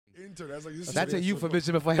intern. I was like, this That's is a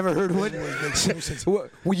euphemism if I ever heard one.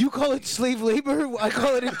 When you call it slave labor, I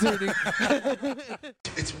call it interning.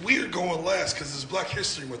 It's weird going last because it's Black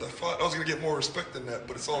History Month. I thought I was going to get more respect than that,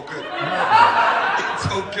 but it's all good. It's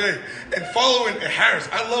okay. And following Harris,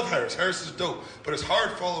 I love Harris. Harris is dope, but it's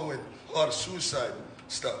hard following a lot of suicide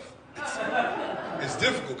stuff. It's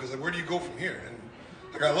difficult because like, where do you go from here? And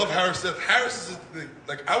like, I love Harris stuff. Harris is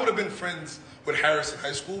like, I would have been friends with Harris in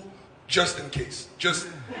high school just in case. Just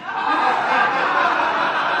in case.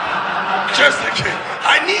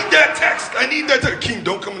 I need that text. King,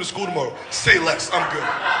 don't come into school tomorrow. Say less. I'm good.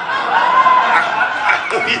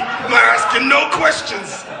 I'm not asking no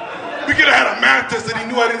questions. We could have had a math test that he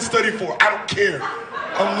knew I didn't study for. I don't care.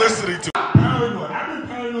 I'm listening to. Paranoid. I've been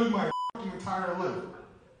paranoid my entire life.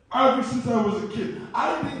 Ever since I was a kid.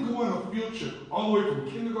 I didn't go on a field trip all the way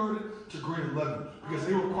from kindergarten to grade 11 because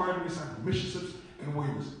they required me to sign permission slips and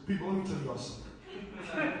waivers. People, let me tell y'all something.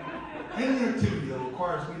 Any activity that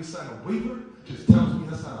requires me to sign a waiver just tells me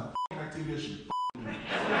that's not a activity that should do.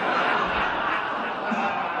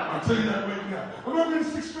 I'll tell you that right now. I remember in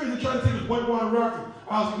 6th grade, they tried to take us whitewater rafting.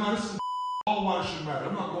 I was like, no, this is all water shouldn't matter.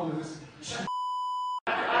 I'm not going to this.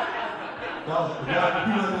 That was the guy,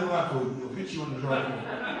 people that didn't laugh will hit you on the driveway.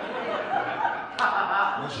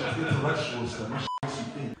 That shit's intellectual stuff. That shit makes you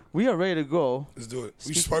think. We are ready to go. Let's do it.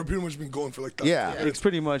 We've pretty much been going for like that. Yeah. It's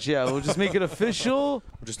pretty much, yeah. We'll just make it official.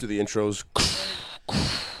 We'll just do the intros.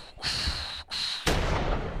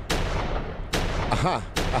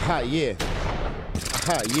 Yeah.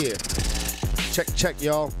 Yeah. Check,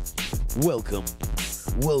 y'all. Welcome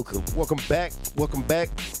back.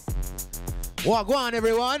 Wagwan,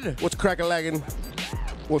 everyone. What's crack-a-lagging?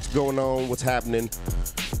 What's going on? What's happening?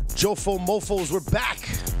 Jofo Mofos, we're back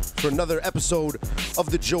for another episode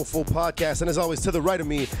of the Jofo Podcast. And as always, to the right of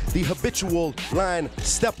me, the habitual line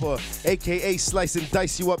stepper, a.k.a. slice and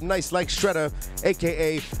dice you up nice like Shredder,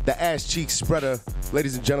 a.k.a. the ass cheek spreader.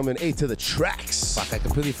 Ladies and gentlemen, A to the tracks. Fuck, I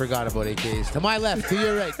completely forgot about AKs. To my left, to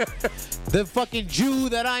your right. The fucking Jew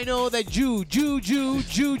that I know, that Jew.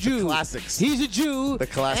 The classics. He's a Jew. The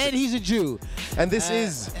classics. And he's a Jew. And this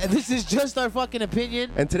is just our fucking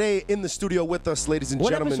opinion. And today in the studio with us, ladies and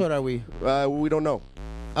gentlemen. What episode are we? We don't know.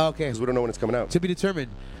 Okay. Because we don't know when it's coming out. To be determined.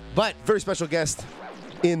 But very special guest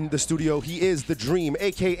in the studio. He is the Dream,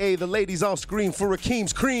 a.k.a. the ladies all scream for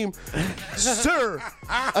Akeem's Cream. Sir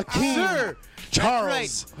Akeem. Sir. Charles.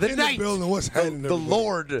 Right. The in Knight. the building, what's happening? The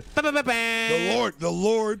Lord. The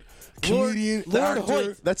Lord. Comedian, Lord actor.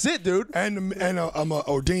 Hoyt. That's it, dude. And I'm an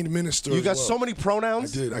ordained minister. You got as well. so many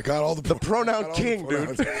pronouns. I did. I got all the pronoun king,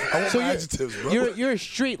 dude. I want my adjectives, bro. You're a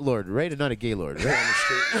straight lord, right? And not a gay lord,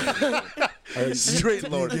 right? Straight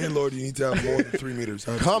lord. Gay lord, you need to have more than 3 meters.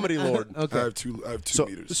 Comedy lord. Okay. I have two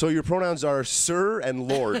meters. So your pronouns are sir and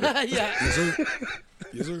lord. Yeah. Yes, sir.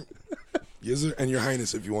 Yes, sir. Yes, sir. And your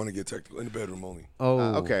highness, if you want to get technical, in the bedroom only. Oh.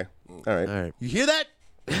 Okay. All right. You hear that?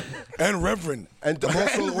 And reverend. And I'm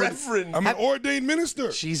also reverend. I'm an ordained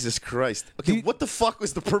minister. Jesus Christ. Okay, what the fuck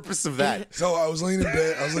was the purpose of that? So I was laying in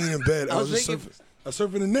bed. I was just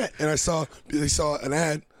surfing the net, and they saw an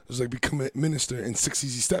ad. It was like, become a minister in 6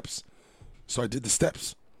 easy steps. So I did the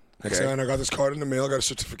steps. Next time I got this card in the mail, I got a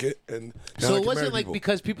certificate, and so it wasn't wasn't like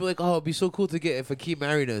because people were like, oh, it'd be so cool to get if Akeem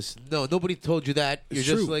married us. No, nobody told you that. You're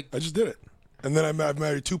just like, I just did it, and then I've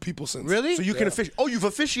married 2 people since. Really? So you can officiate. Oh, you've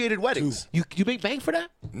officiated weddings. You make bank for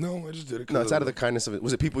that? No, I just did it. No, it's out of the kindness of it.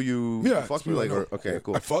 Was it people you fucked with? Okay,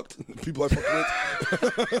 cool. I fucked people I fucked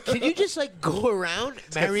with. Can you just like go around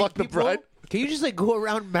marrying fuck the people? bride? Can you just like go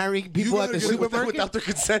around marrying people at the supermarket without their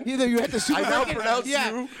consent? Either you at the supermarket. I now pronounce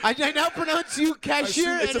you. I now pronounce you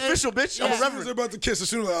cashier. It's official, bitch. I'm a reverend. They're about to kiss. As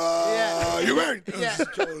soon as you're married. Yeah.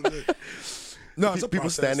 No, it's a people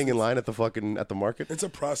process. standing in line at the market. It's a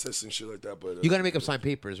process and shit like that. But you got to make up signed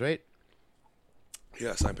papers, right?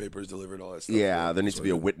 Yeah, signed papers, delivered, all that stuff. Yeah, there needs to be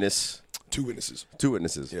a witness. 2 witnesses. 2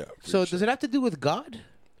 witnesses. Yeah. So does it have to do with God?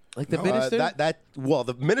 Like the minister?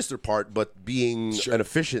 The minister part, but being an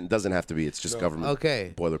officiant doesn't have to be. It's just government.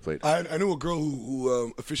 Okay. Boilerplate. I knew a girl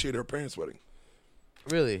who officiated her parents' wedding.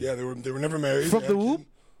 Really? Yeah, they were never married. From the womb?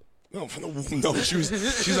 No, from the womb. No, she was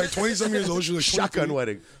like 20-some years old. She was like shotgun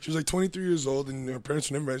wedding. She was like 23 years old, and her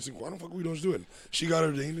parents were never married. She's like, why the fuck we don't do it? She got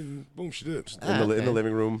ordained, and boom, she did it. In the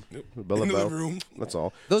living room. Yep. Bella In the Bell. living room. That's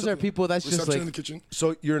all. Those are people that's just Reception like in the kitchen.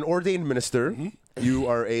 So you're an ordained minister. Mm-hmm. You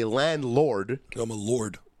are a landlord. I'm a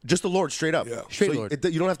lord. Just a lord, straight up. Yeah. Straight so lord.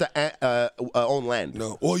 You don't have to own land.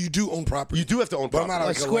 No. Well, you do own property. You do have to own But property. I'm not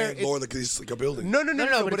like a square- landlord, like it's like a building. No,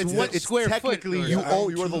 but it's what one square foot, technically Lord. you Yeah, I own.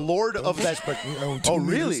 own You are the 2 lord of don't that. disrespect me. I own 2 Oh,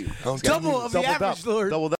 meters. really? I own 2 Double meters. of the Doubled average up. lord.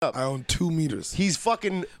 Doubled up. I own 2 meters. He's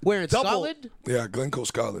fucking Where in double. Scotland? Yeah, Glencoe,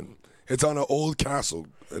 Scotland. It's on an old castle,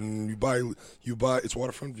 and you buy. It's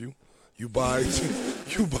waterfront view. You buy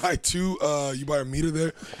you buy a meter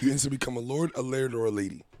there. You instantly become a lord, a laird, or a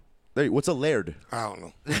lady. What's a laird? I don't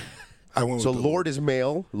know. I went So with the lord is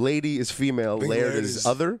male, lady is female, think laird laird is is-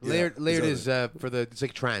 other. Laird it's is for the it's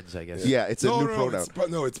like trans, I guess. Yeah, it's a new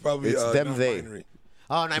pronoun. It's probably It's them, they. non-binary.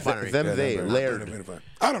 Oh, not binary. them, Yeah, they, non-binary. laird.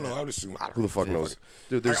 I don't know. I would assume. I don't Who the know. fuck knows?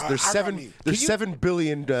 Dude, I got there's me. 7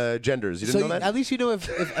 billion genders. You So didn't know that? at least you know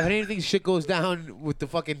if anything shit goes down with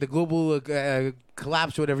the global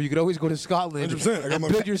collapse or whatever, you could always go to Scotland 100%. I got and my-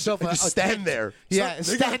 build yourself And a just stand tent. there. Yeah,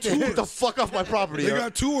 They got stand there. tours. Get the fuck off my property. They huh?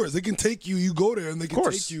 got tours. They can take you. You go there, and they can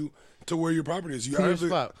course. take you to where your property is. You To your have the-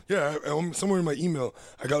 spot. Yeah, somewhere in my email,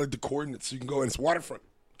 I got like the coordinates, so you can go, and it's waterfront.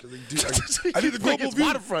 'Cause they do, I did the Think global it's view.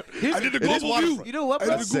 waterfront. I did the It is global waterfront. view. You know what, I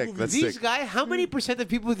bro? did the That's sick. Google That's view. These guys, how many percent of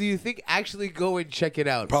people do you think actually go and check it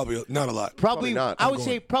out? Probably not a lot. Probably not. I I'm would going.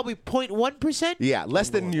 say probably 0.1%. Yeah, less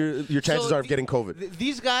than your chances So are of getting COVID.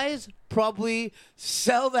 These guys probably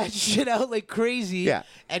sell that shit out like crazy. Yeah.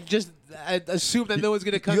 And just assume that no one's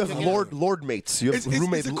gonna come. You have to get lord mates. You have It's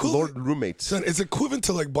lord equivalent. roommates. Son, it's equivalent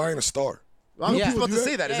to like buying a star. I'm Yeah. just about to do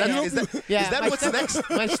say that. that? Is Yeah, that yeah. is that Yeah, is that my what's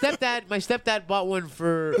step- next? My stepdad bought one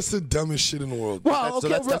for. That's the dumbest shit in the world. Well, so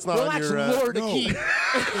okay, that's not on relax, your, Lord no. Akeem.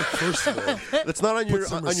 First of all, That's not on your put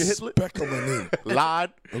some on your hit list. respect on my name.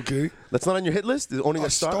 Lad. Okay. That's not on your hit list. Is owning a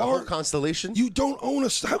star, a whole constellation. You don't own a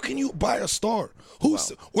star. How can you buy a star?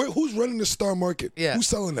 Who's running the star market? Yeah. Who's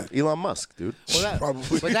selling that? Elon Musk, dude.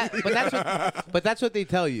 Probably. But that's what they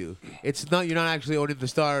tell you. It's not you're not actually owning the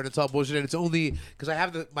star, and it's all bullshit. And it's only because I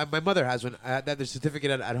have my mother has one. I had the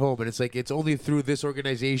certificate at home, and it's like it's only through this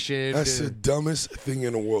organization. That's the dumbest thing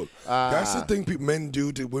in the world. That's the thing men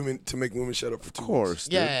do to women to make women shut up for 2 Of course.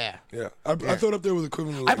 dude. yeah. Yeah, I thought up there was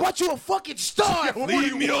equivalent. I Of bought you a fucking star.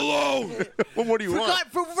 leave me alone. What more do you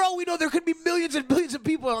want? For all we know, there could be millions and billions of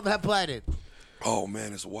people on that planet. Oh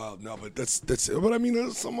man, it's wild. No, but that's it. But I mean,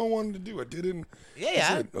 that's something I wanted to do. I didn't.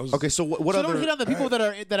 Yeah. Okay, so what So other? don't hit on the people that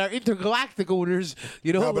are intergalactic owners.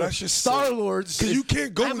 You know, No, but that's just Star Lords. Because you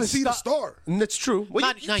can't go I'm and a see the star. That's true. Well,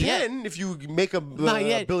 Not- you not yet. can if you make a Not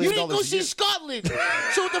yet. $1 billion You didn't go a see year. Scotland.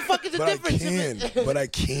 So what the fuck is the But I difference? can. But I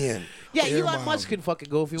can. Yeah, Air Elon miles. Musk can fucking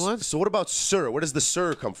go if he wants. So what about Sir? Where does the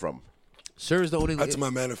Sir come from? Sir is the only. That's my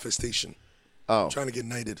manifestation. Oh, I'm trying to get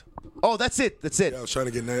knighted. oh, that's it. That's it. Yeah, I was trying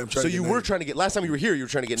to get knighted. I'm trying So to get you were knighted. trying to get. Last time you were here, you were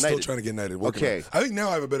trying to get Still knighted. trying to get knighted. Working Okay. on it. I think now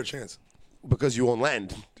I have a better chance. Because you own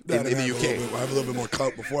land in the UK. I have a little bit more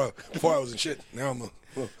clout before I was in shit. Now I'm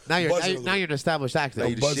Now you're buzzing a little now you're an established actor. Now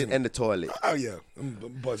you just buzzing. shit in the toilet. Oh yeah, I'm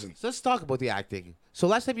buzzing. So let's talk about the acting. So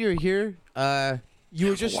last time you were here, you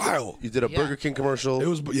were just Wow. You did a Yeah. Burger King commercial. It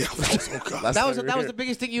was oh god. Last That time was you were that was here. the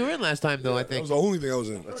biggest thing you were in last time, though. I That think. was the only thing I was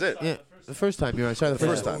in. That's it. Yeah, the first time you were. Sorry, the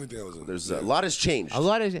first the time. only thing I was in. There's a lot has changed. A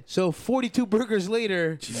lot of so 42 burgers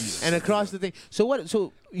later, and across the thing. So what?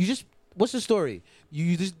 So you just what's the story?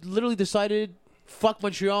 You just literally decided fuck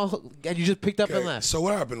Montreal, and you just picked up and Okay, left. so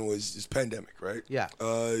what happened was this pandemic, right? Yeah.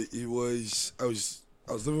 It was I was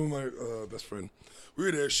living with my best friend. We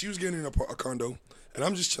were there. She was getting a condo, and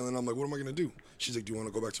I'm just chilling. I'm like, what am I gonna do? She's like, do you want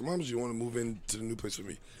to go back to mom's? Or do you want to move into the new place with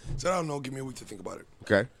me? I said, I don't know. Give me a week to think about it.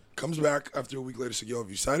 Okay. Comes back after a week later. Said, yo, have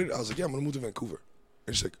you decided? I was like, yeah, I'm gonna move to Vancouver.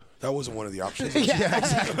 And she's like, that wasn't one of the options. Yeah. I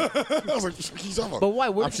was like, what the fuck are you talking about? But why?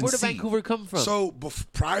 Where Option did C. Vancouver come from? So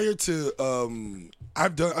prior to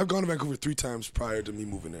I've gone to Vancouver 3 times prior to me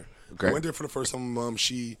moving there. Okay. I went there for the first time. My mom,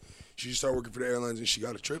 she just started working for the airlines and she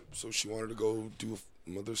got a trip, so she wanted to go do a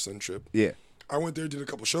mother-son trip. Yeah. I went there, did a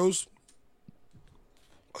couple shows.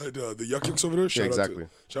 I had the Yuck Yucks over there. exactly.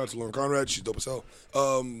 Shout out to Lauren Conrad. She's dope as hell.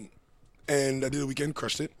 And I did a weekend,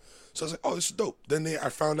 crushed it. So I was like, oh, this is dope. Then I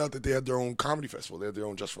found out that they had their own comedy festival. They had their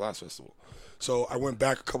own Just for Laughs festival. So I went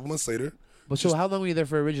back a couple months later. But so how long were you there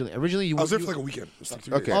for originally? Originally you I was there you- for like a weekend. It was like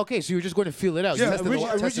 3 Okay. days. Okay, so you were just going to feel it out. Yeah, You- testing the wa-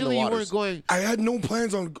 testing the originally you weren't waters. going. I had no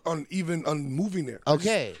plans on moving there.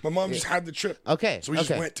 Okay. My mom just had the trip. Okay, So we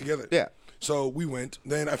just okay. went together. Yeah. So we went.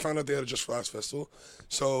 Then I found out they had a Just for Laughs festival.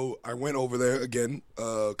 So I went over there again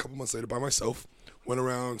a couple months later by myself. Went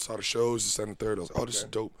around, saw the shows, this and the third. I was like, oh, this is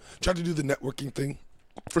dope. Tried to do the networking thing.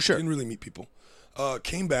 For sure. Didn't really meet people.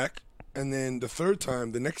 Came back, and then the third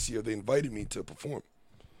time, the next year, they invited me to perform.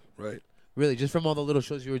 Right? Really, just from all the little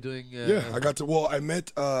shows you were doing. Yeah, I got to. Well, I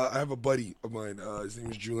met. I have a buddy of mine. His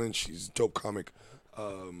name is Julian. She's a dope comic,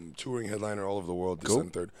 touring headliner all over the world. This Cool.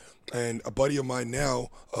 and third, and a buddy of mine now,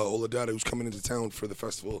 Oladada, who's coming into town for the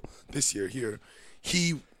festival this year. Here,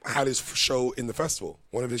 he had his show in the festival.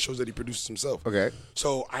 One of his shows that he produces himself. Okay.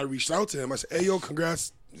 So I reached out to him. I said, "Hey, yo,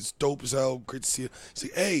 congrats! It's dope as hell. Great to see you." He's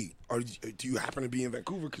like, "Hey, do you happen to be in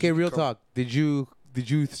Vancouver?" 'Cause Okay, you real come- talk. Did you did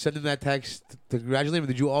you send him that text to congratulate him, or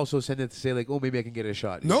did you also send it to say like, oh, maybe I can get a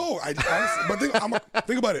shot? No, I honestly, but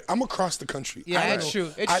think about it. I'm across the country. Yeah, I don't it's know.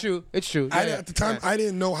 true. It's true. It's true. I, Yeah, at the time, yeah. I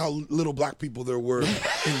didn't know how little black people there were in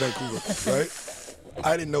Vancouver, right?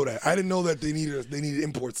 I didn't know that. I didn't know that they needed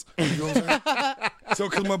imports. You know what I'm saying? So,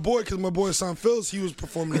 because my boy Hassan Phils, he was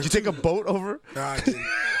performing. Did you take a boat over? Nah, I didn't.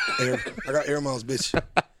 I got air miles, bitch.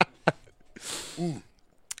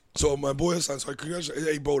 So my boy Hassan, so I congratulate,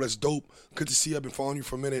 hey bro, that's dope. Good to see you. I've been following you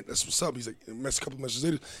for a minute. That's what's up. He's like, a couple messages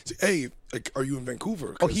later. He's like, hey, like, are you in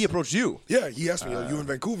Vancouver? Oh, he approached you. Yeah, he asked me, are you in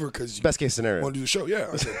Vancouver? Because Best case scenario. want to do the show? Yeah.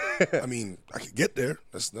 I said, I mean, I could get there.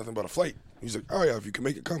 That's nothing but a flight. He's like, oh yeah, if you can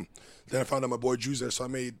make it, come. Then I found out my boy Drew's there, so I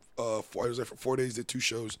made. I was there for 4 days, did 2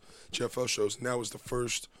 shows, JFL shows, and that was the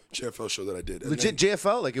first JFL show that I did. And Legit then,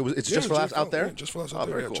 JFL? Like it's yeah, just for laughs JFL, out there? Yeah, just for laughs out Oh,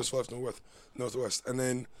 there. very Yeah, cool. just for laughs Northwest. And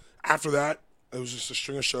then after that, it was just a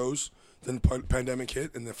string of shows. Then pandemic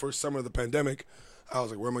hit, and the first summer of the pandemic, I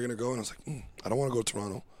was like, where am I going to go? And I was like, I don't want to go to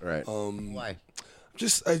Toronto. Right. Why?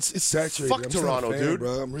 Just it's saturated. Fuck I'm just not a Toronto, fan, dude. Bro.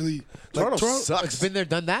 I'm really Toronto It's sucks. been there,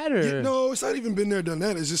 done that, or Yeah, no, it's not even been there, done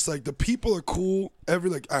that. It's just like the people are cool.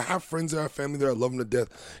 I have friends there, I have family there. I love them to death.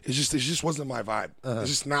 It just wasn't my vibe. It's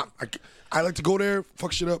just not. I like to go there,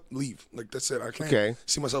 fuck shit up, leave. Like that's it. I can't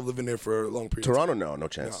see myself living there for a long period. Toronto, no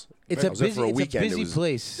chance. it's I a was there busy, for a it's weekend. a It busy was-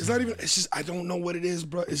 place. It's not even. It's just I don't know what it is,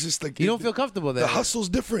 bro. It's just like You don't feel comfortable there. The hustle's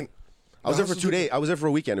different. I was there for The 2 hustle's days. I was there for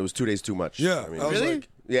a weekend. It was 2 days too much. Yeah, I mean, I was Really? like,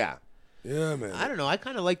 yeah. yeah, man. I don't know. I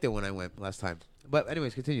kind of liked it when I went last time. But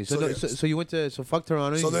anyways, continue. So, So, no, yeah. so you went to fuck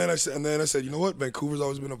Toronto. So then I said, you know what? Vancouver's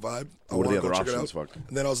always been a vibe. I What are the wanna go other check it options? out. Fuck.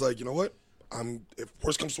 And then I was like, you know what? If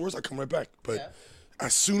worst comes to worst, I come right back. But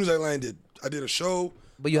as soon as I landed, I did a show.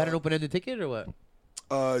 But you had an open-ended ticket or what?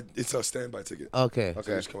 It's a standby ticket. Okay. So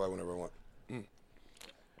I just come by whenever I want.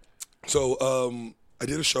 So I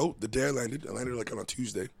did a show the day I landed. I landed like on a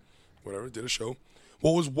Tuesday, whatever. Did a show.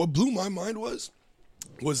 What blew my mind was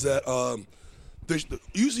that there's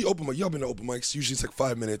usually open mic. Y'all been to open mics. Usually it's like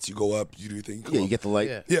 5 minutes. You go up, you do your thing. Yeah, you get the light.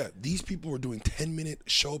 Yeah. Yeah, these people were doing 1-minute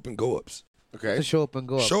show up and go ups. Okay. To show up and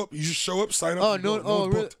go up. Show up. You just show up, sign up. Oh and no! go. Oh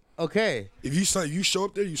one's really? booked. Okay. If you show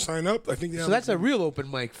up there, you sign up. I think they So have that's a real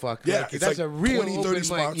open mic. Fuck. Yeah, Like, it's that's like a real 20, 30 open mic.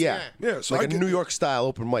 spots. Yeah. Yeah, so like I a get New there. York style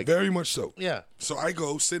open mic. Very much so. Yeah. So I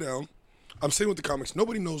go sit down. I'm sitting with the comics.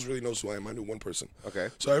 Nobody really knows who I am. I knew one person. Okay.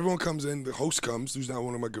 So everyone comes in. The host comes, who's now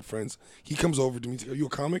one of my good friends. He comes over to me. Are you a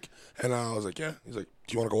comic? And I was like, yeah. He's like,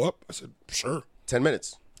 do you want to go up? I said, sure. 10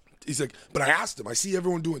 minutes. He's like, but I asked him. I see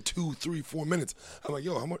everyone doing 2, 3, 4 minutes. I'm like,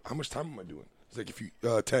 yo, how much time am I doing? He's like, if you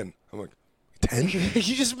 10. I'm like, 10? You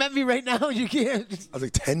just met me right now. You can't. I was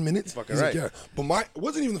like, 10 minutes? Fucking He's right. like, yeah. But it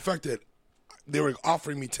wasn't even the fact that they were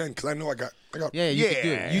offering me 10 because I know I got. Yeah, you could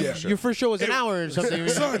do it. Yeah, sure. Your first show was an hour or something.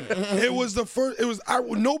 Son, it was the first.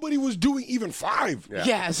 Nobody was doing even 5.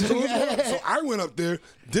 Yeah. So, So I went up there,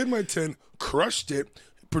 did my 10, crushed it.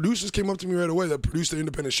 Producers came up to me right away that produced the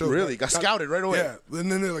independent show. Really? Got scouted right away? Yeah.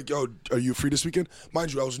 And then they're like, yo, are you free this weekend?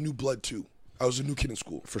 Mind you, I was a new blood too. I was a new kid in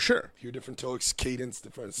school. For sure. Hear different tones, cadence,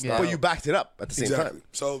 different Yeah. style. But you backed it up at the same Exactly. time.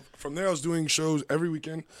 So from there, I was doing shows every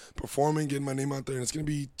weekend, performing, getting my name out there. And it's going to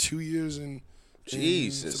be 2 years in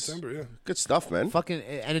Jesus. September, yeah. Good stuff, man. fucking,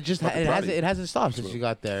 and it just Fucking proud of you. it hasn't stopped since you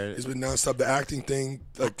got there. It's been nonstop. The acting thing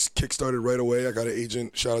like kickstarted right away. I got an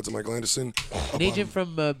agent. Shout out to Michael Anderson. An agent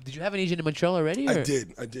from? Did you have an agent in Montreal already? Or? I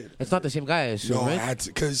did. It's not the same guy, I assume, No, I right? had to.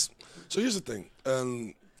 Because, so here's the thing.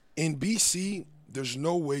 In BC, there's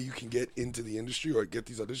no way you can get into the industry or get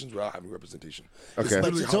these auditions without having representation. Okay.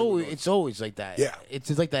 literally It's how it always goes. it's always like that. Yeah. it's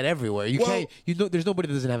like that everywhere. You Well- can't. There's nobody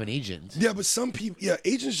that doesn't have an agent. Yeah, but some people,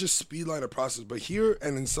 agents just speedline a process. But here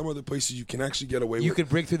and in some other places, you can actually get away You with can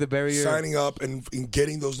break through the barrier. signing up and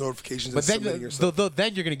getting those notifications But and then, submitting yourself.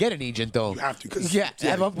 then you're gonna get an agent, though. You have to, 'cause- yeah,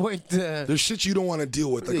 yeah. at one point. There's shit you don't want to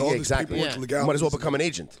deal with, like Yeah, all this exactly. paperwork, Yeah. legalities. Might as well become an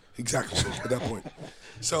agent. Exactly, at that point.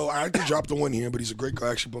 So I had to drop the one here, but he's a great guy.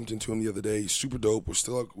 I actually bumped into him the other day. He's super dope. We're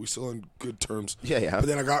still on good terms. Yeah. But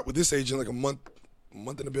then I got with this agent like a month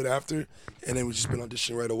and a bit after, and then we've just been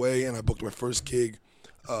auditioning right away. And I booked my first gig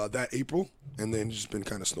that April, and then just been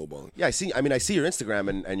kind of snowballing. Yeah, I see your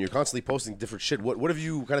Instagram and you're constantly posting different shit. What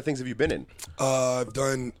kind of things have you been in? I've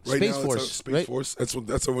done right Space now. Force, It's Space right? Force. That's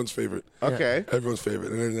everyone's favorite. Okay. Everyone's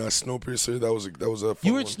favorite. And then Snowpiercer. That was a fun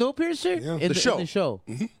You were in one. Snowpiercer? Yeah. In The show. In the show.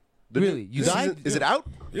 Mm-hmm. Really? You The died? season- is it out?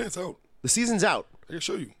 Yeah, it's out. The season's out. I can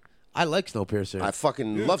show you. I like Snowpiercer. I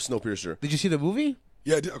fucking love Snowpiercer. Did you see the movie?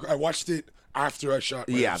 Yeah, I watched it after I shot.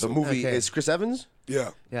 my Yeah, the episode. movie Okay. is Chris Evans.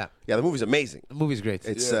 Yeah. Yeah. Yeah, the movie's amazing. The movie's great.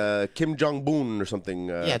 It's Yeah. Kim Jong Un or something.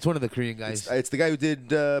 yeah, it's one of the Korean guys. it's the guy who did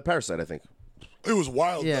Parasite, I think. It was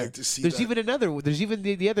wild, yeah. like, to see There's that. even another. There's even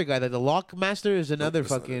the other guy. That the Lock Master is another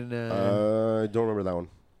fucking. I don't remember that one.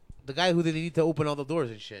 the guy who they need to open all the doors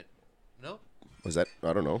and shit. No. Was that?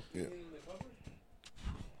 I don't know. Yeah.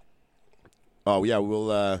 Oh yeah,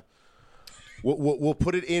 we'll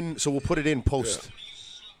put it in. So we'll put it in post. Yeah.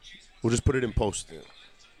 We'll just put it in post. Yeah.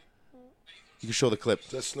 You can show the clip.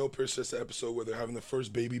 That Snowpiercer, that's the episode where they're having the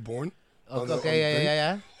first baby born. on the Okay,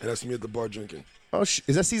 yeah. And that's me at the bar drinking. Oh, is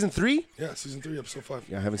that season 3? Yeah, season 3, episode 5.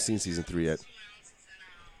 Yeah, I haven't seen season 3 yet.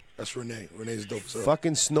 That's Renee. Renee's dope as hell.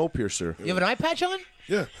 Fucking Snowpiercer. You have an eye patch on?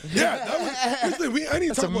 Yeah, that was. Here's the thing, I need to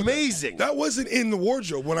That's talk about amazing. That wasn't in the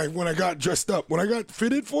wardrobe when I got dressed up. When I got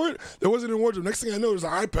fitted for it, there wasn't in the wardrobe. Next thing I know, there's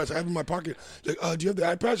an eye patch I have in my pocket. Like, do you have the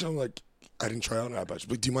eye patch? I'm like, I didn't try out an eye patch.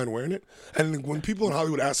 But do you mind wearing it? And when people in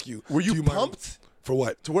Hollywood ask you, Were you do mind- pumped? For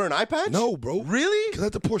what? To wear an eye patch? No, bro. Really? Because I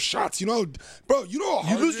have to pour shots. You know, bro. You know how You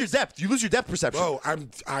hard lose it your is? depth. You lose your depth perception. Bro, I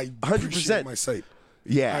 100%. appreciate my sight. I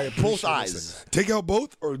Yeah, appreciate both my eyes. sight. Take out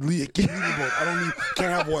both or leave me both. I don't need.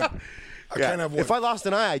 Can't have one. I Yeah. can't have one. If I lost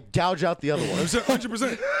an eye, I'd gouge out the other one.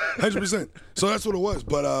 100%. So that's what it was.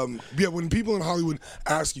 But yeah, when people in Hollywood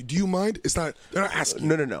ask you, do you mind? It's not. They're not asking.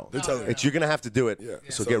 No. They're telling you. It's, you're gonna have to do it. Yeah.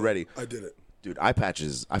 So get ready, I did it. dude. Eye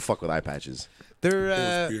patches. I fuck with eye patches. It was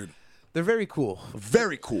They're weird. they're very cool.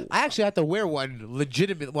 Very cool. I actually had to wear one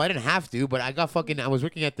legitimate. Well, I didn't have to, but I got fucking. I was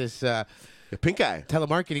working at this Pink eye.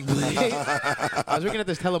 telemarketing place. I was working at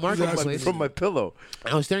this telemarketing place. From my pillow.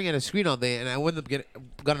 I was staring at a screen all day, and I wound up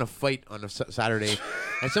got in a fight on a Saturday,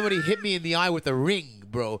 and somebody hit me in the eye with a ring,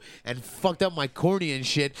 bro, and fucked up my cornea and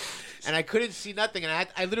shit, and I couldn't see nothing, and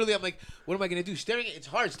I literally, I'm like, what am I gonna do? It's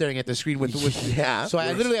hard staring at the screen with Yeah. So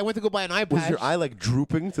I went to go buy an eye patch. Was your eye like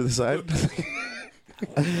drooping to the side?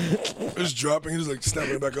 Just dropping, just like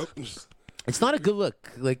snapping it back up. It's not a good look.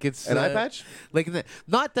 Like it's An eye patch? Like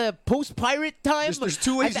not the post-pirate time. There's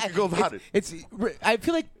two ways you can go about it. It's I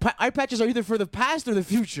feel like eye patches are either for the past or the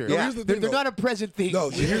future. Yeah. Here's the They're thing, not a present thing. No,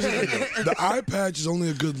 here's the thing. though. The eye patch is only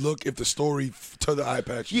a good look if the story to the eye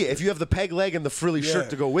patch. Yeah, if you have the peg leg and the frilly Yeah. shirt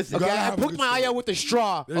to go with it. You Okay, gotta I have a poked good my eye story. out with a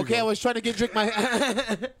straw. There you Okay, go. I was trying to drink my.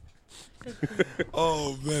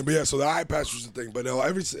 Oh man, but yeah. So the eye patch was the thing. But no,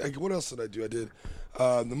 what else did I do? I did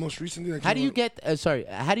the most recent thing. How do you get?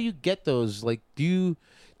 How do you get those? Like, do you?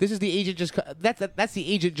 This is the agent just. That's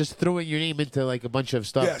the agent just throwing your name into like a bunch of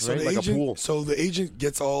stuff, Yeah, so right? the Like a agent, pool. so the agent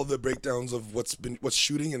gets all the breakdowns of what's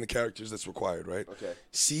shooting and the characters that's required, right? Okay.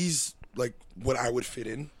 Sees like what I would fit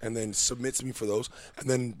in, and then submits me for those. And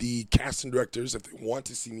then the casting directors, if they want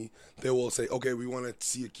to see me, they will say, "Okay, we want to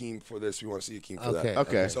see Akeem for this. We want to see Akeem for Okay, that."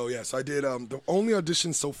 okay. So yeah, so I did. The only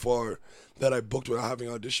audition so far that I booked without having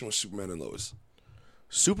an audition was Superman and Lois,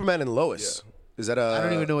 Superman and Lois. Is that a? I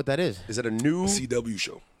don't even know what that is. Is that a new? CW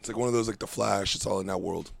show. It's like one of those like the Flash. It's all in that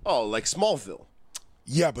world. Oh, like Smallville.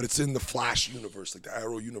 Yeah, but it's in the Flash universe, like the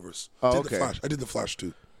Arrow universe. Oh, Did okay. The Flash. I did the Flash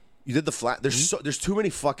too. You did the flat. There's too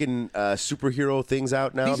many fucking superhero things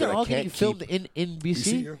out now These that are I all can't getting filmed keep. in You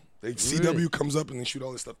see, BC. yeah. CW comes up and they shoot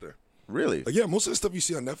all this stuff there. Really? Like, yeah, most of the stuff you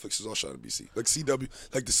see on Netflix is all shot in BC. Like CW,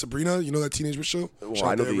 like the Sabrina, you know that Teenage Witch show? Well, Shot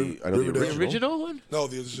I know there, the Riverdale. Original one. No,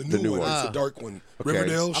 there's a new new one. one. It's Ah. a dark one. Okay.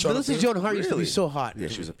 Riverdale. Shot up Melissa there. Joan Hart used to be Really? so hot. Yeah,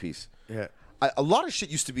 she was a piece. Yeah. A lot of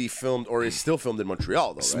shit used to be filmed or is still filmed in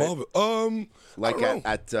Montreal, though, right? Smallville. Like I don't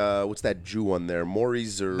know. at what's that Jew one there?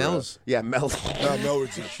 Maury's or Mel's. Yeah, Mel's. Mel,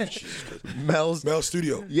 Jesus Christ. Mel's. Mel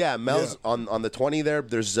Studio. Yeah, Mel's on the 20 there.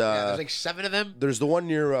 There's There's like 7 of them. there's the one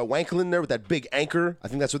near Wanklin there with that big anchor. I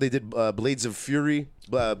think that's what they did. Blades of Fury,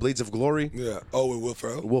 Blades of Glory. Yeah. Oh, with Will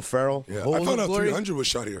Ferrell. Will Ferrell. Yeah. Holes I found of out Glory. 300 was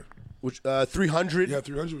shot here. Which 300. Yeah,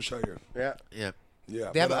 300 was shot here. Yeah. Yeah.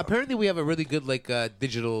 Yeah. They have, but, apparently, we have a really good like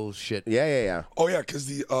digital shit. Yeah. Oh yeah, because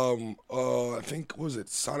the I think what was it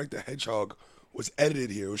Sonic the Hedgehog was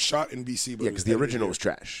edited here. It was shot in BC, but Yeah, it because was the edited original here. was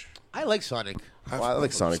trash. I like Sonic. Well, I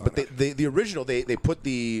like Sonic, but the original they put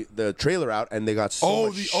the trailer out and they got so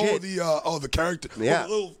much shit. the character. Yeah.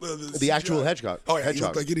 The the actual CGI. hedgehog. Oh yeah, he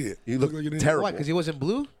hedgehog. looked like an idiot. He looked like an idiot. terrible. Why? Because he wasn't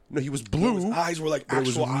blue. No, he was His blue. eyes were like but it was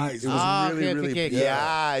actual re- eyes. It was Ah, really, okay, really. okay, okay.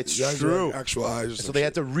 Yeah, it's His eyes were true. like actual eyes. or So some they had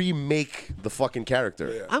shit. to remake the fucking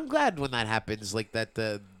character. Yeah. I'm glad when that happens, like that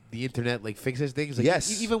the internet like fixes things. Like,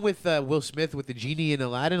 Yes. Even with Will Smith with the genie in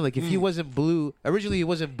Aladdin, like if he wasn't blue, originally he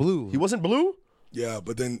wasn't blue. He wasn't blue? Yeah,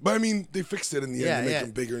 but I mean, they fixed it in the Yeah, end to make yeah.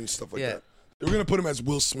 him bigger and stuff like Yeah. that. They were gonna put him as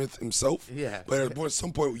Will Smith himself. Yeah. But at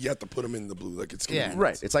some point, you have to put him in the blue. Like it's Yeah.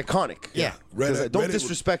 Right. It's iconic. Yeah. Because, don't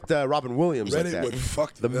disrespect Robin Williams like Reddit that. would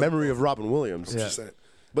fuck the them memory up. of Robin Williams. Just saying.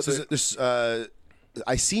 But So- there's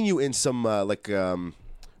I seen you in some like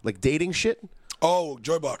dating shit. Oh,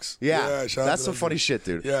 Joybox. Yeah, shout out that's to some them funny guys. shit,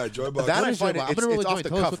 dude. Yeah, Joybox. That What I is find Joybox? I'm it's gonna roll off a the joint.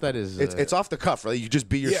 Tell us cuff. what that is, It's off the cuff, right? You just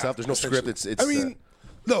be yourself. There's no script. essentially. It's I mean,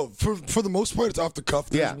 no. For the most part, it's off the cuff.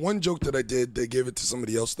 There's Yeah. one joke that I did. They gave it to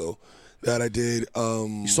somebody else though. That I did.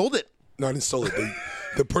 you sold it. No, I didn't sell it.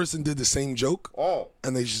 the person did the same joke. Oh.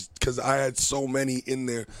 And they just, because I had so many in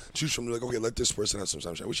there, choose from, like, okay, let this person have some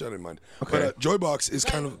sunshine, which I didn't mind. Okay. But Joybox is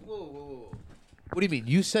kind of. What do you mean?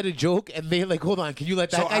 You said a joke and they like, hold on, can you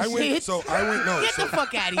let that guy say it? So I went, no. Get so, the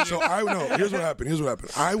fuck out of here. So I no. Here's what happened.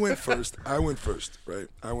 I went first. Right.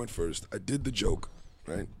 I went first. I did the joke.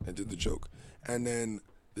 Right. And then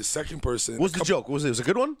the second person. What's the joke? Was it a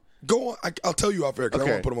good one? Go on. I'll tell you off air because I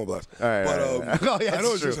Okay. won't put him on blast. All right. But all right. Oh, yeah, I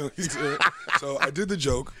know that's it's true. just so I did the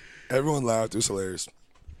joke. Everyone laughed. It was hilarious.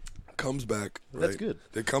 Comes back. Right? That's good.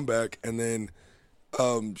 They come back and then.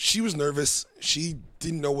 She was nervous. She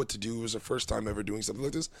didn't know what to do. It was her first time ever doing something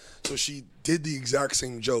like this. So she did the exact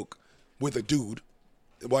same joke with a dude.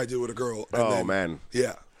 What I did with a girl. And Oh, then- man.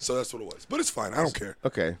 Yeah. So that's what it was. But it's fine. I don't care.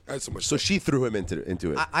 Okay. I had so much. So she threw him into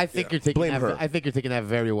it. I think you're taking Blame that. her. I think you're taking that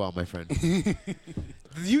very well, my friend.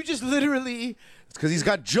 You just literally. It's because he's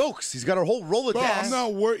got jokes. He's got a whole Rolodex. Bro, I'm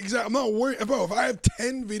not worried. Exactly. I'm not worried. Bro, if I have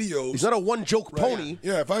 10 videos. He's not a one-joke pony.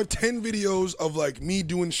 Yeah, if I have 10 videos of like me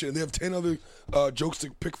doing shit, and they have 10 other jokes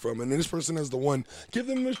to pick from, and then this person has the one, give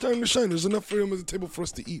them their time to shine. There's enough for them at the table for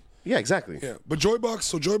us to eat. Yeah, exactly. Yeah, but Joybox.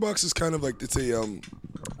 So Joybox is kind of like it's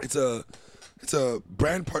a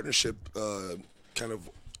brand partnership kind of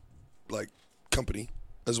like company,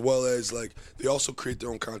 as well as like they also create their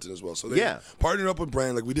own content as well. So they Yeah. partnered up with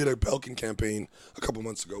brand. Like we did a Belkin campaign a couple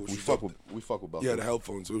months ago, which We was fuck dope. with Belkin. Yeah, the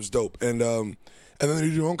headphones. It was dope. And then they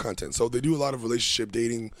do their own content. So they do a lot of relationship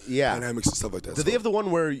dating dynamics and stuff like that. Do they have the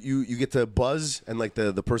one where you get to buzz and like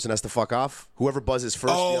the person has to fuck off? Whoever buzzes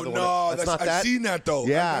first. Oh the other no, one. That's not that. I've seen that though.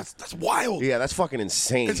 Yeah. that's wild. Yeah, that's fucking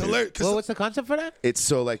insane. It's dude. hilarious. 'cause Well, what's the concept for that? It's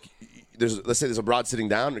so like let's say there's a broad sitting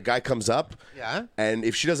down, a guy comes up, Yeah. and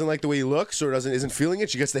if she doesn't like the way he looks or isn't feeling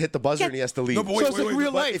it, she gets to hit the buzzer and he has to leave. No, but wait, So it's like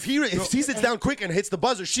real But life. if he sits down quick and hits the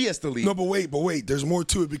buzzer, she has to leave. No, but wait. There's more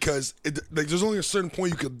to it because like there's only a certain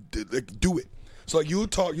point you could like do it. So like you'll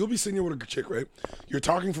be sitting here with a chick, right? You're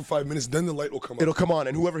talking for 5 minutes, then the light will come up. It'll come on,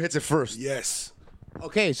 and whoever hits it first. Yes.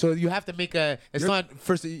 Okay, so you have to make a. It's not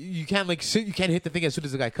first. You can't like. You can't hit the thing as soon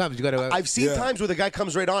as the guy comes. You gotta. I've seen Yeah. times where the guy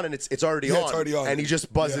comes right on and it's already Yeah, on. it's already on. And he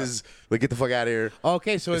just buzzes, like, get the fuck out of here.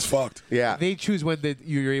 Okay, so It's fucked. Yeah. They choose when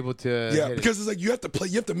you're able to. Yeah, hit it. because it's like you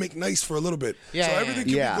have to make nice for a little bit. Yeah, so yeah, everything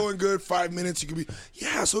yeah. can be going good. 5 minutes, you can be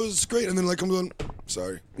so it's great, and then like I'm going,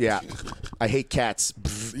 sorry. Yeah. I hate cats.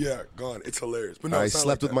 Yeah, gone. It's hilarious. But no, I it's not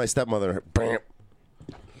slept like with my stepmother. Bam.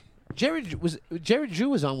 Jared Drew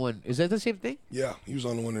was on one. Is that the same thing? Yeah, he was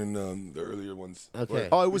on one in the earlier ones. Okay.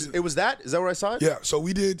 Oh, it was that? Is that where I saw it? Yeah, so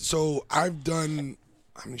we did. So I've done.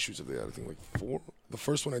 How many shoots have they had? I think like 4. The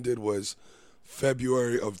first one I did was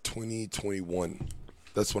February of 2021.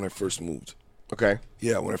 That's when I first moved. Okay.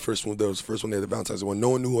 Yeah, when I first moved, that was the first one they had the Valentine's Day one. No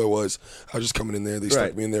one knew who I was. I was just coming in there. They stuck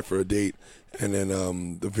Right. me in there for a date, and then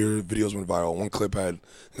the videos went viral. One clip had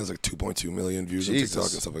it was like 2.2 million views on Jesus.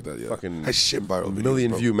 TikTok and stuff like that. Yeah, Fucking I shit viral videos.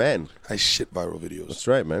 Million bro. view man. I shit viral videos. That's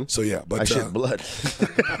right, man. So yeah, but I shit blood.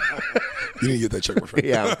 you didn't get that check, my friend.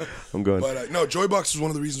 Yeah, I'm going. But no, Joybox was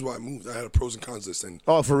one of the reasons why I moved. I had a pros and cons list, and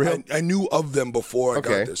Oh, for real? I knew of them before I Okay.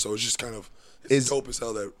 got there, so it's just kind of it's dope as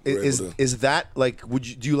hell that we're able to. Is that like?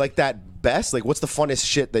 Do you like that best? Like, what's the funnest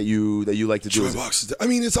shit that you like to do? Joybox is. I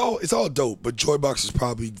mean, it's all dope, but Joybox is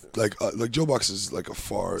probably like Joybox is like a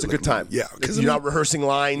far. It's a good time. Yeah, because you're not rehearsing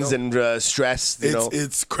lines and stress. You know,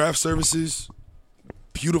 it's craft services,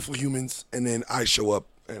 beautiful humans, and then I show up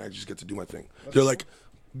and I just get to do my thing. They're like,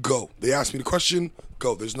 go. They ask me the question,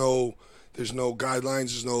 go. There's no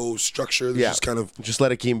guidelines. There's no structure. There's just kind of just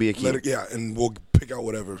let a keen be a keen. and we'll pick out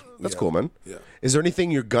whatever. That's Yeah. cool, man. Yeah. Is there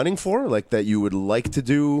anything you're gunning for, like that you would like to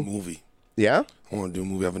do? Movie. Yeah. I want to do a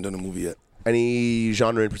movie. I haven't done a movie yet. Any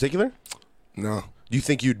genre in particular? No. Do you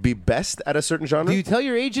think you'd be best at a certain genre? Do you tell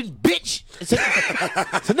your agent, bitch?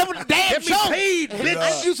 It's another damn Get me show. paid, bitch.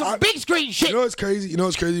 I do some big screen shit. You know what's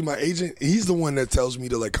crazy? My agent, he's the one that tells me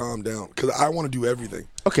to like calm down because I want to do everything.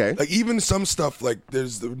 Okay. Like even some stuff, like there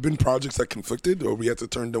been projects that conflicted or we had to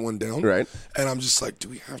turn the one down. Right. And I'm just like, do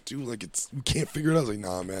we have to? Like we can't figure it out. I was like,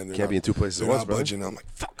 nah, man. Can't be in two places at they're once, not brother. budging. I'm like,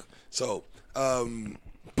 fuck. So,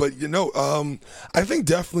 but I think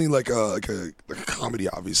definitely like a comedy,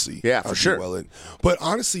 obviously. Yeah, for I'd do sure. well in. But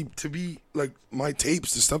honestly, to be like my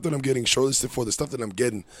tapes, the stuff that I'm getting shortlisted for, the stuff that I'm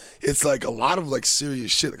getting, it's like a lot of like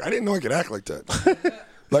serious shit. Like I didn't know I could act like that.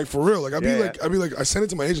 Like for real. Like I'd be like, I sent it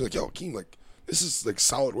to my agent like, yo, Keem, like this is like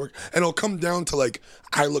solid work, and it'll come down to like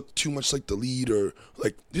I look too much like the lead or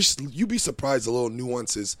like just you'd be surprised the little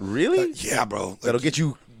nuances. Really? Like, yeah, bro. Like, That'll get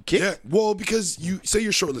you kicked? Yeah. Well, because you say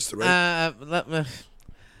you're shortlisted, right?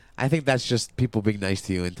 I I think that's just people being nice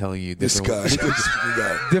to you and telling you This different,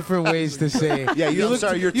 guy. different ways to say. Yeah, you I'm look,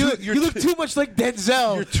 sorry, you're you, too- you look too much like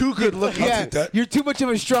Denzel. You're too good looking. Yeah, take that. you're too much of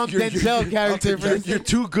a strong Denzel character. take that. You're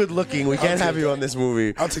too good looking. We can't take have you on this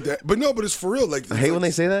movie. I'll take that. But no, but it's for real. Like I hate when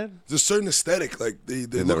they say that. there's a certain aesthetic. Like they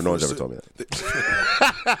Never, look no for one's a ever cer- told me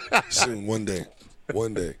that. Soon, one day.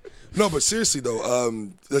 No, but seriously though,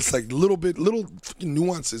 that's like little fucking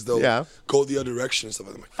nuances though. Yeah. Go the other direction and stuff.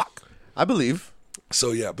 I'm like, fuck. I believe.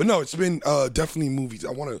 So yeah, but no, it's been definitely movies.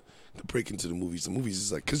 I want to break into the movies. The movies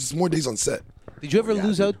is like because it's more days on set. Did you ever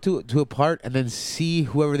lose out to a part and then see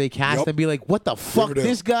whoever they cast Yup. and be like, "What the fuck? Riverdale.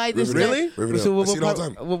 This guy, this Riverdale. guy." Riverdale. So I see it all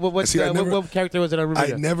the time. I see it. I never- what character was it on I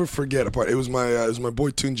Riverdale? never forget a part. It was my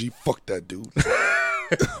boy Tunji. Fuck that dude.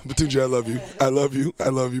 But Tunji, I love you. I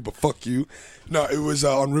love you. But fuck you. No, it was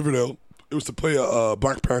on Riverdale. It was to play a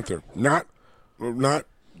Black Panther, not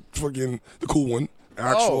fucking the cool one.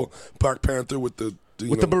 Actual Black Panther with the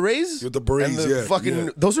With the berets? With the berets, And the yeah. fucking- yeah.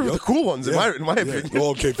 those are the Yup. cool ones, in Yeah. my Yeah. opinion. Well,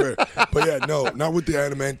 okay, fair. But yeah, no, not with the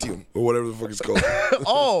adamantium or whatever the fuck it's called.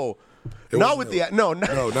 Oh, It not wasn't with that. the no.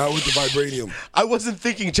 No, not with the vibranium. I wasn't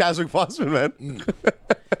thinking Chadwick Boseman, man.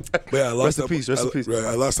 But yeah, I lost Rest in peace, rest in peace. Right,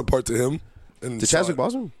 I lost a part to him. And To so Chadwick I-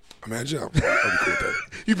 Boseman? Imagine, I'll be cool with that.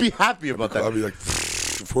 You'd be happy about I'll that. be like,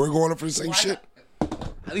 if we're going up for the same shit.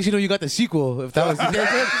 At least you know you got the sequel. If that was the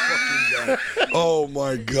case. Oh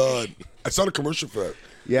my god! I saw the commercial for that.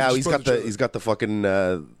 Yeah, Just he's put got trailer. he's got the fucking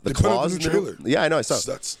the They put up claws. the in new the- trailer. Yeah, I know. I saw. It's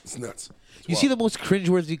it. nuts. It's nuts. You see the most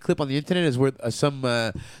cringeworthy clip on the internet is where some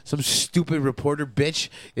stupid reporter bitch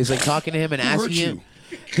is like talking to him and Who asking hurt him. you?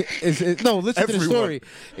 No, listen to the Everyone. story.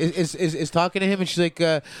 Is talking to him and she's like,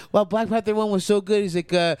 "Well, Black Panther 1 was so good." He's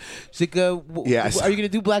like, Yeah, I saw- are you gonna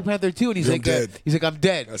do Black Panther 2? And he's I'm like, dead. "I'm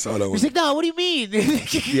dead." I saw that one. He's like, "No, what do you mean?"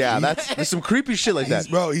 Yeah, there's some creepy shit like that.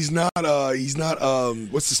 He's not.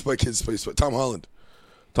 What's the Spike Kid's place? Tom Holland.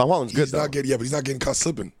 Tom Holland's good He's though. not getting. Yeah, but he's not getting caught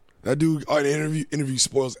slipping. That dude on the interview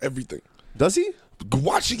spoils everything. Does he?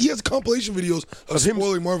 Watch it. He has compilation videos of him-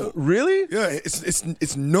 spoiling Marvel. Really? Yeah,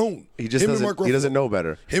 it's known. He just Him and Mark doesn't. He Ruffalo. doesn't know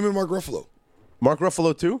better. Him and Mark Ruffalo. Mark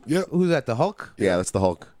Ruffalo too. Yeah. Who's that? The Hulk? Yeah, that's the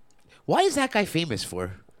Hulk. Why is that guy famous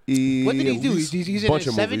for? What did he do? He's in bunch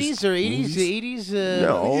his of movies. 70s or 80s? 80s?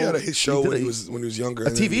 No. He had a hit show He did when a- he was younger.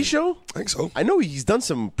 A TV show? I think so. I know he's done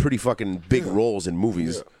some pretty fucking big roles in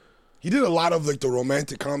movies. Yeah. He did a lot of like the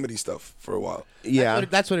romantic comedy stuff for a while. Yeah.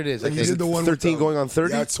 That's what it is. I He think. did the one 13 with, going on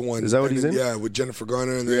 30? That's the one. Is that what And he's then- in? Yeah, with Jennifer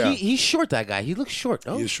Garner. And then, Yeah. He's short, that guy. He looks short.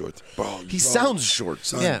 Oh, He is short. Bro, He bro, sounds short.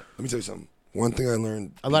 son, Yeah. Let me tell you something. One thing I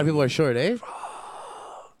learned, a lot of people are short, eh?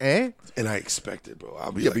 Eh? and I expected, bro.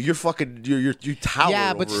 I'll be Yeah, like, but you're fucking you tower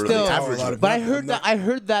Yeah, but over still. the average. a lot of- But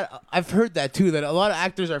I've heard that too. That a lot of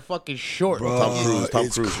actors are fucking short. bro, Tom Cruise, Tom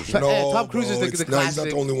it's Cruise. cr- But, No, Tom Cruise is bro, the it's classic. He's not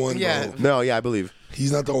the only one, Yeah. bro. No, yeah, I believe.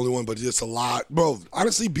 He's not the only one, but it's a lot, bro.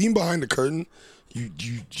 Honestly, being behind the curtain, you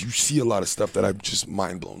see a lot of stuff that I'm just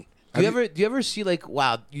mind blown. Do you ever see like,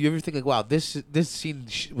 wow? You ever think like, wow, this scene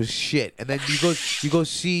was shit, and then you go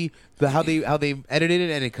see how they edited it,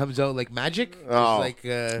 and it comes out like magic. It's Oh, like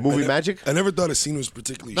movie magic. I never thought a scene was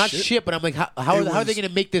particularly not shit, but I'm like, how are they was- gonna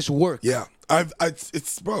make this work? Yeah, it's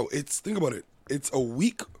think about it. It's a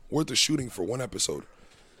week worth of shooting for one episode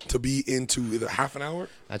to be into either half an hour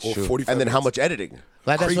That's or true. 45 And then how minutes. much editing?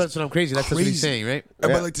 That's Crazy. what I'm crazy. That's what he's Crazy. saying, right? And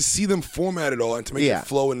Yeah. But like to see them format it all and to make Yeah. it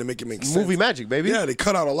flow and to make it make sense. Movie magic, baby. Yeah, they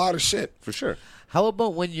cut out a lot of shit. For sure. How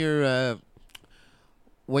about when you're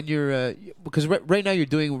because right now you're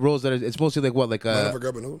doing roles that it's mostly like what like Mind if I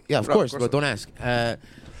grab another? yeah, of No, course, of course but don't ask.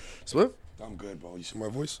 Swift? I'm good, bro. You see my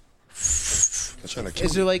voice? I'm trying to kill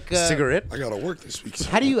Is there me. like Cigarette? I gotta work this week.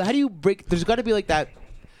 How do you break? There's got to be like that.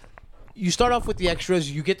 You start off with the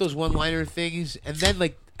extras, you get those one-liner things, and then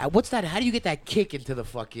like, what's that? How do you get that kick into the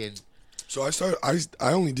fucking? So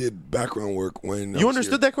I only did background work when You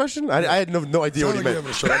understood that question? I had no idea what Sound he like you meant.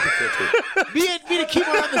 having a show. I can feel it. Me and Keem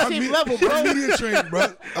are on the same level, bro. I'm media trained, bro.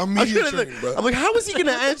 I'm I was media gonna trained, bro. I'm like, how is he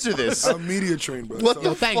gonna answer this? I'm media trained, bro. What So-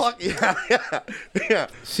 the thanks. fuck? Yeah.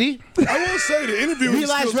 See, I will say the interview.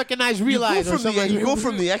 realize, skills, recognize, realize, or something. You go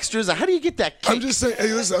from the extras. How do you get that kick? I'm just saying.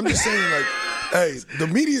 Hey, listen. I'm just saying. Like, hey, the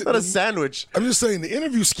media. Not a sandwich. I'm just saying the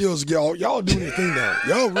interview skills, y'all doing your thing now.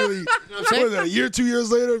 Y'all really. What is that? A year, 2 years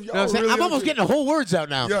later, y'all You know what I'm saying? really. I'm almost getting the whole words out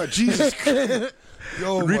now. Yeah, Jesus.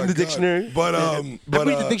 Yo, Reading my the God. dictionary. But I'm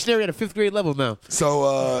reading the dictionary at a 5th grade level now.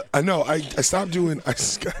 So I know I stopped doing I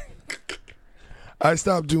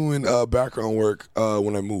stopped doing background work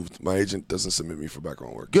when I moved. My agent doesn't submit me for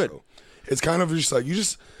background work. Good. So it's kind of just like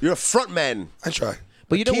You're a front man. I try.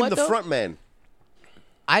 But you know Team what? the though? front man.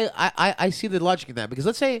 I see the logic in that because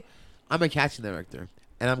let's say I'm a casting director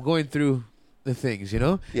and I'm going through the things, you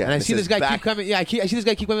know. Yeah, And I it see says this guy back- keep coming. Yeah, I see this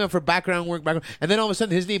guy keep coming up for background work, and then all of a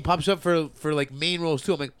sudden his name pops up for like main roles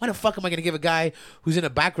too. I'm like, why the fuck am I gonna give a guy who's in a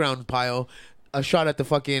background pile a shot at the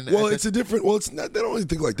fucking? Well, it's a different. Well, it's not. They don't really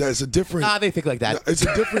think like that. It's a different. Nah, they think like that. It's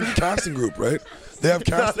a different casting group, right? They have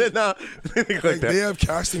casting. They think like They that. have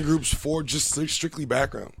casting groups for just strictly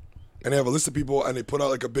background, and they have a list of people, and they put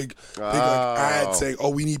out like a big like ad saying, "Oh,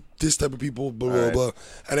 we need this type of people," blah blah blah,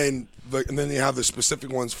 and then they have the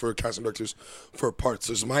specific ones for casting directors for parts.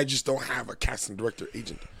 So I just don't have a casting director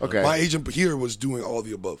agent. Okay. My agent here was doing all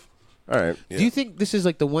the above. All right. Do you think this is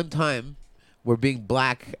like the one time where being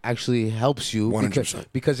black actually helps you? 100%.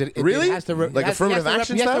 Because it Really? has to Like affirmative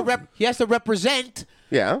action style? He has to represent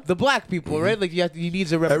Yeah. the black people, right? Like he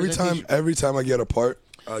needs a representation. Every time I get a part,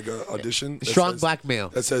 like an audition, that Strong says- black male.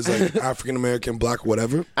 that says like African American, black,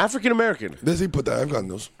 whatever. African American. They put that. I've gotten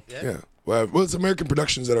those. Yeah. Well, it's American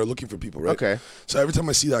productions that are looking for people, right? Okay. So every time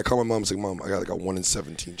I see that, I call my mom and say, "Mom, I got like a 1 in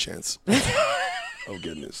 17 chance of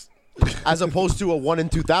getting this." As opposed to a 1 in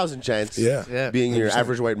 2,000 chance. Yeah. Being your 100%.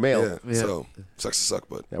 average white male. Yeah. So sucks to suck,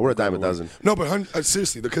 but Yeah, we're a dime a dozen. No, but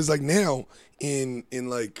seriously, because like now in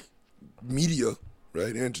like media,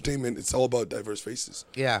 right, in entertainment, it's all about diverse faces.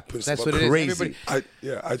 Yeah, Put that's stuff what up. it is. Crazy.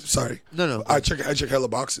 Everybody, Sorry. No. I check hella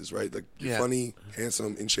boxes, right? Like you're Yeah. funny,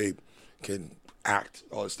 handsome, in shape, can act,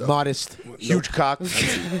 all this stuff. modest. Huge cock.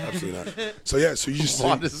 Absolutely not. So yeah, so you just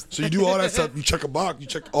Modest. so you do all that stuff. You check a box. You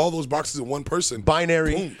check all those boxes in one person.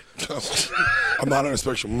 Binary. Boom. I'm not on a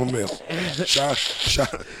spectrum. I'm a male. Shout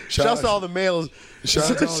Shouts to all the males. Shout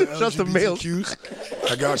out to all the Shouts to males.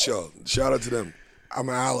 LGBTQs. I got y'all. Shout out to them. I'm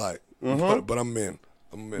an ally, but I'm a man.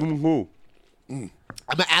 I'm a man. Who? I'm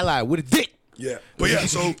an ally with a dick. Yeah, but yeah.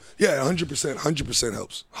 So yeah, 100%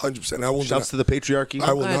 helps. 100%. I will. Shouts to the patriarchy.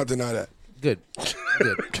 I will not deny that. Good.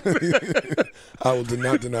 I will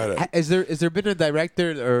not deny that. Is there been a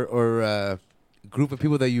director or group of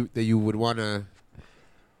people that you would want to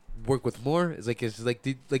work with more?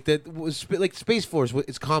 Like Space Force.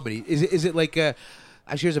 It's comedy. Is it like actually,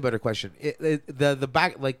 here's a better question. The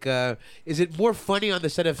back is it more funny on the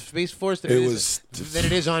set of Space Force than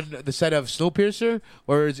it is on the set of Snowpiercer,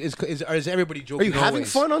 or is everybody joking? Are you having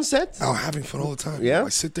always? fun on set? I'm having fun all the time. Yeah? I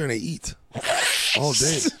sit there and I eat all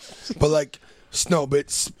day. But like, no, but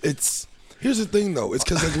it's here's the thing though. It's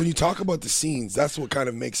because like when you talk about the scenes, that's what kind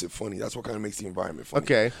of makes it funny. That's what kind of makes the environment funny.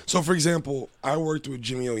 Okay. So for example, I worked with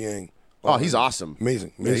Jimmy O Yang. Oh, he's awesome.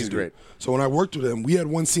 Amazing. he's dude. great. So when I worked with him, we had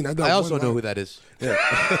one scene. I also know who that is. Yeah,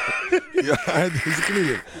 he's a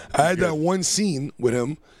comedian. I had that one scene with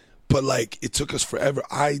him, but like it took us forever.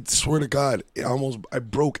 I swear to God, I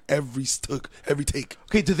broke every take.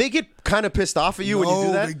 Okay, do they get kind of pissed off at you when you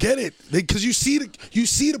do that? They get it because you see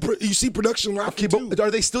production. Okay, but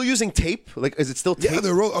are they still using tape? Like, is it still tape? Yeah,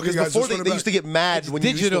 they're okay, Because guys. before just run it they back. used to get mad when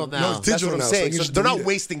digital you used to, now. No, it's That's digital what I'm now, so saying. you So just they're not delete it.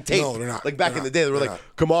 wasting tape. No, they're not. Like back They're in the not. day, they were They're like,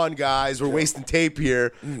 not. "Come on, guys, we're wasting tape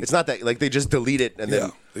here." It's not that like they just delete it and Yeah,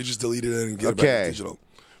 then they just deleted it and get it back Okay. to digital.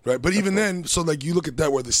 Right, but even then, so like you look at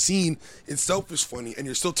that where the scene itself is funny, and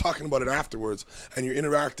you're still talking about it afterwards, and you're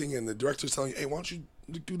interacting, and the director's telling you, "Hey, why don't you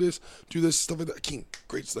do this, stuff like that?" King,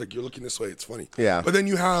 great, it's like you're looking this way, it's funny. Yeah. But then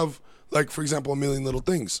you have, like for example, A Million Little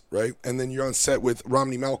Things, right? And then you're on set with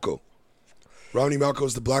Romney Malco. Romney Malco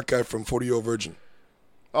is the black guy from 40-Year-Old Virgin.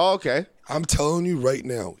 oh, okay. I'm telling you right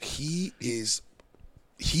now, he is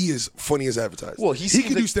funny as advertised. Well, he he seems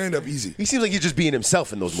can like- do stand up easy. He seems like he's just being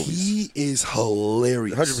himself in those movies. He is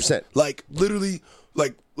hilarious. 100%. Like literally,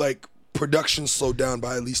 like production slowed down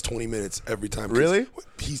by at least 20 minutes every time. 'Cause Really?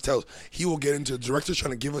 He will get into the director's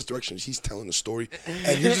trying to give us directions. He's telling the story,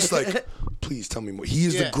 and you're just like, please tell me more. He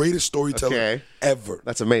is the greatest storyteller Okay. ever.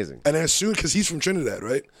 That's amazing. And as soon, because he's from Trinidad,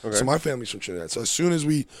 right? So my family's from Trinidad. So as soon as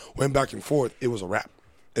we went back and forth, it was a wrap.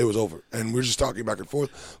 It was over, and we're just talking back and forth.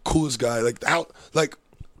 Coolest guy, like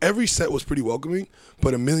every set was pretty welcoming,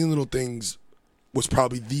 but A Million Little Things was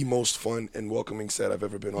probably the most fun and welcoming set I've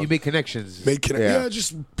ever been on. You make connections. Yeah,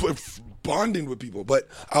 just bonding with people. But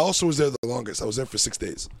I also was there the longest. I was there for 6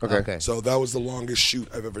 days. Okay. So that was the longest shoot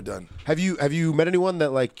I've ever done. Have you met anyone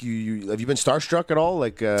that like you have you been starstruck at all?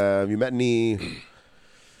 Like have you met any?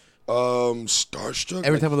 Starstruck.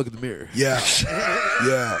 Every time I look at the mirror. Yeah,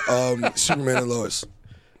 yeah. Superman and Lois.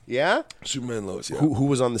 Yeah. Superman and Lois. Yeah. Who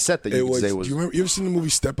was on the set that you It could was. say was? Do you remember? You ever seen the movie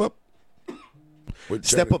Step Up? With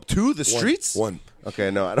Step Jenna- Up 2, The Streets? One.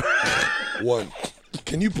 Okay, no, I don't. One.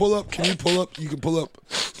 Can you pull up? You can pull up.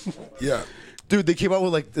 Yeah. Dude, they came out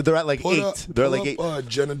with like they're at like Pull 8. up, They're pull like 8. up,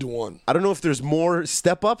 Jenna Dewan. I don't know if there's more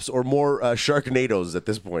Step Ups or more Sharknadoes at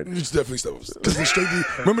this point. It's definitely Step Ups. Because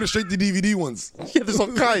remember the straight to DVD ones? Yeah, there's all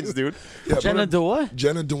kinds, dude. Yeah, Jenna pull up DeWan?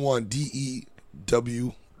 Jenna Dewan.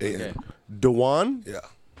 DEWAN. Dewan? Yeah.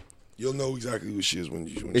 You'll know exactly who she is when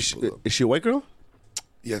Is she pulls up. she a white girl?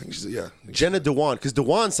 Yeah, I think she's I think Jenna Dewan, because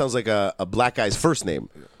Dewan sounds like a black guy's first name.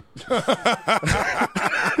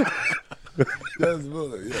 That's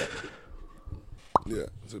Miller, yeah. Yeah,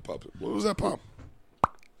 that's what popped up. What was that pop?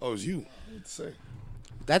 Oh, it was you. What to say?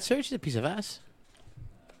 That's her. She's a piece of ass.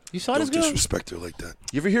 You saw Don't this girl? disrespect her like that.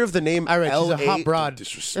 You ever hear of the name All right, she's L.A.? a hot broad.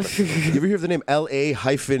 Disrespect her. You ever hear of the name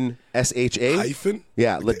L.A.-SHA? Hyphen?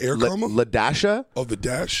 Yeah, Like the air comma? Ladasha. Of the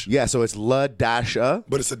dash? Yeah, so it's Ladasha.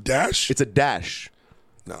 But it's a dash? It's a dash.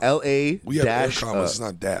 No. L.A. We have air dash commas. It's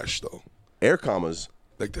not dash, though. air commas.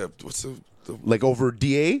 Like what's the Like over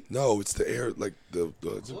DA? no, it's the air, like the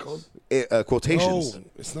what's it called? Quotations. No,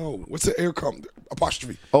 it's no. What's the air comma?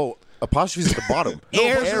 Apostrophe. Oh, apostrophe's at the bottom.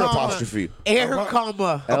 Air comma. apostrophe. Air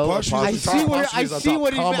comma. Apostrophe I is the see top. what apostrophe is on I see top.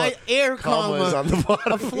 what he Comma. meant. Air Comma is comma. on the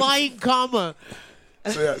bottom. A flying comma.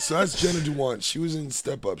 So yeah, so that's Jenna Dewan. She was in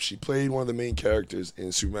Step Up. She played one of the main characters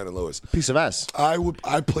in Superman and Lois. Piece of ass.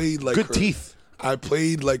 I played like Good her, teeth. I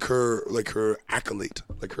played like her acolyte,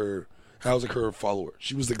 like her. I was like her follower.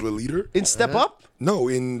 She was like the leader. In Step Up? No,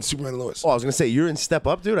 in Superman and Lois. Oh, I was going to say, you're in Step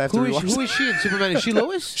Up, dude. I have to Who rewatch is she in Superman? Is she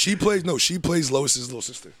Lois? She plays Lois's little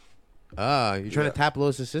sister. Ah, you're trying to tap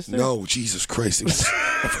Lois' sister? No, Jesus Christ.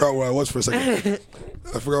 I forgot where I was for a second.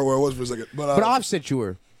 But Offset you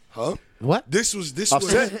were. huh? What? This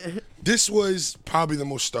was probably the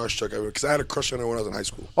most starstruck ever because I had a crush on her when I was in high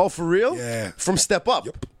school. Oh, for real? Yeah. From Step Up?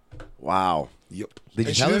 Yep. Wow. Yep. Did you and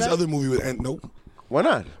tell she her did this that? other movie with nope. Why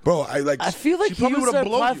not? Bro, I feel like he probably uses would've that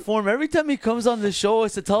blown you. platform every time he comes on the show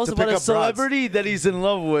is to tell us To about pick a up broads. celebrity that he's in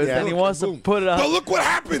love with, Yeah. and he Boom, wants to boom. put it out. But look what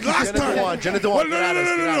happened last Jenna time. Dewan, Jenna Dewan, No. get at us,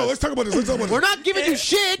 get at us. Let's talk about this. We're not giving you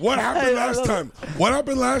shit. What happened last time? What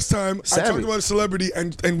happened last time? I Savage. talked about a celebrity,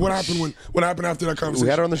 and what happened what happened after that conversation? We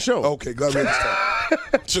had her on the show. Okay, glad we had this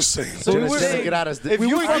time. Just saying. So Jenna, we were Jenna, saying, get at us. if We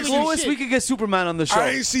you weren't fuck giving you Lois, shit. we could get Superman on the show.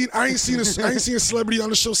 I ain't seen a celebrity on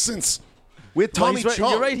the show since. We had Well, Tommy he's right,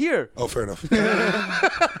 Chong. you're right here. Oh, fair enough.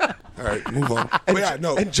 All right, move on. But yeah,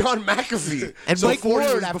 no. And John McAfee. And Mike before he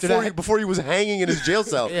Ward was- after before that. before he was hanging in his jail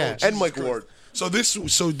cell. Yeah. And Mike Ward. So this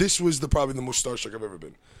was probably the most starstruck I've ever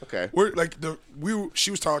been. Okay.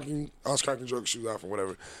 She was talking, I was cracking jokes, she was laughing,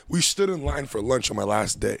 whatever. We stood in line for lunch on my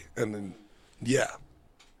last day, and then You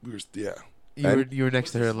were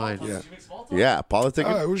next to her in line. yeah. Yeah, politic.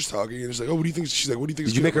 All right, we're just talking, and it's like, oh, what do you think? She's like, what do you think?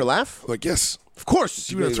 Did you make her laugh? I'm like, yes. Of course.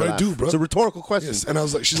 Dude, that's what I do, bro. It's a rhetorical question. Yes. And I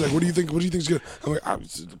was like, she's like, what do you think? What do you think's good? I'm like,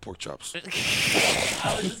 it's the pork chops. I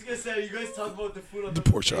was just gonna say, you guys talk about the food on The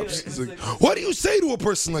pork chops. It's like, what do you say to a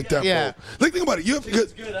person like that, Yeah. bro? Like, think about it. You have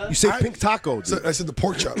It's good, huh? You say pink taco. Dude. So I said the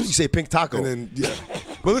pork chops. You say pink taco. And then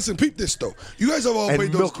but listen, peep this though. You guys have all And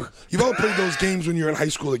played milk. You've all played those games when you're in high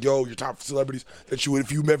school, like your top celebrities that you would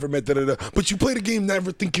if you never met But you played a game,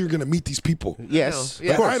 never think you're gonna meet these people. Yes.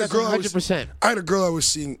 Yeah, Of course. I had a that's girl. 100%. I had a girl I was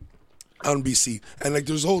seeing on BC, and like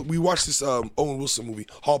there's we watched this Owen Wilson movie,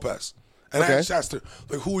 Hall Pass. And Okay. I just asked her,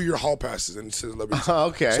 like, who are your hall passes? And she said, celebrities.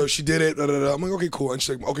 Okay. So she did it. Da, da, da. I'm like, okay, cool. And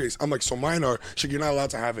she's like, okay. I'm like, so mine are. She's like, you're not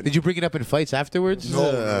allowed to have it. Did you bring it up in fights afterwards? No.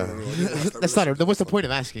 That's not. What's the point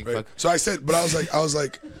of asking? Right. Fuck. So I said, but I was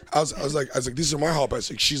like, these are my hall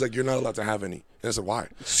passes. She's like, you're not allowed to have any. And I said, why?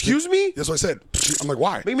 Excuse me? That's what I said. I'm like,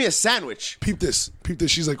 why? Make me a sandwich. Peep this.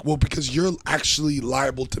 She's like, well, because you're actually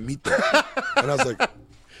liable to meet them. And I was like,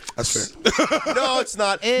 that's fair. No, it's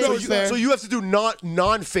not. It so, is fair. so you have to do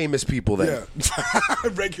non-famous people then. Yeah.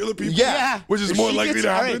 Regular people. Yeah. Which is If more she likely gets-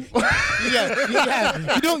 to all happen.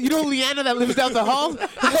 right. Yeah. You know Leanna that lives down the hall?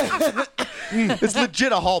 It's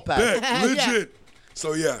legit a hall pass. Yeah, legit.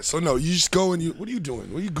 So yeah, so no, you just go and what are you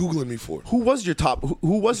doing? What are you googling me for? Who was your top?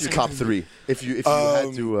 Who was your top three? If you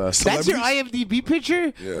had to. That's your IMDb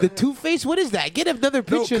picture? Yeah. The Two-Face? What is that? Get another No,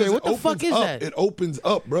 picture 'cause there. it What the fuck opens is up. that? It opens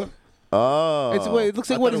up, bro. Oh. It looks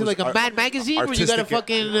like, what is it, like a Mad Magazine where you got a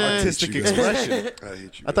fucking... artistic You guys. expression. I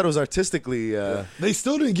hate you. I thought it was artistically. They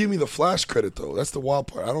still didn't give me the Flash credit though. That's the wild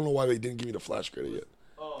part. I don't know why they didn't give me the Flash credit yet.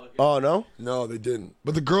 Oh no. No, they didn't.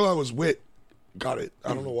 But the girl I was with got it.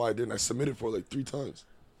 I don't know why I didn't. I submitted for it like 3 times.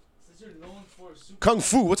 Kung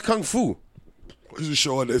Fu. What's Kung Fu? It's a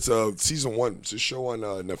show on. It's season 1. It's a show on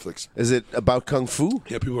Netflix. Is it about Kung Fu?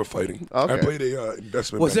 Yeah, people are fighting. Okay. I played a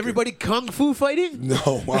investment. Was banker. everybody Kung Fu fighting?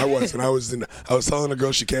 No, I wasn't. I was telling the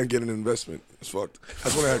girl she can't get an investment. It's fucked.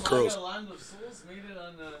 That's when I had curls.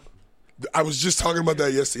 I was just talking about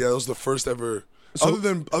that yesterday. That was the first ever. Other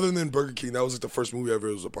than Burger King, that was like the first movie I ever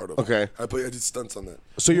was a part of. Okay. I did stunts on that.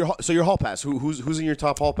 So your hall pass. Who's in your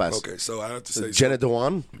top hall pass? Okay, so I have to say Jenna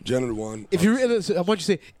Dewan. Jenna Dewan. If you're, I want you to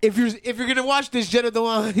say, if you're gonna watch this, Jenna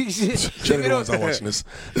Dewan. Jenna Dewan's not watching this.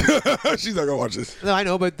 She's not gonna watch this. No, I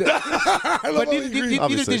know, but I love but how neither, you agree. neither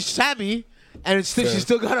Obviously. did Sammy. And it's still, she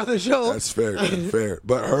still got on the show. That's fair. Fair.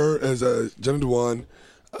 But her as Jenna Dewan,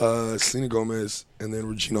 Selena Gomez, and then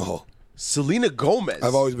Regina Hall. Selena Gomez.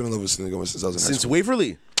 I've always been in love with Selena Gomez since I was in high Since school.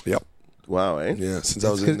 Waverly. Yep. Wow, eh? Yeah, since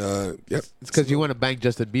I was in. Yep. It's because you want to bang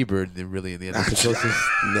Justin Bieber, and really, in the end, that's the closest.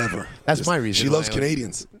 Never. That's my reason She why loves I-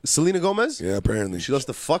 Canadians. Selena Gomez? Yeah, apparently. She loves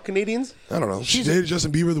to fuck Canadians? I don't know. She She's- dated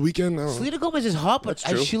Justin Bieber the weekend. I don't know. Selena Gomez is hot, but That's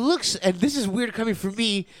true. she looks, and this is weird coming from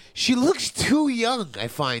me, she looks too young, I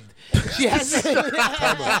find. She has.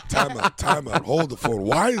 Time out. Hold the phone.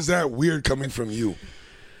 Why is that weird coming from you?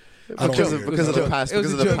 I don't Because wanna of- hear it. Because of the joke. past, It was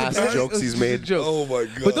because a of the joke. past It was jokes he's just a made. joke. Oh my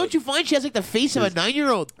god. But don't you find she has like the face of a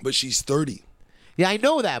 9-year-old? But she's 30. Yeah, I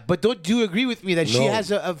know that. But don't you agree with me that she No.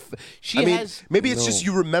 has she I mean, has maybe it's No. just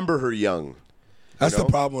you remember her young. That's know? the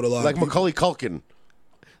problem with a lot Like of people. Macaulay Culkin.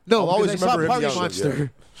 no. I'll always because I saw remember him Party young.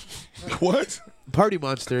 Monster. What? Party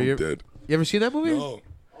Monster. You Dead. ever seen that movie? No.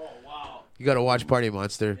 You gotta watch Party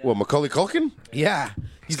Monster. What, Macaulay Culkin? Yeah,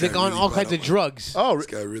 he's guy like on really all brought kinds up of drugs. Oh, This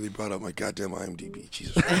guy really brought up my goddamn IMDb.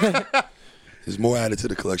 Jesus Christ. There's more added to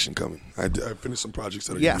the collection coming. I finished some projects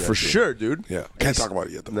that are yeah, gonna be for out soon. sure, dude. Yeah. Can't talk about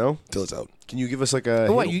it yet, though. No? Till it's out. Can you give us like a...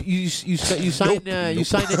 Oh, what hint? you signed you signed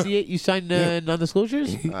NDA, you signed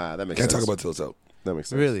non-disclosures? Ah, that makes Can't sense. talk about it till it's out. That makes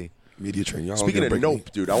sense. Really? Media train. Y'all Speaking gonna of break me.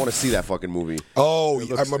 Nope, dude, I want to see that fucking movie. Oh,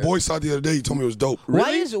 looks- my boy saw it the other day. He told me it was dope. Why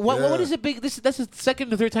is what Yeah. is it big? That's the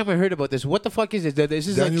second or third time I heard about this. What the fuck is it? This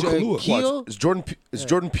is Daniel like Kaluuya. Keel. It's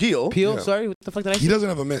Jordan Peele. Peel. Yeah. Sorry, what the fuck did I He say? doesn't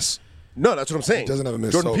have a miss. No, that's what I'm saying. He doesn't have a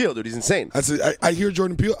miss, Jordan so- Peele, dude, he's insane. I hear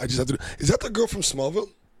Jordan Peele. I just have to. Is that the girl from Smallville?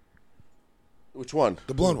 Which one?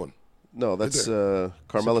 The blonde one? No, that's there.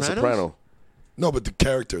 Carmela Sopranos? Soprano. No, but the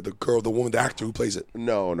character, the girl, the woman, the actor who plays it.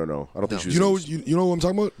 No. I don't think she was. You know what I'm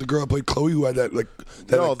talking about? The girl who played Chloe, who had that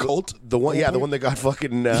no, cult. the one, yeah, the thing? one that got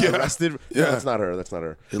fucking Yeah. arrested. Yeah. No, that's not her. That's not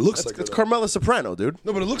her. It looks That's, like her, that's though. Carmela Soprano, dude.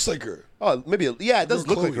 No, but it looks like her. Oh, maybe. Yeah, it does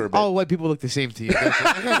look like her a bit. All white people look the same to you. don't you?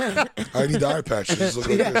 I need the eye patch. It just looks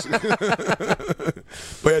like this.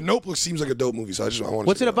 But yeah, Nope seems like a dope movie. So I want.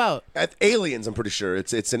 What's it about? Aliens, I'm pretty sure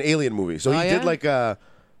it's an alien movie. So Oh, he yeah? did like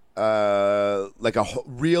a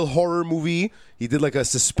real horror movie. He did like a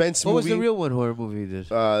suspense What was movie. the real one horror movie you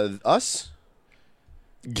did? Us?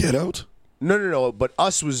 Get Out. No. But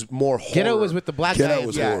Us was more horror. Get Out was with the black Get guy. Out in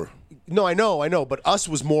was the- horror. No, I know. But Us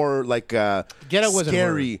was more like Get Out wasn't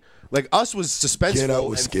scary. Like Us was suspenseful Get Out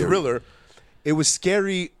was and scary. thriller. It was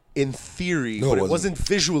scary in theory, No, but it it wasn't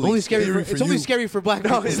visually Only scary. Scary For, it's for only you. scary for black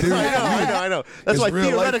people. I know. That's It's why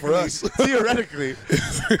real life for us. theoretically,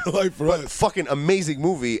 Like for us. fucking amazing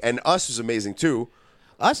movie, and Us was amazing too.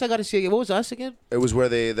 Us, I got to see. What was Us again? It was where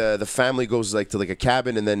the family goes like to like a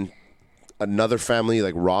cabin, and then another family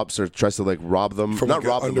like robs or tries to like rob them. From Not like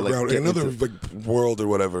rob them, but underground, like get another into- like world or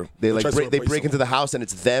whatever. they like tries to break, they replace break into someone. the house, and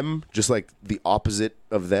it's them, just like the opposite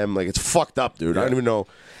of them. Like it's fucked up, dude. I don't even know.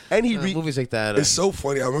 And he Movies like that. It's so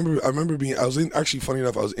funny. I remember being. I was in. Actually, funny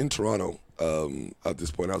enough, I was in Toronto at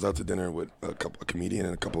this point. I was out to dinner with a comedian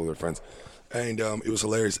and a couple of their friends, and it was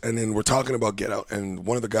hilarious. And then we're talking about Get Out, and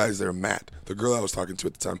one of the guys there, Matt, the girl I was talking to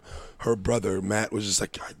at the time, her brother Matt was just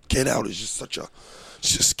like, Get Out is just such a.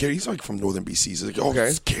 It's just scary. He's like from northern BC. He's like, Okay.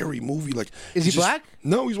 scary movie. Like, Is he's he black?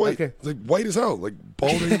 No, he's white. Okay. Like white as hell. Like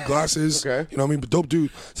balding, glasses. Okay. You know what I mean? But dope dude.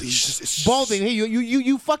 So he's just it's Balding. Hey,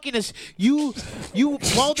 you fucking us. You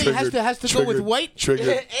balding has to go with white.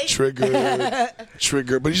 Trigger. Hey.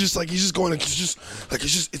 Trigger. But he's just going.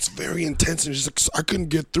 It's very intense. And it's just like I couldn't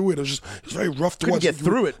get through it. It was very rough to Couldn't watch. get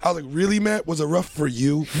through it. I was like, really, Matt? Was it rough for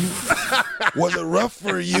you? Was it rough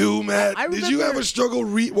for you, Matt? I Did you remember- have a struggle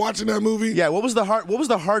watching that movie? Yeah, what was the hard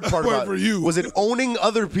part Part about for you. Was it owning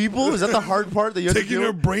other people? Is that the hard part that you have to Taking deal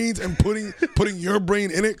their with? brains and putting your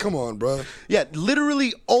brain in it. Come on, bro. Yeah,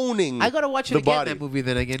 literally owning. I gotta watch it the again body. that movie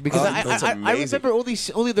then again because that's I amazing. remember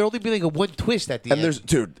only there only being like one twist at the And end.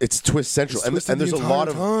 there's it's twist central, It's and twisted there's the a lot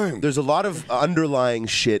of entire time. there's a lot of underlying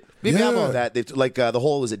shit. Maybe I'm Yeah. on That they've like the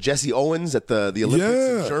whole was it Jesse Owens at the Olympics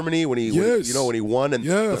Yeah. in Germany when he Yes. when he won, and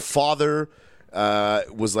Yeah. the father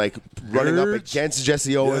was like running up Urge. against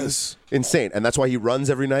Jesse Owens. Yes. Insane, and that's why he runs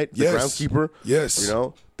every night. The Yes. groundskeeper. Yes. You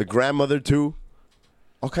know the grandmother too.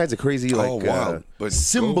 All kinds of crazy like wow. But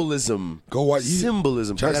symbolism. go watch-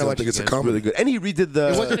 symbolism. Jackson, gotta I watch think it it's a again. comedy. Really good, and he redid the.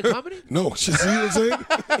 It wasn't a comedy. No, see what I'm saying?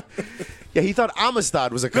 Yeah, he thought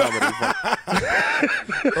Amistad was a comedy.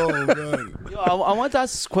 Oh man. Yo, I want to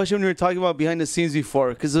ask this question when we were talking about behind the scenes before,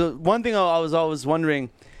 because one thing I was always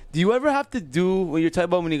wondering, do you ever have to do when you're talking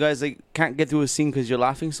about when you guys like can't get through a scene because you're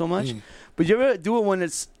laughing so much. But you ever do it when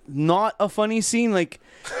it's not a funny scene? Like,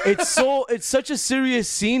 it's such a serious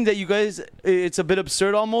scene that you guys, it's a bit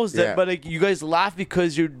absurd almost. But like you guys laugh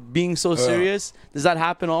because you're being so serious. Does that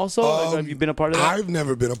happen also? Like, have you been a part of that? I've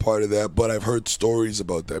never been a part of that, but I've heard stories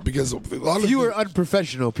about that because a lot of Fewer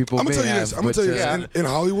unprofessional people. I'm gonna may tell you this. have, I'm gonna but, tell you this. In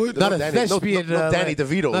Hollywood, not a Danny- no- thespian. no Danny like-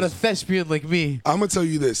 DeVito. Not a thespian like me. I'm gonna tell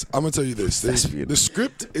you this. Thespian. The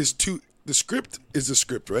script is the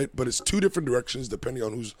script, right? But it's two different directions depending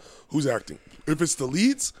on who's acting. If it's the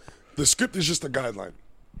leads, the script is just a guideline.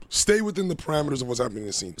 Stay within the parameters of what's happening in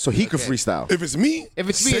the scene. So he could freestyle. If it's me,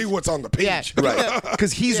 say it's- what's on the page. Yeah. Right.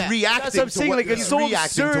 Because he's Yeah. reacting That's what I'm to saying. what, Like, it's he's so reacting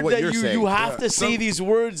to absurd what that you're saying. you have to say these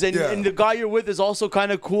words, and the guy you're with is also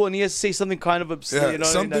kind of cool, and he has to say something kind of absurd. Yeah, You know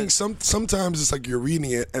what I mean? sometimes it's like you're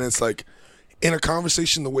reading it and it's like in a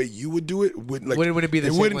conversation the way you would do it wouldn't Wouldn't be the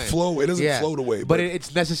it same wouldn't way. flow. It doesn't flow the way. But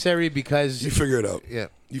it's necessary because you figure it out. Yeah.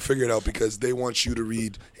 You figure it out because they want you to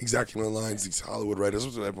read exactly the lines, these Hollywood writers,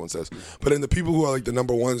 that's what everyone says. But then the people who are like the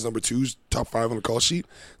number ones, number twos, top 5 on the call sheet,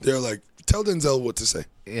 they're like, tell Denzel what to say.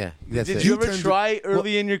 Yeah, that's Did it. you ever tend to- try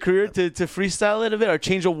early in your career to freestyle a little bit or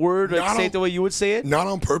change a word or Not say on- it the way you would say it? Not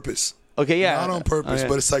on purpose. Okay, yeah. Not on purpose. Okay.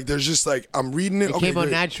 But it's like there's just like I'm reading it. It okay, came out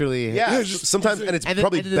great. naturally. Yeah, Yeah, just- sometimes, and it's And then-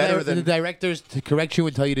 probably and the better the than. directors to correct you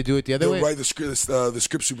and tell you to do it the other They'll way. write the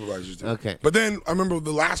script supervisors do. Okay. But then I remember one of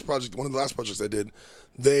the last projects I did,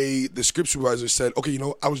 the script supervisor said, okay,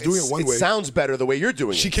 I was doing it one way. It sounds better the way you're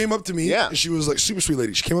doing She it. came up to me, Yeah. and she was like, super sweet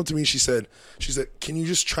lady. She came up to me and she said, can you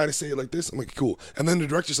just try to say it like this? I'm like, cool. And then the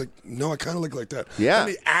director's like, no, I kind of like that. Yeah. Then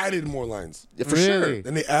they added more lines. Yeah, for Really? sure.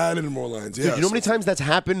 Then they added more lines. Yeah. Dude, you know how many times that's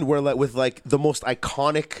happened where like with like the most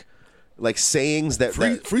iconic like sayings that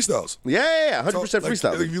freestyles. yeah, 100%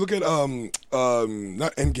 freestyle. Like, if you look at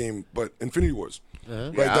not Endgame, but Infinity Wars,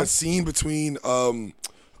 right? Yeah. That scene between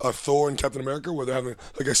Thor and Captain America where they're having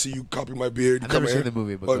like, I see you copy my beard. You I've cut never my seen hair. the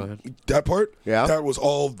movie, but go ahead. That part, Yeah. that was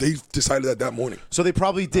all they decided that morning. So they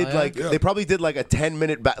probably did yeah? like Yeah. they probably did like a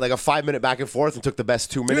 10-minute like a 5-minute back and forth and took the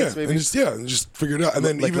best 2 minutes maybe. and just figure it out. And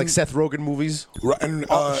then like even like Seth Rogen movies. right, and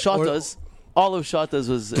Shotas. All of Shotas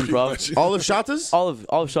was improv. much. All of Shatas? all of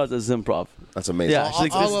Shotas is improv. That's amazing. Yeah. Actually,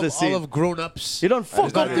 all, this is the all scene. of grown-ups. You don't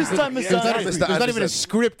fuck up this time, There's not, Mr. there's not even a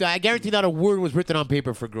script. I guarantee not a word was written on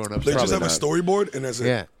paper for grown-ups. They just have not. a storyboard, and that's it.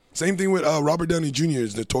 Yeah. Same thing with Robert Downey Jr.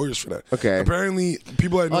 is notorious for that. Okay. Apparently,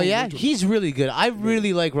 people I know. Oh yeah, worked with- he's really good. I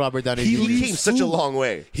really like Robert Downey He Jr. He leaves came such a food. long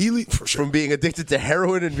way for sure. from being addicted to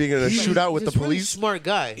heroin and being in a shootout with He's the a really police. smart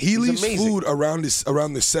guy. He leaves amazing. food around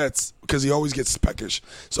the sets because he always gets peckish.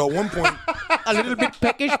 So at one point, a little bit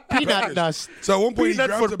peckish peanut Peckish. dust. so at one point Peanut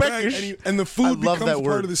he for grabs a bag peckish. and the I food love becomes that part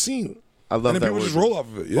word. of the scene. I love and then that people word. just roll off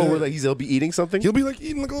of it. Yeah. Oh, where he'll be eating something? He'll be like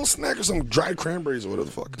eating like a little snack or some dried cranberries or whatever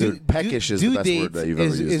the fuck. Dude, peckish is the Due best Date word that you've ever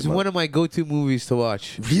used. is in my one of my go-to movies to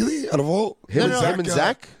watch. Really? Out of all him and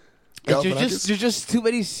Zach? There's just too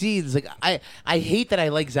many scenes. Like I hate that I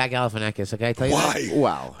like Zach Galifianakis. Like I tell you Why? that.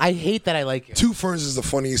 Wow. I hate that I like him. Two Ferns is the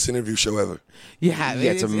funniest interview show ever. Yeah,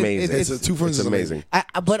 Yeah, it's amazing. It's a Two Ferns It's is amazing.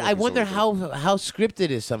 But I wonder how scripted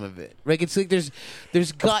is some of it. Like it's like there's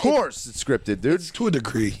Of course, it's scripted, dude. To a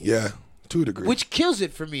degree, yeah. To a degree. which kills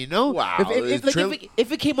it for me. No, Wow,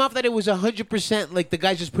 if it came off that it was 100% like the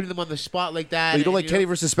guy's just putting them on the spot like that. You don't and, like Kenny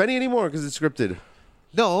versus Spenny anymore because it's scripted.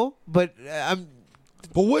 No, but I'm.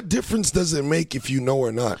 But what difference does it make if you know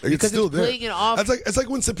or not? Like, Because it's still it's there. playing it off- It's like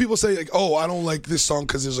when some people say like, "Oh, I don't like this song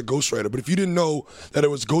because there's a ghostwriter." But if you didn't know that it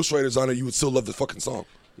was ghostwriters on it, you would still love the fucking song.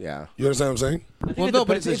 Yeah. You understand what I'm saying? Well, it no,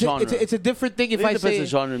 but depends on genre. it's a different thing if I I think it depends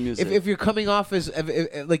say on genre of music. if you're coming off as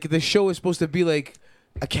like the show is supposed to be like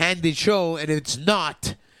a candid show and it's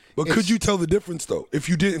not. But It's- could you tell the difference though?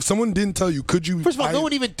 If someone didn't tell you, could you? First of all, no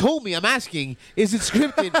one even told me. I'm asking, is it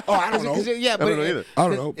scripted? Oh, I don't Is it- know. 'cause yeah, I but don't know either. I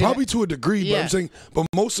don't know. Probably to a degree, but Yeah. I'm saying, but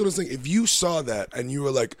most of those things, if you saw that and you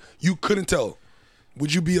were like, you couldn't tell,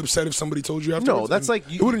 would you be upset if somebody told you afterwards? No, that's And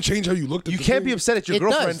like it wouldn't change how you looked at You the can't thing? be upset at your It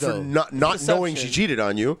girlfriend does, for though. not knowing she Perception. cheated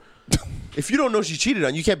on you. If you don't know she cheated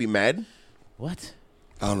on you, you can't be mad. What?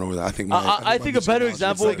 I don't know. I think. I think a better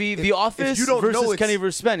example would be The Office you don't know versus it's- Kenny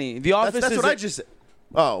versus Spenny. The Office That's is what I just said.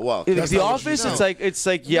 Oh, well. Like, That's The not what Office, you it's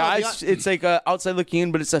like yeah, No, it's like outside looking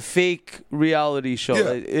in, but it's a fake reality show.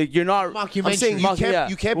 Yeah. You're not. Mockumentary. I'm saying Yeah.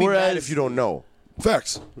 you can't be mad Whereas- if you don't know.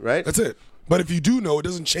 Facts. Right? That's it. But if you do know, it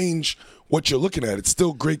doesn't change what you're looking at. It's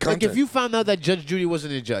still great Like content. if you found out that Judge Judy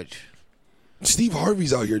wasn't a judge. Steve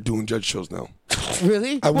Harvey's out here doing judge shows now.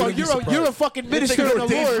 Really? I Well, wouldn't be you're a surprised. fucking minister like of an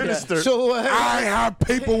the ordained Lord. minister. So I have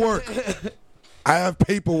paperwork. I have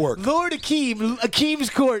paperwork. Lord Akeem's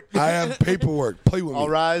court. I have paperwork. Play with me. All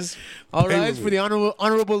rise. All Pay right, with for me. the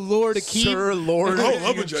honorable Lord Akeem. Sir, Lord, I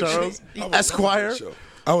love a judge Charles, show. I would love a Esquire. judge show.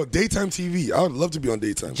 daytime TV. I would love to be on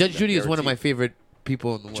daytime. Judge Judy is one of my favorite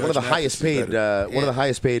people in the world. One of the highest paid. One of the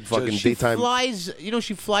highest paid fucking She daytime. flies. You know,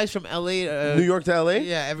 she flies from L.A. New York to L.A.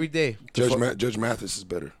 Yeah, every day. Judge Mathis is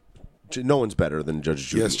better. No one's better than Judge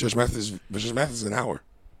Judy. Yes, Judge Mathis is an hour.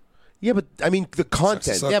 Yeah, but I mean the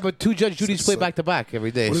content. Suck. Yeah, but two Judge Judys play Suck. back to back every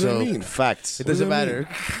day. What does so that mean? Facts. It doesn't What does that matter. mean?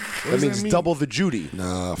 What That does means mean? double the Judy.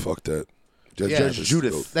 Nah, fuck that. Yeah. Judge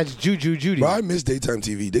Judith. That's Juju Judy. Bro, I miss daytime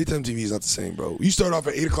TV. Daytime TV is not the same, bro. You start off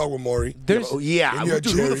at 8 o'clock with Maury. There's Oh, yeah, Then you got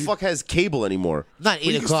dude, who the Jerry. fuck has cable anymore? not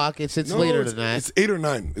 8 o'clock. It's No, later it's, than that. It's 8 or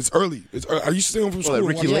 9. It's early. I used to stay home from school. Well, and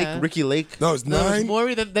Ricky watch- Lake. Yeah. Ricky Lake. No, it's No, it was 9.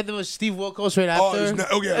 Maury. Then there was Steve Wilkos right Oh,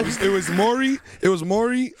 after. it was Maury. It was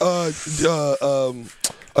Maury.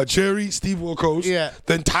 Cherry, Steve Wilkos. Yeah.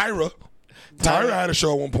 Then Tyra. Tyra had a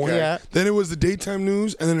show at one point. Yeah. Then it was the daytime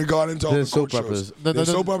news, and then it got into all The the court soap shows. operas. No, The no,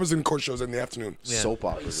 soap operas and court shows in the afternoon. Soap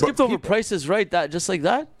opera. Skipped over Price is Right. That just like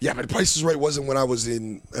that. Yeah, but Price is Right wasn't when I was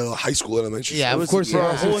in high school, elementary. Yeah, school. of course. For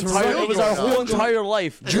our Yeah. whole It's entire, really it was our going whole on. entire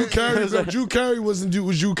life. Drew Carey wasn't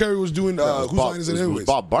doing. Drew Carey was doing Whose Line Is It Anyways?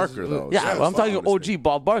 Bob Barker though. Yeah, well, I'm talking OG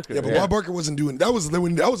Bob Barker. Yeah, but Bob Barker wasn't doing. That was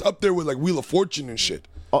up there with like Wheel of Fortune and shit.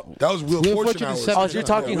 That was Wheel of Wheel of Fortune Fortune is hours. seven. Oh, so you're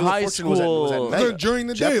talking Wheel of high Fortune was at school. Mega. During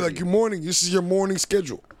the day, Jeopardy. like your morning. This is your morning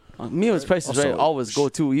schedule. Me and Price is Right always go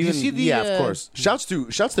to. Even see the- Yeah, of course. Shouts to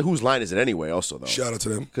Whose Line Is It Anyway? Also though, Shout out to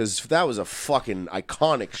them. because that was a fucking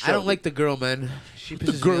iconic show. I don't like the girl, man. She the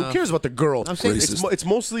pisses girl. me Who off. cares about the girl? I'm saying- it's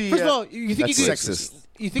mostly. First of all, you think that's you could sexist.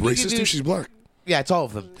 You think you Racist could too. do? She's black. Yeah, it's all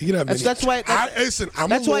of them. He can have many. That's why. Listen, I'm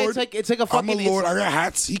that's a why lord. it's like a fucking. I'm a lord. I got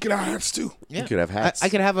hats. He can have hats too. Yeah. You could have hats. I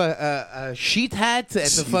could have a sheet hat and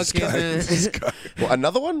the This fucking. guy, this guy. Well,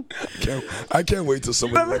 another one? I can't wait till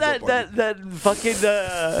somebody. remember runs up on that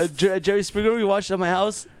fucking Jerry Springer we watched at my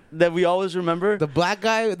house that we always remember. the black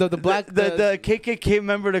guy, the black, the KKK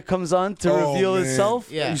member that comes on to Oh, reveal man.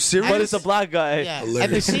 itself. Yeah. Are you serious? But it's a black guy. Yeah, Hilarious.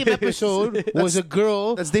 and the same episode was a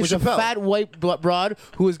girl, that's Dave was a Chappelle. fat white broad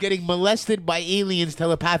who was getting molested by aliens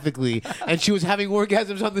telepathically, and she was having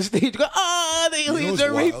orgasms on the stage. Going, oh, the aliens what's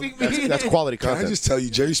are wild? raping me. That's quality Can I content. just tell you,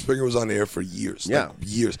 Jerry Springer was on the air for years. Yeah. Like,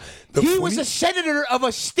 years. He was a senator of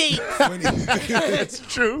a state. That's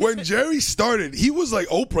true. When Jerry started, he was like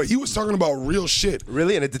Oprah. He was talking about real shit.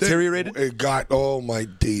 Really? And it deteriorated? It got, oh my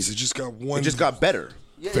days. It just got one. It just got better.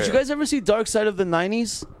 Did you guys ever see Dark Side of the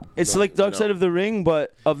 90s? It's like Dark Side of the Ring,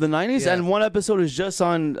 but of the 90s. Yeah. And one episode is just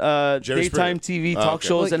on Jerry daytime Springer. TV Oh, talk okay.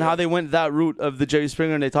 shows Well, and how they went that route of the Jerry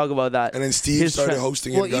Springer, and they talk about that. And then Steve His started trend.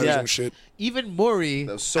 hosting Well, it, got yeah. his own shit. Even Maury,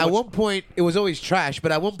 was so at much- one point, it was always trash,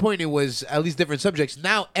 but at one point it was at least different subjects.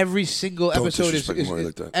 Now every single Don't episode is, disrespect Maury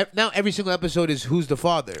like that. now every single episode is who's the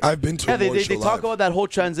father. I've been to Yeah, a Maury they show talk live. about that whole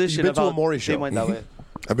transition You've been of to how a Maury they show. went that way.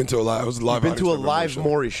 I've been to a live. I was a live. Been to a audience for live show.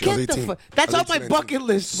 Maury show. I was Get the 18. that's I on was my 18, bucket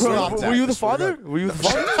list, bro. Stop that. Were you the I swear to father? God. Were you the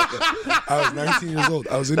father? I was 19 years old.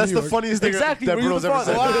 I was in That's New the York. funniest thing Exactly, that were you Bruno's the ever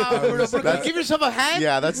said. father? Wow, give yourself a hand.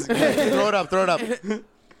 Yeah, that's throw it up, throw it up.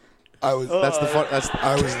 I was. That's the fun. That's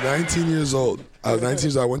I was 19 years old. I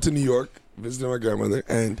went to New York, visited my grandmother,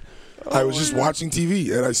 and I was just watching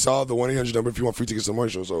TV, and I saw the 1-800 number if you want free tickets to Maury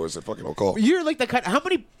show. So I said, "Fucking, I'll call." You're like the kind. How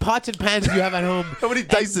many pots and pans do you have at home? How many And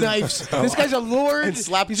Dyson? knives? This guy's a lord. And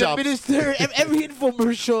slap He's chops. a minister. Every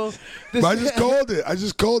infomercial. This But I just called it. I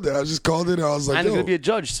just called it, and I was like, And he's "Yo," gonna be a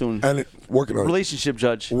judge soon. and working on it. Relationship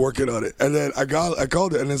judge. Working on it. And then I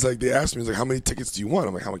called it, and it's like they asked me, it's like, how many tickets do you want?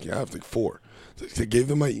 I'm like, how many can I have? Like 4. They gave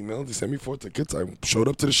them my email. They sent me 4 tickets. I showed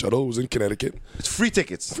up to the shuttle. It was in Connecticut. it's free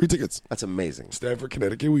tickets. Free tickets. That's amazing. Stanford,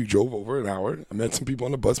 Connecticut. We drove over an hour. I met some people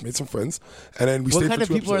on the bus, made some friends, and then we What stayed kind for of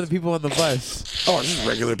 2 people are the episodes. people on the bus? Oh, just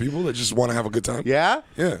regular people that just want to have a good time. Yeah?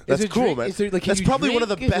 Yeah. That's there cool, drink- man. is there, like, can That's you probably one of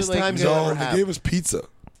the drink? Is best it, like, times no, you'll No, ever they have. gave us pizza.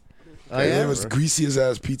 Oh, They yeah? gave us greasy as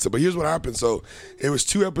ass pizza. But here's what happened. So it was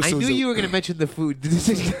 2 I episodes. knew of- you were going to mention the food.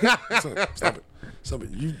 Stop it. Stop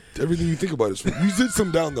it. Everything you think about is food. You did some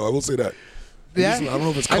down though. I will say that. Yeah? I don't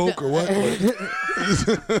know if it's Coke or what.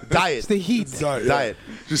 But Diet. It's the heat. it's diet. Diet.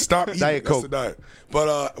 Just stop eating. Diet That's Coke. the diet.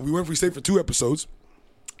 But we stayed for 2 episodes.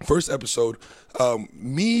 First episode,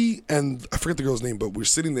 me and I forget the girl's name, but we're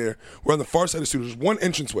sitting there. We're on the far side of the studio. There's one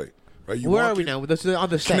entranceway. Right? You Where walk are we in- now? This is on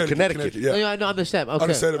the set. Connecticut. Yeah. Oh, yeah, no, on the set. Okay. On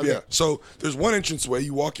the setup, okay. yeah. So there's one entranceway.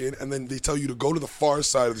 You walk in, and then they tell you to go to the far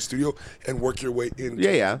side of the studio and work your way in.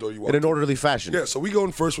 Yeah, yeah. The door you walk In an in. orderly fashion. Yeah, so we go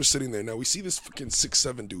in first. We're sitting there. Now we see this fucking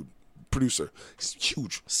 6'7" dude, producer. He's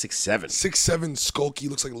huge. 6'7". 6'7", skulky,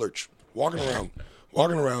 looks like Lurch. Walking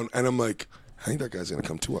around, and I'm like, I think that guy's gonna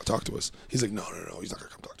come talk to us. He's like, no, he's not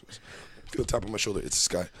gonna come talk to us. Feel the tap on my shoulder. It's this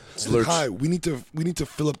guy. He's like, Lurch. hi, we need to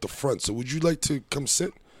fill up the front. So would you like to come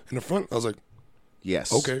sit in the front? I was like,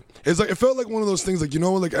 Yes. Okay, it's like it felt like one of those things, like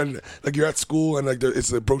like you're at school and like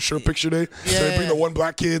it's a brochure picture day. So they bring the one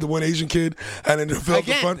black kid, the one Asian kid, and then they fill up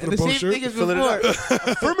the Again, front for the same brochure. thing as Fill it before. out.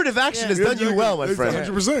 Affirmative action has done you well, my friend.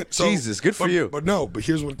 100%. So, Jesus, good for you. But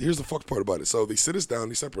here's the fucked part about it. So they sit us down,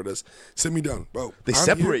 they separate us, sit me down, bro. They I'm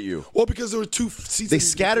separate here. you? Well, because there were 2 seats. They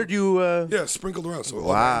scattered you. Yeah, sprinkled around. So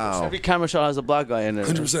Wow. Every camera shot has a black guy in it.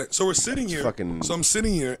 100%. So we're sitting here. So I'm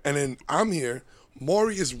sitting here, and then I'm here.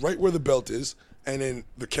 Maury is right where the belt is, and then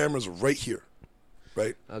the camera's right here,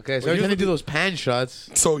 right? Okay, so Well, I'm here's trying to the do those pan shots.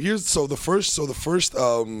 So the first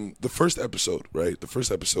episode, right? The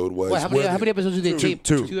first episode was Wait, how many episodes do they tape?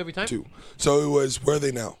 Two. Two every time? 2. So it was Where Are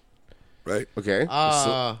They Now, right? Okay. Here's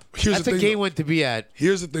That's the a thing, gay though. one to be at.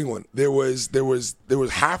 Here's the thing. There was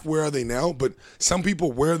half Where Are They Now, but some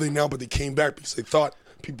people Where Are They Now, but they came back because they thought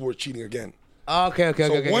people were cheating again. Okay.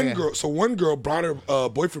 So one girl brought her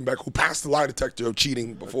boyfriend back who passed the lie detector of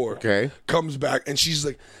cheating before. Okay. Comes back and she's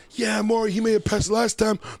like, "Yeah, Maury, he may have passed last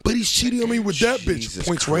time, but he's cheating on me with that Jesus bitch."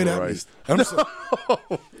 Points right at me. Christ. And I'm just like,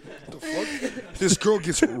 what the fuck? This girl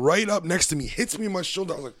gets right up next to me, hits me in my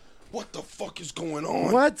shoulder. I was like, "What the fuck is going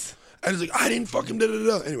on?" What? And he's like, "I didn't fuck him." Da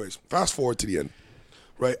da da. Anyways, fast forward to the end.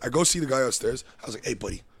 Right, I go see the guy upstairs. I was like, "Hey,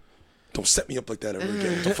 buddy, don't set me up like that ever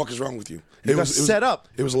again. What the fuck is wrong with you?" You got set up.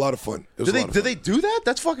 It was a lot of fun. Did they do that?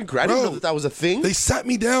 That's fucking crazy. I didn't know that was a thing. They sat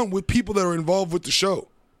me down with people that are involved with the show.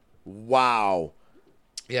 Wow.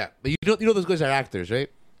 Yeah, but you know those guys are actors, right?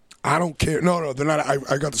 I don't care. No, they're not.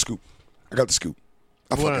 I got the scoop. I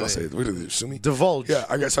fucking are I'll they? say it. What did they sue me? Divulge. Yeah,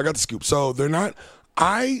 I guess I got the scoop. So they're not.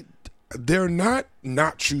 They're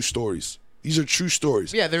not true stories. These are true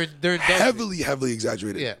stories. Yeah, they're heavily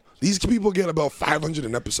exaggerated. Yeah. These people get about 500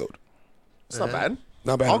 an episode. It's not bad.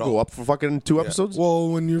 Not bad. I'll at all. go up for fucking 2 episodes. Well,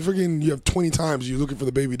 when you have 20 times you're looking for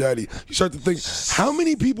the baby daddy, you start to think, how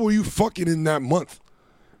many people are you fucking in that month?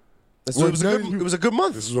 So it was a good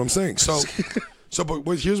month. This is what I'm saying. So,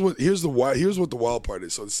 but here's what the wild part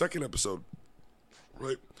is. So the second episode,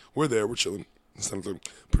 right? We're there, we're chilling.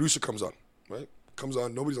 Producer comes on, right? Comes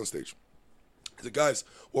on, nobody's on stage. He's like, "Guys,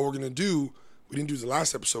 what we're gonna do? We didn't do the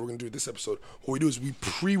last episode. We're gonna do it this episode. What we do is we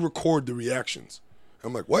pre-record the reactions."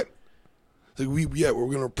 I'm like, "What?" Like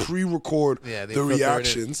we're gonna pre-record Yeah, they the filter it in.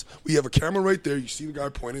 reactions. We have a camera right there. You see the guy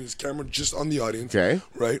pointing. His camera just on the audience. Okay.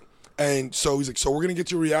 Right. And so he's like, "So we're gonna get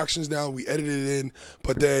your reactions now. We edited it in,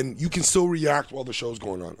 but then you can still react while the show's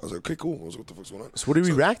going on." I was like, "Okay, cool." I was like, "What the fuck's going on?" So what are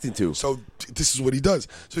we reacting to? So this is what he does.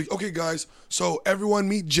 So okay, guys. So everyone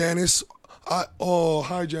meet Janice.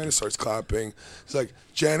 Hi, Janice. Starts clapping. It's like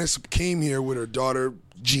Janice came here with her daughter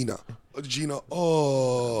Gina. Gina.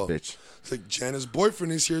 Oh, Bitch. It's like Janice's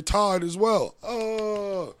boyfriend is here, Todd, as well.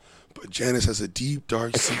 Oh, but Janice has a deep,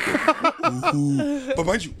 dark secret. Ooh. But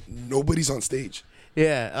mind you, nobody's on stage.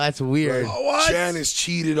 Yeah, that's weird. What? Janice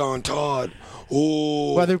cheated on Todd.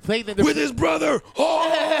 Oh, Well, they're playing with his brother.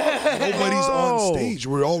 Oh, nobody's on stage.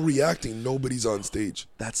 We're all reacting. Nobody's on stage.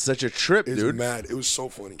 That's such a trip, It's dude. mad. It was so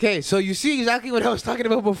funny. Okay, so you see exactly what I was talking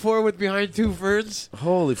about before with Behind Two Ferns.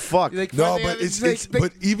 Holy fuck. Like, No, funny, but it's like,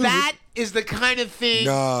 but even that is the kind of thing.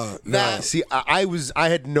 nah. that- See, I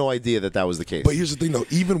had no idea that was the case. But here's the thing, though.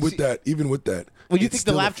 Even with that, Well, you it's think the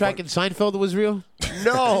still a laugh track fun- in Seinfeld was real?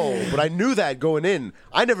 no, but I knew that going in.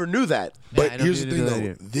 I never knew that. But Yeah, I don't here's the need to thing,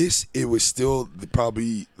 know though. that. It was still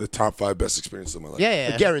probably the top 5 best experiences of my life.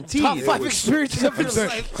 Yeah. Guaranteed. Top It 5 was- experiences of your 100%.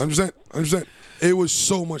 life. 100%. It was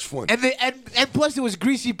so much fun. And plus it was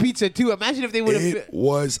greasy pizza too. Imagine if they would have. It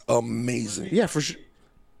was amazing. Yeah, for sure.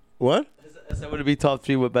 What? That would be top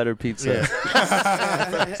 3 with better pizza.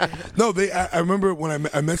 No, I remember when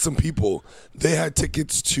I met some people, they had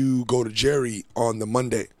tickets to go to Jerry on the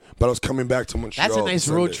Monday, but I was coming back to Montreal. That's a nice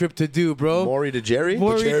Sunday. road trip to do, bro. Maury to Jerry?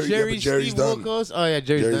 Maury, Jerry- yeah, Jerry, but Jerry's Steve done. Wilkos. Oh yeah,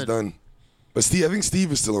 Jerry's done. But I think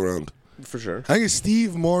Steve is still around. For sure. I think it's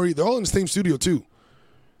Steve, Maury, they're all in the same studio too.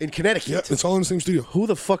 In Connecticut? Yeah, it's all in the same studio. Who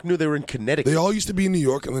the fuck knew they were in Connecticut? They all used to be in New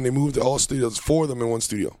York, and then they moved to all studios, 4 of them in one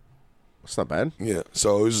studio. That's not bad. Yeah,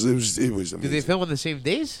 so it was amazing. Do they film on the same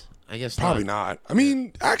days? I guess Probably not. I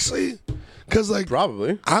mean, actually, because like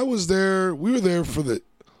Probably. I was there. We were there for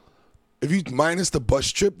if you minus the bus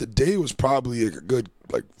trip, the day was probably a good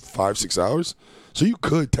 5-6 hours. So you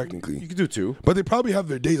could technically, You could do 2. but they probably have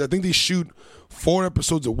their days. I think they shoot 4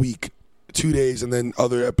 episodes a week, 2 days, and then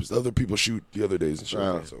other people shoot the other days and shit.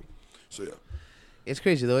 Wow. Like that. So yeah. It's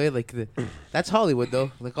crazy though. Like that's Hollywood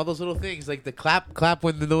though. Like all those little things, like the clap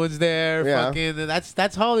when no one's there. Yeah. Fucking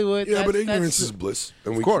that's Hollywood. Yeah, but That's- ignorance is bliss,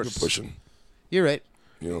 and we course. keep it pushing. You're right.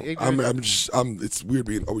 You know, Ignorance. it's weird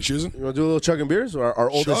being. Are we choosing? You want to do a little chugging beers? Or our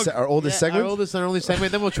oldest, Chug. our oldest Yeah, segment? Our oldest and only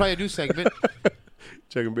segment. Then we'll try a new segment.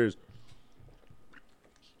 Chugging beers.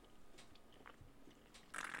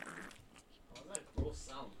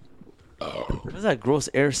 What's that gross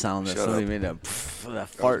air sound that Shut somebody up. made? That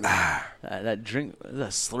fart. That drink. That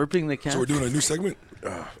slurping the can. So we're doing a new segment.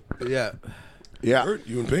 Yeah. Yeah. Hurt?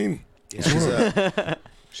 You in pain?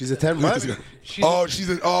 She's a 10 butt.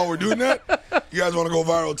 We're doing that? You guys want to go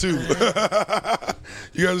viral too?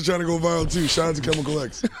 You guys are trying to go viral too. Shout out to Chemical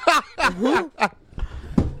X.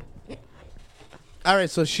 All right,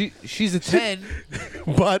 so she's a 10,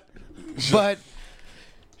 But but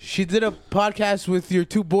she did a podcast with your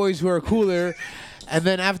two boys who are cooler, and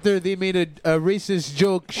then after they made a racist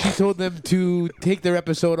joke, she told them to take their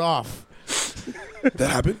episode off. That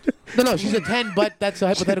happened? No, she's a 10, but that's a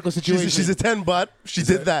hypothetical situation. she's a 10 butt. She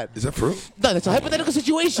did that. Is that for real? No, that's a hypothetical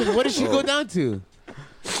situation. What did she go down to?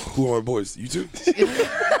 Who are my boys? You two?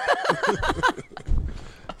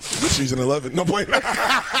 She's an 11. No point.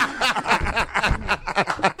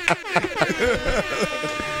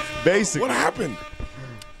 Basically. What happened?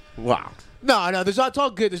 Wow. No, it's all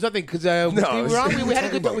good. There's nothing because we were on. We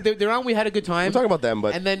had a good. They're on. We had a good time. We're talking about them,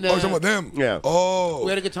 but And then Oh, you're talking about them? Yeah. Oh. we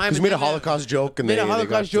had a good time. because and we made a then, Holocaust joke and made they a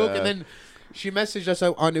Holocaust got, joke, and then she messaged us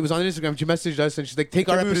on. It was on Instagram. She messaged us and she's like, "Take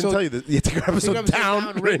our we didn't episode. tell you that. You take our Take episode, our episode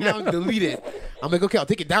down right now and delete it." I'm like, "Okay, I'll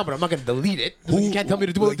take it down, but I'm not gonna delete it. You can't tell me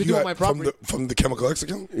to do what to do with my property." From the Chemical X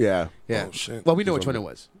account? Yeah. Yeah. Oh, shit. Well, we know which one it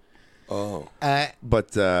was. Oh.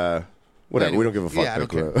 But whatever. We don't give a fuck. Yeah, I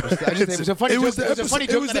don't Like, care. I just, it was a funny It was joke. the It was a funny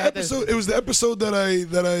joke. that I had to- It was the episode that I yeah.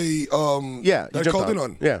 that I You jumped called in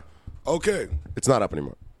on. Yeah. Okay. It's not up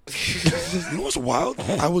anymore. You know what's wild?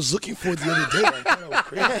 I was looking for it the other day. I thought I was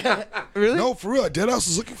crazy. Really? No, for real. Deadass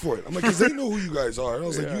was looking for it. I'm like, because they know who you guys are. And I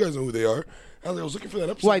was like, you guys know who they are. I was looking for that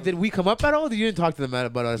episode. Why did we come up at all? You didn't talk to them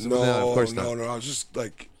about us? No, of course not. no. I was just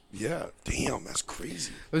like, yeah, damn, that's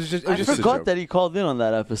crazy. It was just. It I was just. a forgot joke. that he called in on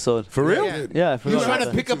that episode. For real? Yeah. Yeah, I He forgot. was trying to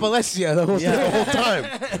about pick up Alessia the whole The time. whole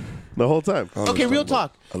time. The whole time. I don't know Okay, what real you're talking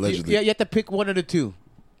talk. about. Allegedly. You have to pick one of the two.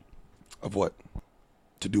 Of what?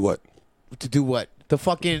 To do what? To do what? To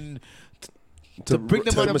fucking. To bring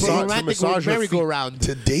them to on a massage- romantic massage your merry-go-round.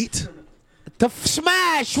 To date? To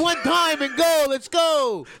smash one time and go. Let's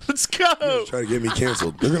go. Let's go. Trying to get me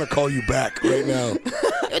canceled. They're gonna call you back right now.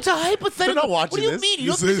 It's a hypothetical. They're not watching what do you this. mean? You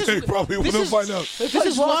don't- say this they is- probably this will is- find out. This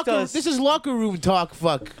is blocked locker. us. This is locker room talk.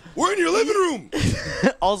 Fuck. We're in your living room.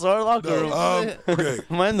 Also, our locker room. Okay.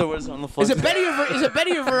 My underwear's on the floor. Is it Betty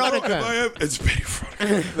or Veronica? It's Betty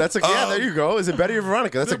Veronica. That's a yeah. There you go. Is it Betty or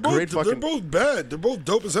Veronica? That's a great They're fucking. both bad. They're both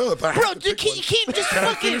dope as hell. If I Bro, have to you pick one. can't just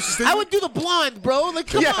fucking. finish the statement? I would do the blonde, bro. Like,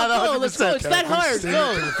 come Yeah, on, bro. Let's go. 100%. It's Can I that finish the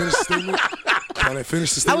hard. statement? Go. Can I finish the statement? Can I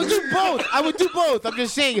finish the I would statement? do both. I would do both. I'm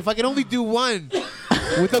just saying, if I can only do one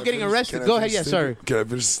without getting arrested, Can I go ahead. finish Yeah, the sorry. statement? Can I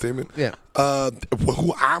finish the statement? Yeah.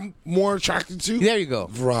 Who I'm more attracted to? There you go.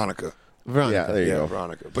 Veronica. Veronica. Yeah, there you Yeah, go.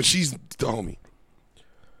 Veronica. But she's the homie.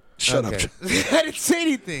 Shut Okay. up. I didn't say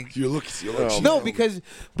anything. You're looking. No,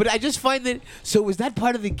 but I just find that. So was that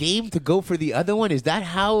part of the game to go for the other one? Is that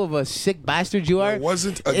how of a sick bastard you are? It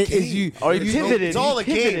wasn't a Is game. you, Or There's you no- pivoted. it's all You a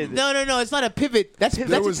game. pivoted. No, it's not a pivot. That's a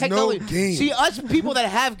was no technology. game. See, us people that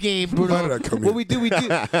have game, Bruno. How did I come what here? we do.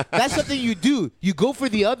 That's something you do. You go for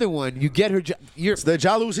the other one. You get her. You're It's the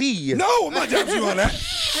jalousie. No, I'm not dapping you on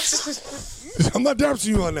that. I'm not dapping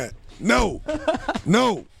you on that. No.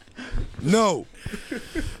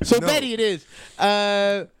 so no. Betty. It is.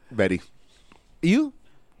 Betty. You?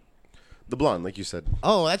 The blonde, like you said.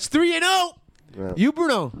 Oh, that's 3-0. Yeah. You,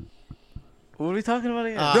 Bruno. What are we talking about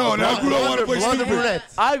again? No, now Bruno want to play Blonde or stupid. brunette?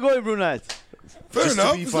 I go with brunette. Fair Just to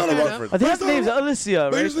enough. be It's not a fucking wrong. different. I think It's his not name's a- Alicia,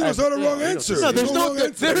 right? There's not a wrong answer. No, there's no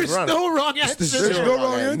answer. there's no wrong answer. There's no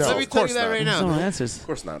wrong answer. No, Let me of tell course you that not. right There's no now. answers. Of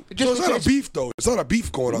course not. So Just it's not a because- beef though. It's not a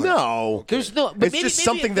beef going on. No. There's no. But It's maybe, just maybe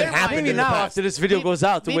something in that their happened mind- Maybe in the now past. after this video Maybe- goes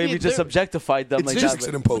out, the way maybe we if just they're- objectified them It's like just that.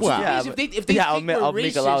 an impost. Wow. Yeah, If they yeah, think I'll we're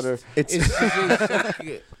make it racist, louder.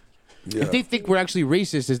 Yeah. If they think we're actually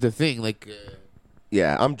racist, is the thing. Like,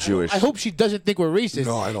 Yeah, I'm Jewish. I hope she doesn't think we're racist.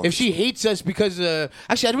 No, I don't. If she hates us because,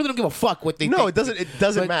 actually, I really don't give a fuck what they think. No, it doesn't. It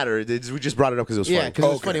doesn't But- matter. We just brought it up because it was Yeah, funny. because it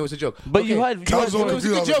was Okay. funny. It was a joke. But you Okay. had Kyle's It only was a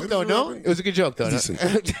good confused. joke, though. No, it was a good joke, though. no? Decent.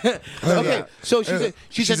 Okay, Yeah. so Yeah.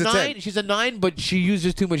 she's She's a a 10. 9. She's a 9, but she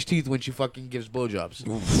uses too much teeth when she fucking gives blowjobs.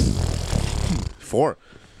 4.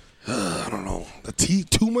 I don't know. The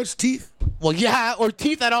teeth. Too much teeth. Well, yeah, or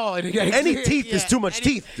teeth at all. Any teeth is too much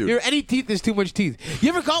teeth, dude. Any teeth is too much teeth. You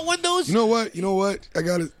ever got one of those? You know what? I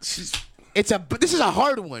got it. This This is a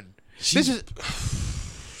hard one. She's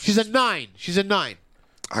a 9. She's a 9.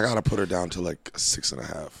 I gotta put her down to like a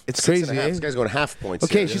 6.5. It's 6.5. crazy. This guy's going half points.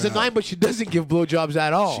 Okay, here. she's a 9, but she doesn't give blowjobs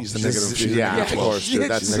at all. She's the She's- negative. She's yeah, the of negative course, 12.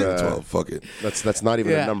 dude. That's, She's negative uh, 12. Fuck it. That's not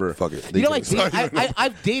even Yeah. a number. Fuck it. You know, It's not even a number.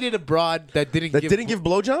 I've dated a broad that didn't That give didn't give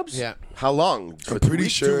blowjobs? Yeah. How long? I'm pretty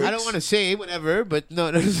sure. I don't want to say whatever, but no,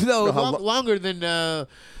 how longer than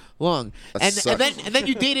long. And sucks. then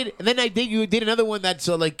you dated, and then you date another one that's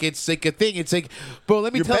like it's like a thing. It's like, bro,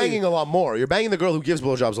 let me You're tell banging you. a lot more. You're banging the girl who gives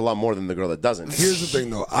blowjobs a lot more than the girl that doesn't. Here's the thing,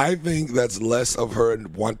 though. I think that's less of her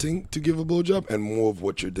wanting to give a blowjob and more of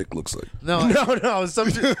what your dick looks like. No, No, some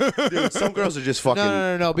girls are just fucking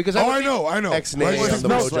no, because Oh, I I know. ex-nay But I on just the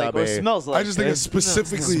think- Smells like, or blowjob. smells like. I just think it's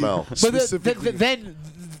specifically. Smell. But Specifically. then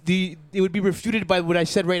it would be refuted by what I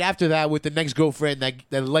said right after that with the next girlfriend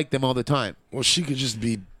that liked them all the time. Well, she could just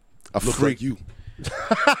be look freak. like you.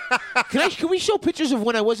 Can we show pictures of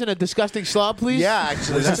when I wasn't a disgusting slob, please? Yeah,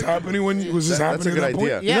 actually, Was this happening when was this that's happening a good at that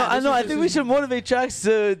point? idea. Yeah, No, I this know. is- I think we should motivate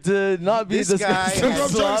Trax to not be This guy That's what I'm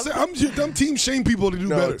disgusting. trying to slob. say. I'm team shame people to do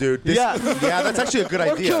No, better. dude. Yeah. yeah, that's actually a good Or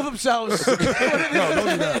kill idea. themselves. No, don't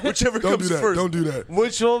do that. Whichever Don't comes do that. first. Don't do that.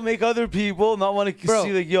 Which will make other people not want to Bro.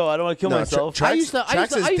 see like, yo, I don't want to kill No, myself. Trax- I used to has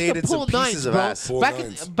dated pull some nines, pieces of bro. ass. Pull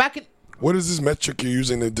nines. Back in. What is this metric you're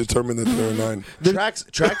using to determine that they're a 9?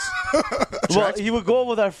 Tracks. Well, he would go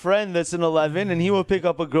with our friend that's an 11, and he would pick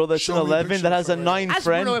up a girl that's Show an me a 11 picture that has a of her. 9 Ask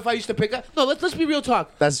friend. Bruno if I used to pick up. No, let's be real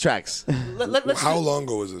talk. That's Tracks. Let's How do- long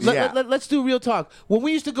ago was this? Yeah. Let's do real talk. When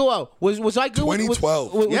we used to go out, was I good?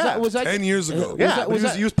 2012. Was I 10 years ago. Yeah,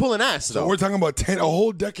 was he was pulling ass So though. we're talking about a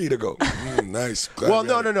whole decade ago. Well, Nice. Glad we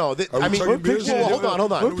no. had it. Are we I mean, talking beers? well,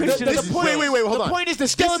 hold on. We're picturing This- the point- wait, hold the on. point is the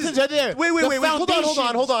skeletons are there. Wait, The hold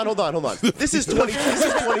on. This is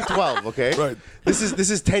 2012, okay? Right. This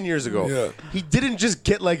is 10 years ago. Yeah. He didn't just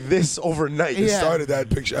get like this overnight. It Yeah. started that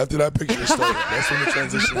picture. After that picture started, that's when the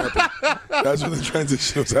transition happened. That's when the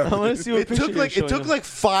transition was I want happening. to see what It picture took you're like showing him.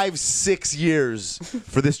 5-6 years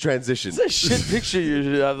for this transition. It's a shit picture you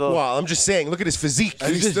should have, though. Well, I'm just saying, look at his physique.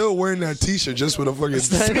 And he's still wearing that T-shirt just with a fucking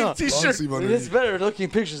I know. long T-shirt. sleeve It's underneath. better looking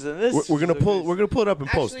pictures than this. We're gonna pull it up and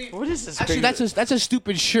post. What is this? Actually, picture? that's a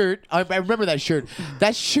stupid shirt. I remember that shirt.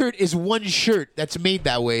 That shirt is one shirt that's made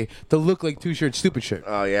that way to look like two shirts. Stupid shirt.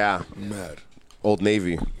 Oh yeah, Mad. Old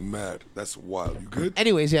Navy. Mad. That's wild. You good?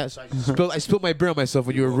 Anyways, yeah. So I spilled my beer on myself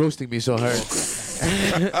when you were roasting me so hard.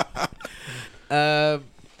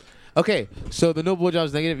 Okay, so the no blowjob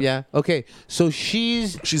is negative. Yeah. Okay, so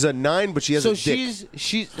she's She's a 9, but she has a dick. she's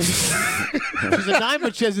she's a 9,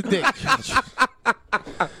 but she has a dick.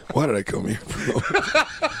 Why did I come here, bro?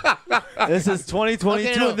 This is 2022,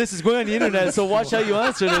 Okay, no. and this is going on the internet. So watch how you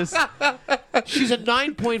answer this. She's a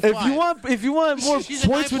 9.5. If you want more She's a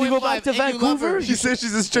points when you go back to 9.5 and you love her. Vancouver, She says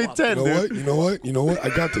she's a straight 10, You dude. know what? I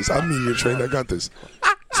got this. I'm media trained. I got this.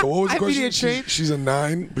 So what was the I'm question? media trained. She's a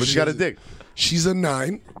 9, But she got a dick. She's a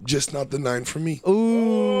 9, just not the 9 for me.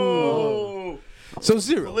 Ooh. So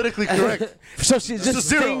 0. Politically correct. so she's a just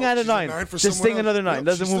zero. staying at a She's a 9. 9 for Just someone staying else. another 9. Yep,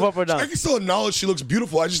 Doesn't she's move still- up or down. I can still acknowledge she looks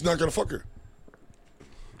beautiful. I just not gonna fuck her.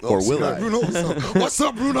 Or will see I? that, Bruno? What's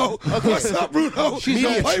up, Bruno? What's up, Bruno? She's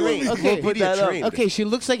Don't a play with trained. me. Okay. We'll put that up. trained. Okay, she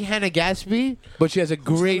looks like Hannah Gatsby, but she has a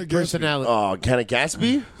great Hannah Gatsby? personality. Oh, Hannah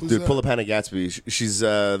Gatsby? Dude, that? pull up Hannah Gatsby. She's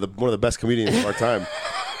one of the best comedians of our time.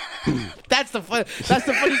 That's the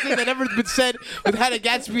funniest thing that ever been said with Hannah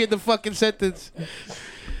Gatsby in the fucking sentence.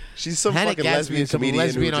 She's some Hannah fucking Gatsby lesbian is some comedian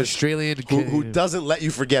lesbian who just- Australian who doesn't let you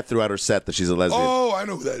forget throughout her set that she's a lesbian. Oh, I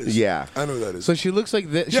know who that is. Yeah. I know who that is. So she looks like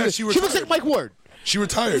this. Yeah, she she looks retired. like Mike Ward. She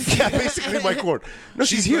retired. Yeah, basically Mike Ward. No,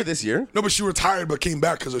 she's here like- this year. No, but she retired but came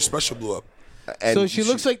back because her special blew up. And So she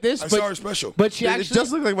looks like this, I but saw her special. but she It actually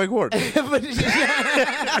does look like Mike Ward. but she-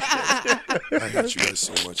 I hate you guys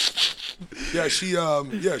so much. Yeah,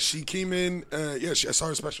 she came in. I saw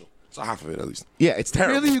her special. Saw half of it at least. Yeah, it's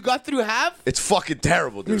terrible. really, you got through half. It's fucking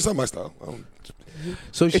terrible, I mean, dude. it's not my style.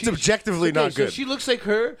 So It's objectively not So good. she looks like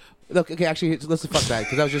her. Look, okay, actually, let's fuck that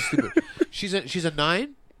because that was just stupid. She's a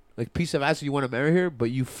 9, like piece of ass. And you want to marry her,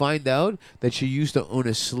 but you find out that she used to own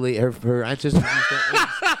a slave. Her ancestors used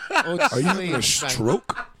to own Are you having a slaves back-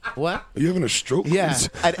 stroke? What? Are you having a stroke? Yeah.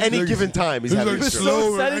 At any given time, he's He's having like a stroke.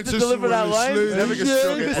 slow. excited to ancestors deliver that were line. slaves. Having a stroke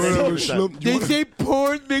at any Whatever, given time. slow. Do you want-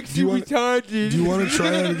 porn makes you wanna- retarded. do you want to try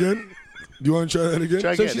that again? Do you want to try that again?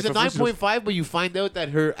 Try So again. she's If a her first- 9.5, but you find out that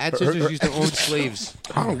her ancestors used to own slaves.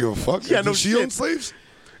 I don't give a fuck. Yeah, no Does she shit. own slaves?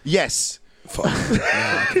 Yes. Fuck. Nah,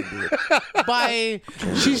 I can't do it. By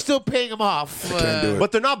she's still paying them off. Can't do it.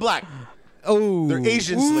 But they're not black. Oh, They're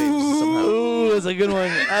Asian slaves somehow. Ooh, that's a good one.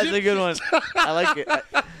 That's a good one. I like it.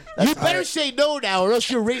 You better say no now, or else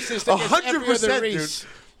you're racist against every 100%, other race.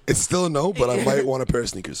 It's still a no, but I might want a pair of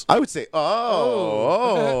sneakers. I would say,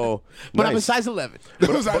 oh. But I'm a Nice. size 11.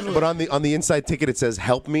 But on the inside ticket it says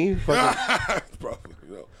 "Help me." Fucking- Probably,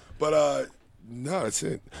 no. But no, that's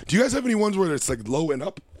it. Do you guys have any ones where it's like low and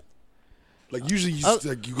up? Like usually,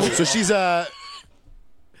 like you go. So she's So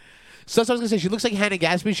that's what I was gonna say. She looks like Hannah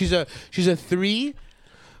Gatsby. She's a 3,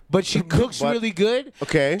 but she cooks but- really good.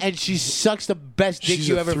 Okay. And she sucks the best dick She's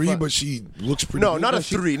you a ever 3, fucked. but she looks pretty No, good. not a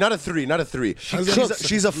 3. Not a 3. Not a 3.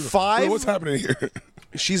 She's a 5. Wait, what's happening here?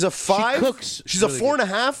 She's a 5. cooks She's a really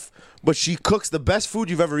 4.5, but she cooks the best food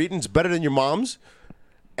you've ever eaten. It's better than your mom's.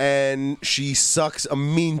 And she sucks a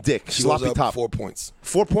mean dick. She goes Sloppy up top. 4 points.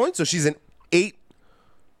 4 points? So she's an 8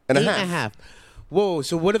 and a 8 half. and a half. Whoa,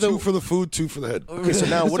 so what are the... 2 for the food, 2 for the head. Okay, so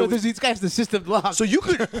now what do we... these guys the system locked. So you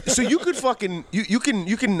could fucking you can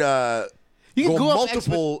You can go go up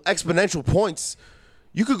multiple exponential points.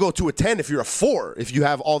 You could go to a 10 if you're a 4 if you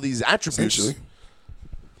have all these attributes. Essentially.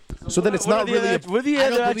 So then it's not really. What are the I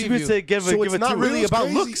don't other believe attributes you. that give So give it's it not to really You know what's about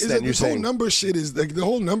crazy looks, is then that you're this whole saying. number shit is like the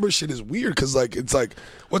whole number shit is weird because like it's like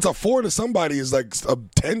what's a 4 to somebody is like a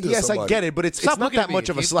 10 to Yes, somebody. I get it, but it's Stop not looking at that me, much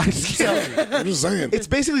of a Keith. sliding scale. I'm just saying. It's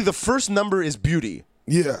basically the first number is beauty.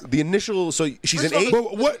 yeah. The initial, so she's an First 8.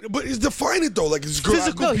 But what? But it's define it though. Like it's girl.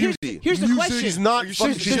 Physical No, here's- beauty. here's the Music, question. She's not. Like,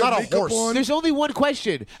 fucking, she she's has not a makeup horse. on. There's only one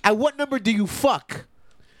question. At what number do you fuck?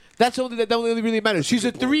 That only really matters. She's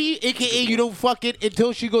a 3, aka you don't fuck it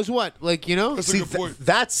until she goes what? Like, you know? That's a See, good point.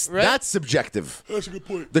 that's subjective. That's a good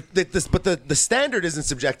point. But the standard isn't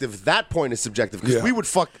subjective. That point is subjective because Yeah. we would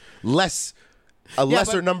fuck a Yeah,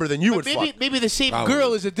 lesser but- number than you but would maybe, fuck. Maybe the same Probably.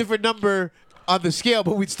 girl is a different number on the scale,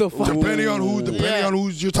 but we'd still fuck. Depending on who Yeah.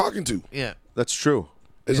 you're talking to. Yeah. That's true.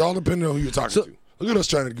 It's all depending on who you're talking to. Look at us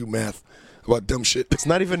trying to do math about dumb shit. It's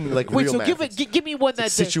not even like Wait, real so math. give me one that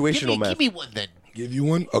It's situational math. Give me one then. Give you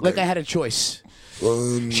one. Okay. Like I had a choice.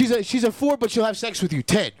 She's a 4, but she'll have sex with you.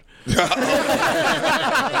 10.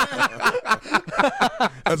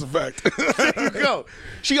 That's a fact. There you go.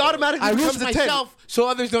 She automatically I becomes lose a 10. myself so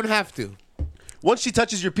others don't have to. Once she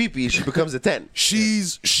touches your pee-pee, she becomes a 10.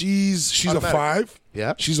 she's a Automatic. 5.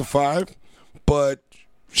 Yeah. She's a 5, but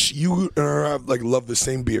you and her have like love the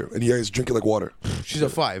same beer, and you guys drink it like water. She's a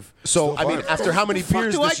 5. So, Still I mean, fine. after how many Fuck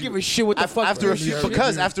beers do I does she... give a shit what the fuck? After a few, Yeah.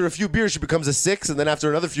 because after a few beers, she becomes a 6, and then after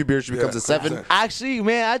another few beers, she becomes a 7. 100%. Actually,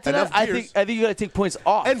 man, add to Enough that, beers. I think you gotta take points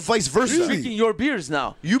off. And vice versa. Really? Drinking your beers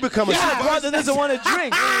now. You become a... Yeah, brother doesn't want to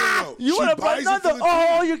drink. You She want to buy buys it for another? the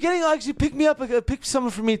Oh, you're getting actually pick me up. Pick someone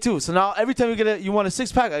for me too. So now every time you want a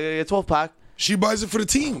 6-pack, I gotta get a 12-pack. She buys it for the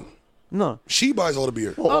team. No. She buys all the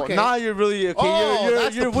beer. Oh, Okay. now you're really okay. Oh, you're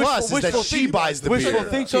that's the plus, is that wishful she thinking. buys the wishful beer.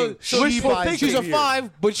 thinking. So She wishful buys the she's a thinking.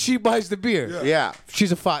 5, but she buys the beer. Yeah.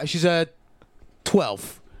 She's a 5. She's a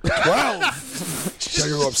 12. 12. She's gotta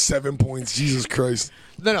go up 7 points. Jesus Christ.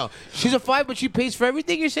 No. She's a 5, but she pays for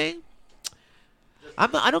everything. You're saying?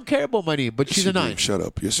 I don't care about money, but she's a 9. Shut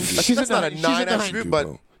up. Yes, you do. She's That's a not a 9. 9 She's a 9. attribute, You but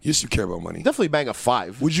do. Yes, you care about money. definitely bang a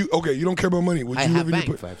 5. Would you? Okay, you don't care about money. Would I you have live in your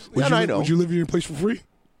banked place? fives. Would Yeah, you? I know. Would you live in your place for free?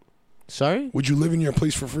 Sorry? Would you live in your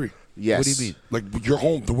place for free? Yes. What do you mean? Like your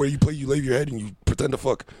home, the way you play, you lay your head and you pretend to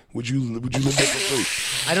fuck. Would you live there for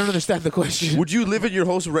free? I don't understand the question. Would you live in your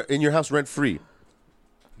house rent-free?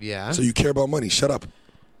 Yeah. So you care about money? Shut up.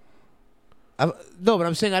 No, but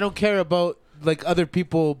I'm saying I don't care about like other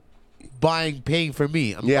people paying for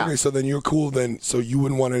me. Yeah. Okay, so then you're cool. Then so you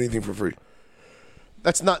wouldn't want anything for free.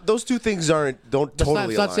 That's not. Those two things don't That's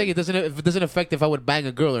totally not align. saying it doesn't. If it doesn't affect if I would bang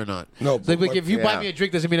a girl or not. No, It's like but- if you buy yeah. me a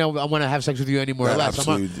drink doesn't mean I want to have sex with you any more or That less.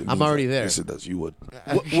 absolutely I'm means already that. there. Yes, it does. You would.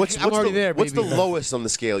 What's I'm already the, there. What's the baby. lowest on the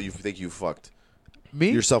scale you think you fucked? Me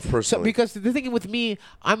Yourself personally. because the thing with me,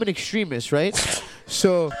 I'm an extremist, right?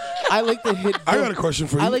 So I like to hit. I both- got a question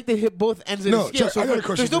for you. I like to hit both ends of No, the scale. check, So I got a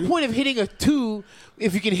question there's no for you. point of hitting a 2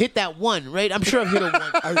 if you can hit that 1, right? I'm sure I've hit a 1.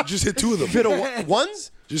 I just hit 2 of them. hit a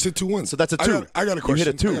ones? Just hit 2 ones. So that's a I 2. got a You question.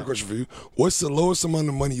 hit a 2. I got a question for you. What's the lowest amount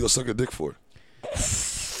of money you'll suck a dick for?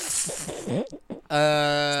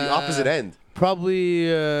 The opposite end. Probably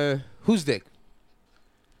whose dick?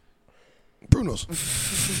 Bruno's.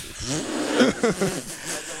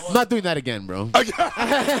 I'm not doing that again, bro.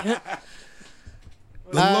 The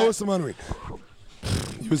lowest amount of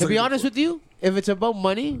money. To be honest with you, if it's about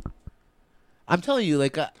money, I'm telling you,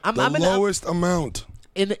 like I'm the in lowest amount.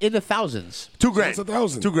 the thousands. $2 grand. That's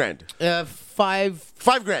 1,000. $2 grand. 5.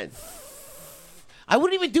 $5 grand. I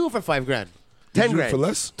wouldn't even do it for 5 grand. 10 You do it for grand.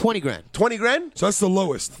 less? 20 grand. 20 grand. So that's the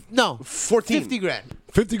lowest. No. 14. 50 grand.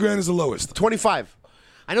 50 grand is the lowest. 25.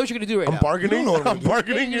 I know what you're gonna do right I'm now. bargaining. You don't know what I'm I'm doing. What are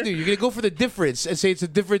bargaining. you gonna do? You're gonna go for the difference and say it's a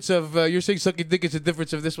difference of you're saying sucking dick is a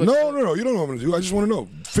difference of this one. No. You don't know what I'm going to do. I just want to know.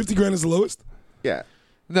 50 grand is the lowest? Yeah.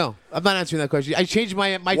 No, I'm not answering that question. I changed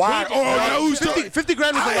my Why? change- Oh, now who's 50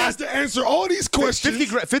 grand was the I last. asked to answer all these questions.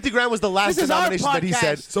 50 grand was the last This is our denomination that he podcast.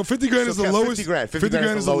 said. So 50 grand is the yeah, lowest. 50 grand. 50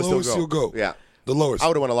 grand is the lowest he'll you'll go. Yeah. The lowest. I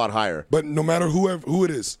would have went a lot higher. But no matter who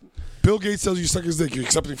it is, Bill Gates tells you suck his dick, you're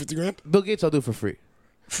accepting 50 grand? Bill Gates, I'll do for free.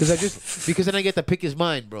 because then I get to pick his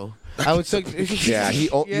mind, bro. I would say, Yeah, you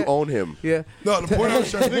own him. Yeah. No, the point I'm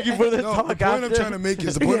trying to make. for the No, talk the point I'm after. trying to make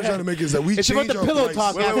is that we It's change about the our pillow price.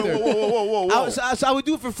 talk Wait, after. whoa. I would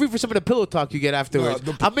do it for free for some of the pillow talk you get afterwards.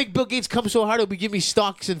 No, I'll make Bill Gates come so hard he'll be giving me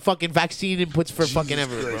stocks and fucking vaccine inputs for fucking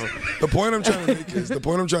ever, bro. The point I'm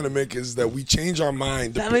trying to make is that we change our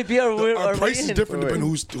mind. That might be our price is way in. different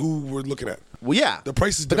depending who we're looking at. Well, yeah. The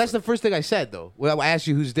price is But that's different. the first thing I said, though. Well, I asked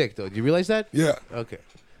you whose dick, though. Do you realize that? Yeah. Okay.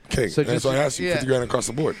 Okay. So So, just- I asked you yeah. 50 grand across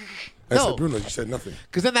the board. I No. said Bruno. You said nothing.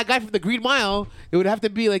 Because then that guy from the Green Mile, it would have to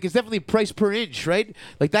be like, it's definitely price per inch, right?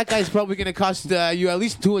 Like that guy's probably going to cost you at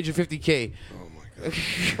least $250K. Oh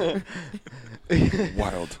my god.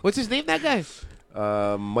 Wild. What's his name, that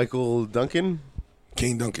guy? Michael Duncan.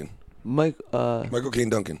 Kane Duncan. Michael Kane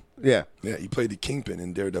Duncan. Yeah. Yeah, he played the Kingpin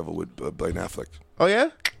in Daredevil with Ben Affleck. Oh yeah.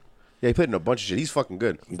 Yeah, he played in a bunch of shit. He's fucking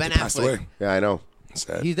good. He Ben passed Affleck. away. Yeah, I know.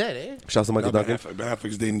 Sad. He's dead, eh? Shouts to Michael Ben Duncan. Ben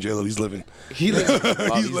Affleck's dating J-Lo. He's living. He lives.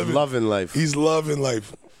 He's loving life. He's loving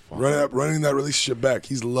life. Running that relationship back.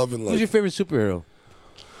 He's loving Who's your life. favorite superhero?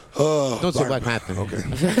 Don't say Black Panther. Okay.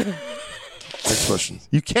 Next question.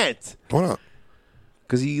 You can't. Why not?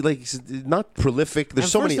 Because he's not prolific. There's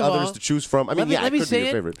And so first many of others all, to choose from. I mean, yeah, let it me could be say your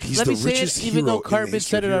it. favorite. He's Let the me say richest it, even though hero in Carbon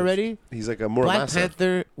said it history. already. He's like a more Black massive.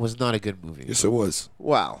 Panther was not a good movie. Yes, it was.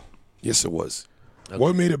 Wow. Yes, it was.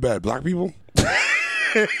 What made it bad? Black people?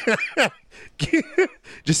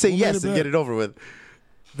 Just say What yes made it and bad? get it over with.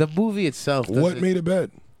 The movie itself. What doesn't- made it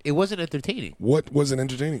bad? It wasn't entertaining. What wasn't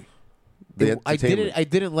entertaining? The I entertainment.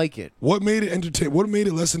 didn't like it. What made it entertain? What made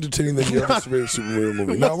it less entertaining than your other superhero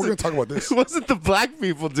movie? Now we're gonna talk about this. It wasn't the black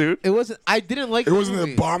people, dude. It wasn't. I didn't like. It the wasn't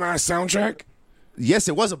movie. a bomb ass soundtrack. Yes,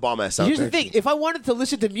 it was a bomb ass soundtrack. Here's the thing: if I wanted to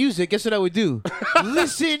listen to music, guess what I would do?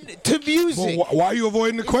 Listen to music. Well, why are you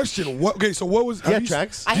avoiding the question? What? Okay, so what was? Yeah, have you-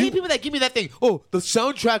 tracks. I hate people that give me that thing. Oh, the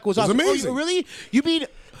soundtrack was awesome. amazing. Oh, really? You mean?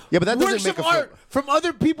 Yeah, but that doesn't works make of a art from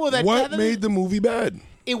other people that. What made the movie bad?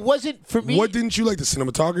 It wasn't for me. What didn't you like? The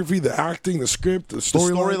cinematography, the acting, the script, the The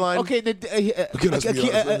storyline. storyline. Okay, let's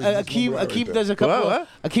be honest. Akeem does a couple. What?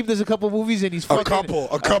 Akeem does a couple movies, and he's A fucking. couple.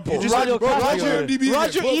 Roger, Roger IMDb.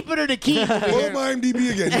 Roger again. Ebert and Akeem. over Pull here. up my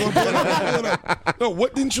IMDb again. You want to pull it up? No,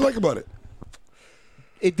 what didn't you like about it?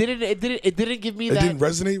 It didn't give me It that. didn't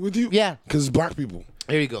resonate with you? Yeah. Because it's black people,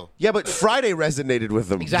 Here you go. Yeah, but Friday resonated with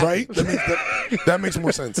them. Exactly. right? That makes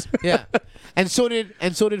more sense. Yeah, and so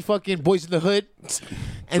did fucking Boys in the Hood,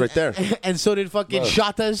 and, right there. and so did fucking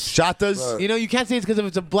Shatas. Shatas. You know, you can't say it's because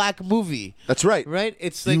it's a black movie, That's right. right?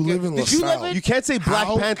 It's You like live in did you LaSalle. live in? You can't say Black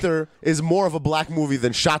How- Panther is more of a black movie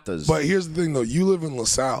than Shatas. But here's the thing, though. You live in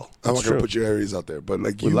LaSalle. I'm not true. gonna put your areas out there, but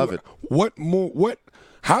like We you love it. What more? What?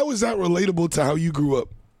 How is that relatable to how you grew up?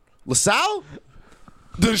 LaSalle?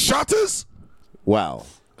 The Shatas Wow.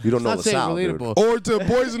 You don't know Not saying LaSalle, dude. relatable. or to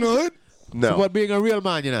Boys in the Hood? No. What being a real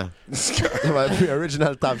man, you know.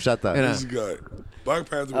 Original Top Shata. You know. This guy. Black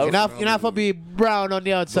Panther. Was You're not for be brown on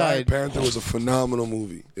the Black outside. Panther was a phenomenal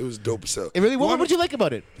movie. It was dope as hell. It really. What did you like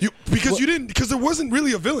about it? Because there wasn't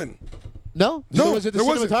really a villain. No. No, was it the there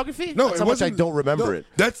wasn't. cinematography? No, That's it how much I wasn't. don't remember no, it.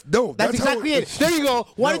 That's That's exactly it. There you go.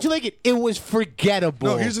 Why No. didn't you like it? It was forgettable.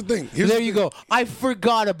 No, here's the thing. Here's there the you thing. go. I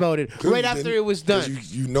forgot about it right after it was 'Cause done.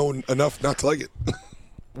 You know enough not to like it.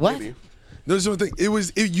 What? There's one thing.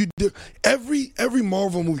 Every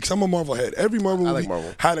Marvel movie. Because I'm a Marvel head. Every Marvel I movie like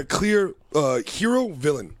Marvel. had a clear hero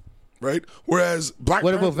villain, right? Whereas Black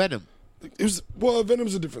What Panther, about Venom? It was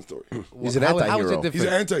Venom's a different story. He's an How is anti-hero. it different? He's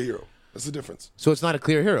an anti-hero. That's the difference. So it's not a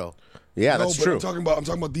clear hero. Yeah, No, that's but true. I'm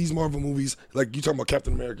talking about these Marvel movies. Like you talking about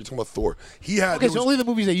Captain America. You talking about Thor. He had. Okay, there so was- only the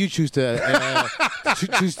movies that you choose to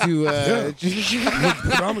choose to.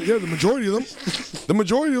 the majority of them. The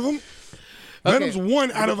majority of them. Venom's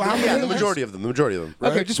one out of how many? Yeah, the movies? majority of them. The majority of them.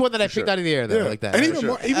 Okay, just one that I picked out of the air though, Yeah. like that. And All even,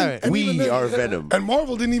 right. even, All right. and We even then- are Venom. And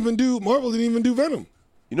Marvel didn't even do Venom.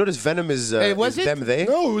 You notice Venom is, Hey, was is it? them, they?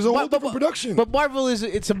 No, it was a whole But- different production. But Marvel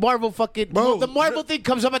it's a Marvel fucking. Bro, the Marvel thing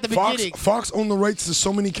comes up at the beginning. Fox owned the rights to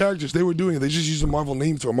so many characters. They were doing it. They just used a Marvel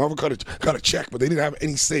name to it. Marvel got a check, but they didn't have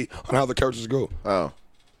any say on how the characters go. Oh.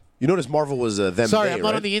 You notice Marvel was them, Sorry, they, I'm not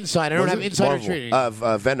right? on the inside. I don't Was have it? insider Marvel.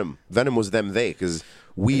 trading. Venom. Venom was them, they, because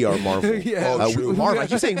we are Marvel. Yeah. Oh, true. Marvel. I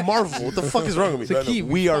keep saying Marvel. What the fuck is wrong with me? Venom.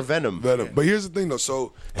 We are Venom. Venom. But here's the thing, though.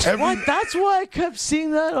 So every What? That's why I kept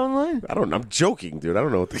seeing that online. I don't know. I'm joking, dude. I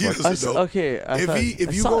don't know what the He fuck. doesn't know. Okay.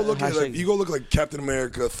 If you go look at like you go look like Captain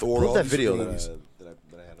America, Thor, Put all that these video movies. that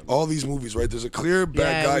I had on. All these movies, right? There's a clear bad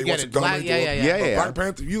Yeah, guy we who get wants to it. Black- dominate yeah, the world. yeah, yeah. But Black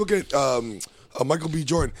Panther. You look at Michael B.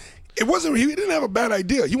 Jordan. It wasn't. He didn't have a bad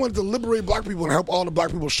idea. He wanted to liberate black people and help all the black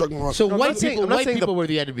people struggling around. So I'm white not saying- people, I'm not white saying people were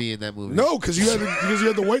the enemy in that movie. No, because you had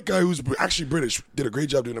the white guy who's actually British, did a great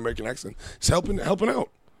job doing an American accent. He's helping out.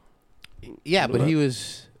 Yeah, but he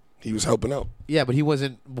was. He was helping out. Yeah, but he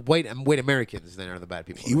wasn't white. White Americans then are the bad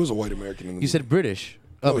people. He was a white American in the You movie. said British.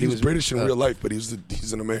 No, he was British in real life, but he's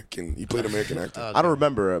an American. He played American actor. I don't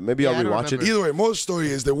remember. Maybe I'll I don't rewatch it. remember. Either way, most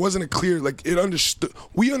story is there wasn't a clear it understood.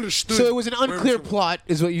 We understood. So it was an unclear plot,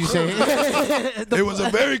 is what you say. It was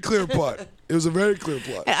a very clear plot. It was a very clear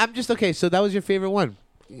plot. I'm just okay. So that was your favorite one.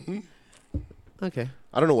 Okay.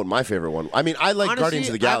 I don't know what my favorite one. I mean, I like Honestly, Guardians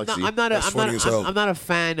of the Galaxy. I'm not a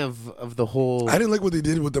fan of the whole. I didn't like what they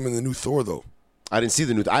did with them in the new Thor though. I didn't see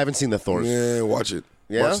the new. I haven't seen the Thors. Yeah, watch it.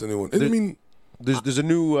 Yeah? Watch the new one. I mean, There's a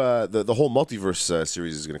new the whole multiverse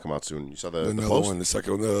series is going to come out soon. You saw the another post? one,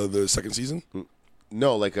 the second season.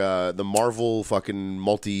 No, like the Marvel fucking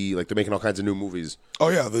multi. Like they're making all kinds of new movies. Oh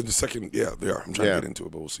yeah, the second. Yeah, they are. I'm trying to get into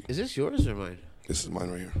it, but we'll see. Is this yours or mine? This is mine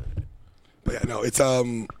right here. But yeah, no, it's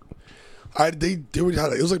they had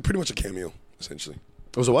it was like pretty much a cameo essentially.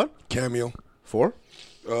 It was a what? Cameo. 4?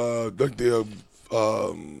 Like the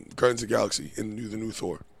Guardians of the Galaxy in the new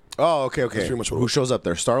Thor. Oh, okay. That's pretty much what it Who was. shows up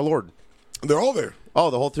there? Star Lord. They're all there. Oh,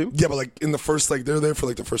 the whole team. Yeah, but like in the first, like they're there for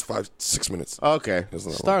like the first 5-6 minutes. Okay.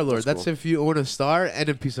 Star Lord. That's cool. if you own a star and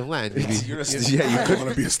a piece of land. Yeah, I want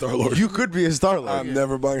to be a Star Lord. you could be a Star Lord. I'm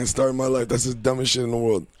never buying a star in my life. That's the dumbest shit in the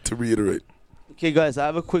world. To reiterate. Okay, guys, I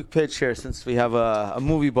have a quick pitch here since we have a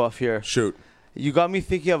movie buff here. Shoot. You got me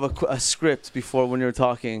thinking of a script before when you were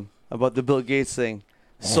talking about the Bill Gates thing.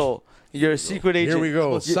 So you're a secret agent. Here we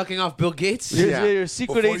go. Sucking off Bill Gates. You're a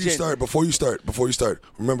secret agent. Before you start,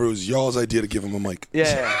 remember it was y'all's idea to give him a mic.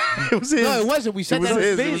 Yeah. It was his. No, it wasn't. We said was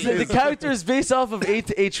that. his. The character is based off of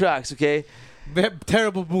eight tracks. Okay.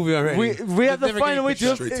 Terrible movie already. We have to Never find a way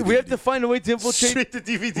getting to Straight to we have DVD. to find a way to infiltrate. Straight to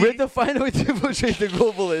DVD. We have to find a way to infiltrate the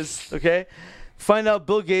globalists. Okay. Find out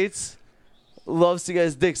Bill Gates loves to get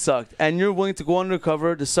his dick sucked, and you're willing to go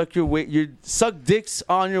undercover to suck suck dicks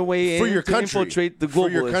on your way For in your to country. infiltrate the For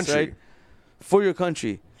globalists, your country. right? For your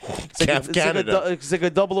country. It's Canada. It's like a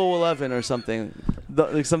 0011 or something,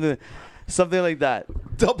 like something like that.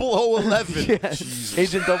 0011. Yes,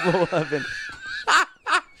 Agent 011.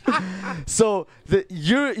 So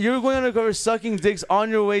you're going undercover sucking dicks on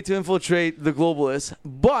your way to infiltrate the globalists,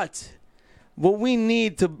 but what we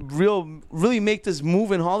need to really make this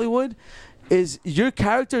move in Hollywood is your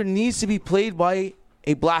character needs to be played by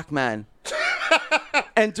a black man.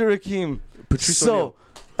 Enter Akeem. Patrice So, O'Neal.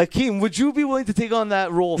 Akeem, would you be willing to take on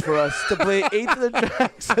that role for us to play 8 of the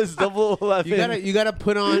tracks as 011? You gotta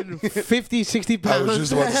put on 50, 60 I pounds. was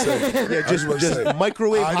just about to say. Yeah, just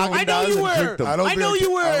microwave I Haagen-Dazs I know you and drink were. them. I don't I know think-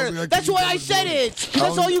 you I don't were. think I That's can why do I that. said it. 'Cause I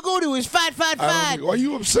that's don't- all you go to is fat, fat, I don't fat. think- why are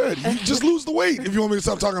you upset? You just lose the weight if you want me to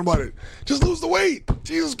stop talking about it. Just lose the weight.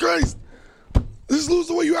 Jesus Christ. Just lose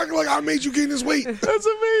the weight. You acting like I made you gain this weight. That's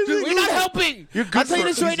amazing. You're not helping. You're good I'll tell you for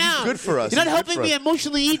this us. right now. He's good for us. You're not He's good helping for me us.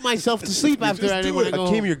 emotionally eat myself to sleep after just I do didn't want it. to go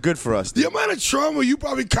Akeem, home. you're good for us. The Dude. amount of trauma you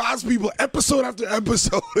probably cause people episode after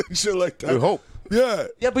episode and shit like that. We hope. Yeah.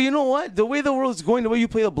 Yeah, but you know what? The way the world's going, the way you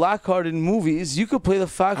play the black card in movies, you could play the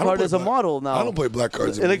fat I don't card play as a black- model now. I don't play black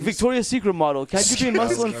cards. in Like movies. Victoria's Secret model. Can't you be in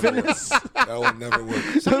muscle and fitness? That will never work.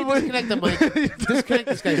 Somebody disconnect the mic. Disconnect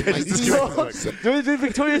this guy's mic. The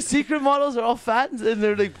Victoria's Secret models are all fat and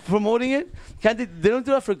they're like promoting it. Can't they don't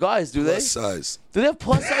do that for guys, do they? Plus size. Do they have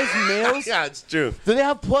plus size males? Yeah, it's true. Do they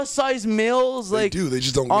have plus size males They like do. They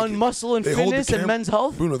just don't on make it. muscle and They hold the fitness and cam- men's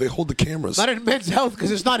health? Bruno, they hold the cameras. Not in men's health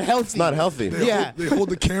because it's not healthy. It's not healthy. Yeah. They hold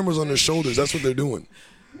the cameras on their shoulders. That's what they're doing.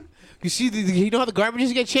 You see, you know how the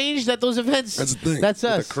garbages get changed at those events? That's the thing. That's The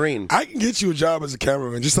us. crane. I can get you a job as a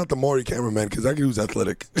cameraman, just not the Maury cameraman, because that dude's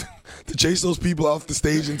athletic. To chase those people off the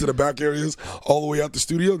stage into the back areas, all the way out the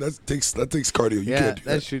studio, that takes cardio. You Yeah, can't do that.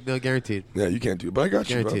 that's true. No, guaranteed. Yeah, you can't do it. But I got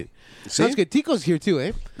you, Guaranteed. bro. Sounds good. Tico's here too,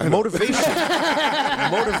 eh? Motivation.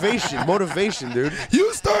 Motivation, dude.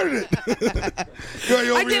 You started it. Guy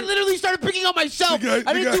over I here- did literally started picking on myself. The guy-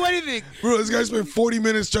 I didn't the do guy- anything. Bro, this guy spent 40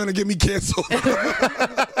 minutes trying to get me canceled.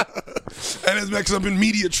 And it's because I've been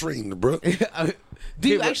media trained, bro. Do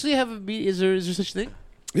you actually have a media? Is there such a thing?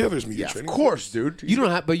 Yeah, there's media Of training. course, dude. You don't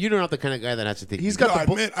have, but you're not the kind of guy that has to think. He's No, got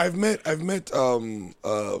the I've met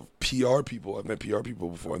PR people. I've met PR people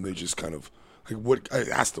before, and they just kind of like what I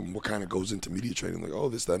asked them what kind of goes into media training. Like, oh,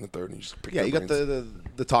 this, that, and the third. And you just pick Yeah, you got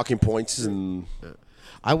the talking points and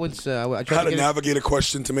I once I how tried to to get. navigate a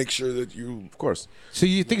question to make sure that you. of course. So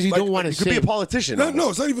you things you Like, don't want to You could say. be a politician. No,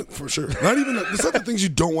 it's not even for sure. Not even. It's not the things you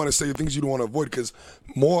don't want to say. The things you don't want to avoid, because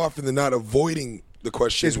more often than not, avoiding the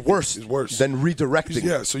question Is worse. Is worse than redirecting.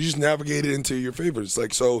 Yeah, so you just navigate it into your favorites.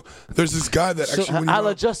 Like, so there's this guy that actually when you a la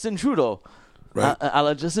brought up- Justin Trudeau. Right. A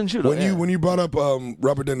la Justin Trudeau. when you brought up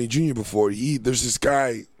Robert Downey Jr. before, there's this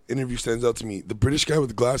guy interview stands out to me, the British guy with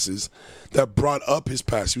the glasses that brought up his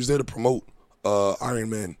past. He was there to promote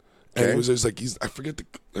Iron Man, And Okay. it was just like I forget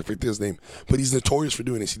his name, but he's notorious for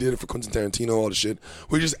doing this. He did it for Quentin Tarantino, all the shit.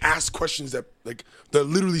 Where he just asks questions that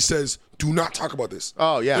literally says, "Do not talk about this."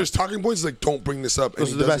 Oh, yeah. There's talking points like, "Don't bring this up."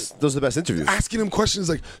 Those are the best. Those are the best interviews. Asking him questions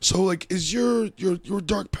like, "So like, is your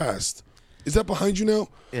dark past? Is that behind you now?"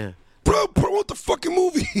 Yeah. Bro, promote the fucking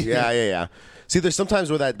movie. Yeah. See, there's sometimes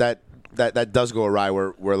where that does go awry,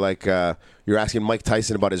 where like you're asking Mike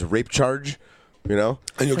Tyson about his rape charge, you know?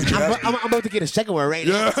 And you'll get your ass beat. I'm about to get a second one right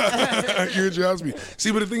now. You get your ass beat.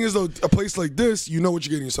 See, but the thing is, though, a place like this, you know what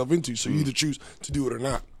you're getting yourself into, so you either choose to do it or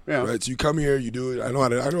not. Yeah. Right. So you come here, you do it. I know how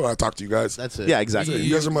to talk to you guys. That's it. Yeah, exactly.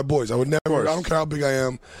 You guys are my boys. I would never. I don't care how big I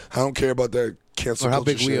am. I don't care about that cancel Or how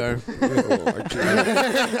culture big we shit. are. Yeah,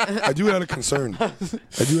 well, I do it out of concern. I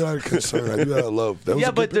do it out of love. That was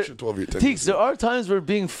a good picture 12 years. Teeks, there are times where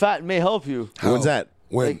being fat may help you. How? When's that?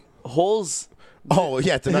 When? Like holes. Oh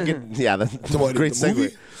yeah, to not get that's What, great the segue.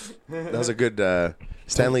 movie? That was a good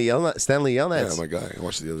Stanley Yelnats. Yeah, my guy. I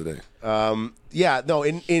watched it the other day. Yeah, no,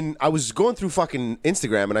 in I was going through fucking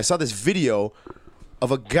Instagram and I saw this video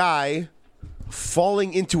of a guy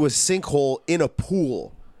falling into a sinkhole in a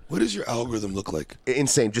pool. What does your algorithm look like?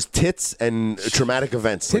 Insane, just tits and traumatic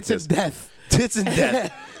events. Tits like and this. death. Tits and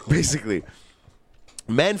death, basically.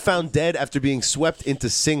 Man found dead after being swept into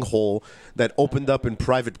sinkhole that opened up in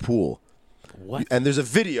private pool. What? And there's a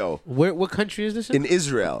video What country is this in? in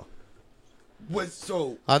Israel.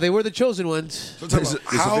 So They were the chosen ones. talk There's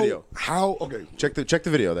about a video. How? Okay. Check the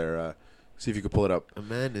video there. See if you can pull it up. A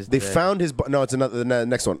man is They dead. found his. No, it's another. The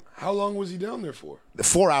next one. How long was he down there for?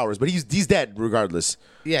 4 hours, but he's dead regardless.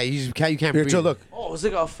 Yeah, you can't Here, breathe. Joe, look. Oh, it's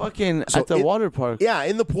like a fucking So at the it- water park. Yeah,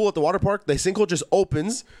 in the pool at the water park, the sinkhole just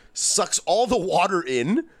opens, sucks all the water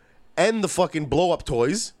in, and the fucking blow up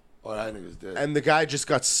toys, Oh, that nigga's dead. and the guy just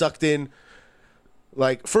got sucked in.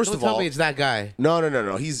 Like, first Don't of tell all, me it's that guy.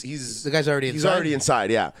 no. He's The guy's already He's inside? already inside.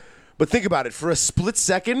 Yeah, but think about it. For a split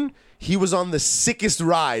second, he was on the sickest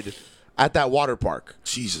ride at that water park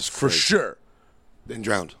Jesus for Christ. sure. Then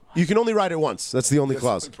drowned. You can only ride it once. That's the only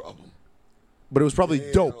clause. That's the problem. But it was probably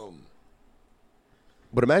dope. Damn.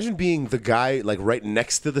 But imagine being the guy like right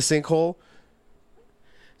next to the sinkhole.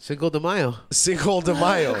 Cinco de Mayo. Sinkhole de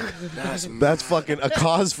Mayo. That's fucking a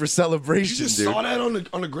cause for You celebration, just dude. saw that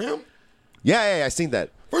on the gram? Yeah, I seen that.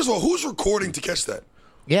 First of all, who's recording to catch that?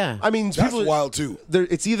 Yeah. I mean, That's people, wild too.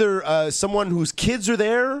 it's either someone whose kids are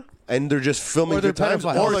there and they're just filming Or they're good times,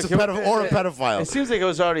 pedophiles. or it's a pedophile. It seems like it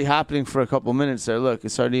was already happening for a couple minutes there. Look,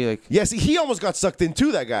 it's already like. Yeah, see, he almost got sucked in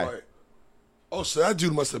too, that guy. Right. Oh, so that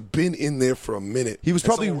dude must have been in there for a minute. He was And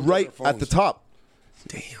probably someone was on right their at the phones. top.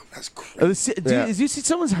 Damn, that's crazy. Yeah. Did you see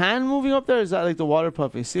someone's hand moving up there? Or is that like the water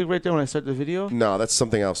puppy? You see it right there when I start the video? No, that's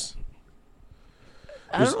something else.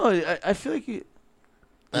 I don't know. I feel like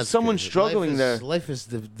there's someone crazy. struggling there. Life is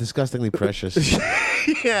disgustingly precious.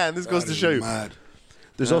 Yeah, and this goes That to is show you. mad.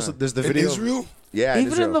 There's the In video. Israel? Yeah,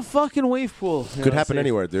 Even Israel. in the fucking wave pool. Could happen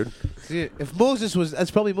anywhere, dude. See, if Moses was,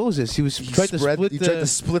 that's probably Moses. He was tried to Spread- split he the. tried to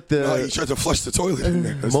split the. No, he tried to flush the toilet in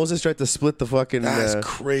there. Moses tried to split the fucking. That's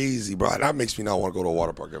crazy, bro. That makes me not want to go to a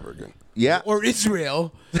water park ever again. Yeah, or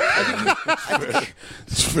Israel.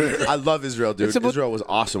 It's fair. I love Israel, dude. It's about- Israel was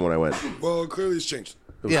awesome when I went. It Well, clearly it's changed.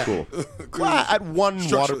 was Yeah. cool. Clearly Well, at one water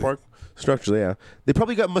Structurally. park, structurally, yeah. They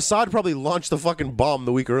probably got Mossad probably launched the fucking bomb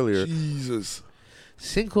the week earlier. Jesus.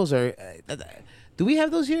 Sinkholes are. Do we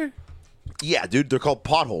have those here? Yeah, dude, they're called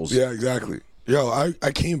potholes. Yeah, exactly. Yo,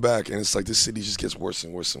 I came back and it's like this city just gets worse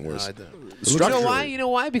and worse and worse. You know Structurally. why? You know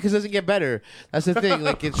why? Because it doesn't get better. That's the thing.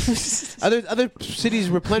 Like it's other cities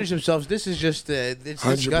replenish themselves. This is just it's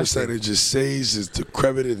 100%. disgusting. It just says it's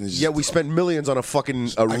decrepit and it's just, Yeah, we spent millions on a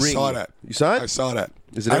fucking I ring. saw that. You saw it? I saw that.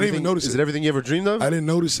 Is it I didn't everything- even notice Is it. it everything you ever dreamed of? I didn't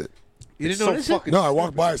notice it. You didn't so notice it? fucking- No, I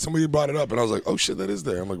walked by. Somebody brought it up, and I was like, "Oh shit, that is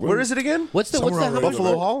there." I'm like, Where is it again? What's the Somewhere how on much-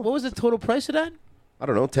 Buffalo Hall? What was the total price of that? I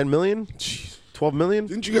don't know, 10 million? 12 million?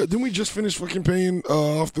 Didn't we just finish fucking paying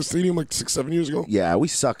off the stadium like 6-7 years ago? Yeah, we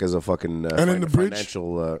suck as a fucking And then the bridge?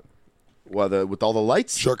 financial. With all the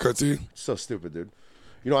lights, Shortcuts, so stupid, dude.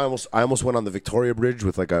 You know, I almost went on the Victoria Bridge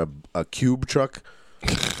with like a cube truck.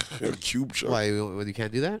 cube shot. Why you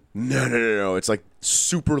can't do that? No. It's like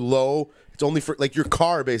super low. It's only for like your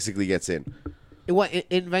car basically gets in.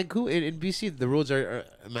 In Vancouver, in BC, the roads are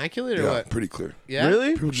immaculate or Yeah, what? pretty clear. Yeah.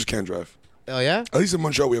 Really? People just can't drive. Oh yeah. At least in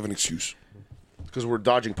Montreal, we have an excuse. Because we're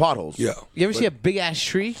dodging potholes. Yeah. You ever see a big ass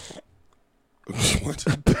tree? What?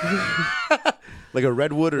 Like a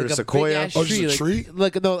redwood or Like a a sequoia. big-ass Oh, just a like, tree?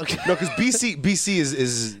 Like no. Like, No, because BC is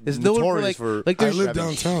It's known for notorious for. like I there's live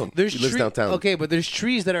downtown. There's He lives tree- downtown. Okay, but there's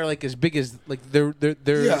trees that are like as big as like they're Yeah,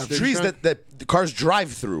 they're trees shrunk. that the cars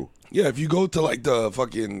drive through. Yeah, if you go to like the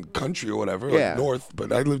fucking country or whatever, like Yeah. north,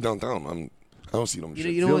 but I live downtown. I don't see them. You shits.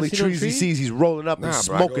 don't The wanna only see no trees he trees? sees, he's rolling up and Nah,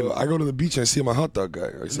 bro. smoking. I go to the beach and I see my hot dog guy.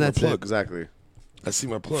 I see my That's it. plug. Exactly. I see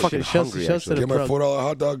my plug. Fucking Shouts- hungry, shouts to actually. the Get my plug. $4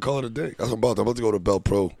 hot dog. Call it a day. That's what I'm about. I'm about to go to Bell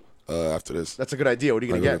Pro after this. That's a good idea. What are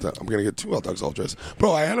you I'm gonna gonna get? I'm gonna get 2 hot dogs all dressed.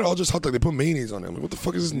 Bro, I had an all dressed hot dog. They put mayonnaise on it. I'm like, what the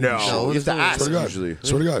fuck is this? No, shit? No, you have to no, ask Swear to God. usually.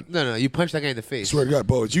 Swear to God. No, you punch that guy in the face. Swear to God,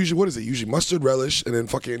 bro. It's usually what is it? Usually mustard, relish, and then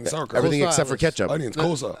fucking sauerkraut. Everything Coleslaw, except for let's- ketchup. Onions, No,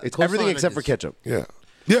 coleslaw. It's Coleslaw everything and except for onions. ketchup. Yeah,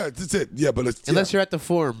 yeah, that's it. Yeah, but it's Unless yeah. you're at the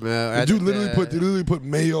forum. They do literally put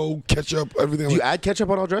mayo, ketchup, everything. Do you Like, add ketchup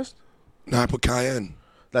on all dressed? nah, I put cayenne.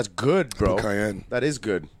 That's good, bro. Put cayenne. That is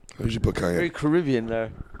good. I usually put Very cayenne. Caribbean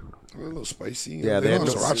there. A little spicy. Yeah, they they, don't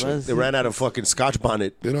had have sriracha. they ran out of fucking Scotch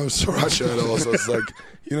bonnet. They don't have sriracha at all. So it's like,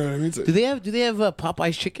 you know what I mean? Do they have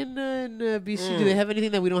Popeye's chicken in BC? Do they have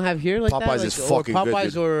anything that we don't have here like that? Popeyes Like, is fucking or good, Popeyes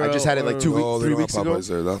dude. or I just had it like or- 2 No, they 3 don't weeks have ago. Popeyes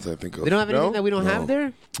there. That's what I think of. They don't have anything No? that we don't have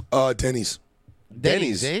there. Denny's.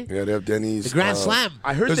 Denny's. eh? Yeah, they have Denny's. The Grand Slam.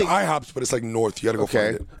 I heard There's they, IHOPs, but it's like north. You gotta go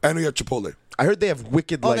Okay. find it. And we have Chipotle. I heard they have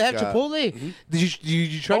wicked Oh, like. they have Chipotle. Did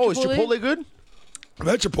you try Oh, Chipotle? is Chipotle good? I've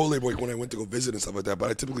had Chipotle like when I went to go visit and stuff like that, but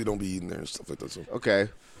I typically don't be eating there and stuff like that. So. Okay.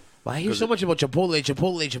 Well, I hear so much about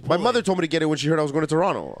Chipotle. My mother told me to get it when she heard I was going to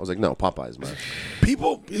Toronto. I was like, no, Popeyes, man.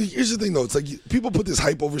 People, here's the thing though. It's like people put this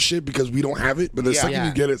hype over shit because we don't have it, but the second Yeah.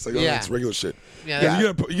 you get it, it's like, oh, Yeah. it's regular shit. Yeah, Yeah,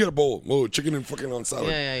 yeah. you get a bowl. Whoa, chicken and fucking on salad.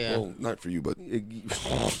 Yeah. Well, not for you, but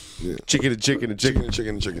yeah. Chicken and chicken and chicken. chicken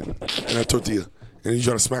and chicken. And a tortilla. And you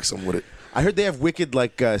trying to smack something with it. I heard they have wicked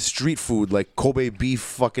like street food, like Kobe beef,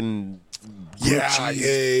 fucking. Yeah.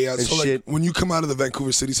 and So like shit. when you come out of the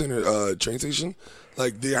Vancouver City Center train station,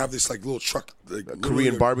 like they have this like little truck, like Korean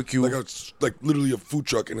literally, barbecue. like literally a food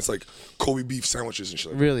truck, and it's like Kobe beef sandwiches and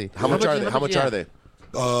shit. Like Really? How much are they? How much yeah. are they?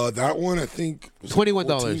 that one I think was $21.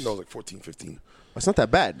 14. No, like 14, 15. That's not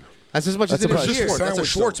that bad. That's as much That's as it a is price. here. Just a That's a sandwich,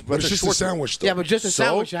 Schwartz, though. but It's it's a just a Schwartz. sandwich, though. Yeah, but just a So?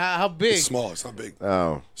 sandwich. How big? It's small. It's not big.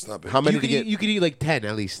 Oh, It's not big. how many You to could, get? you could eat like 10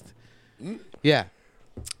 at least. Yeah.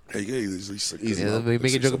 Hey, yeah, it's at least like Easy. Yeah,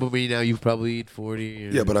 make a joke about me now. You probably eat 40.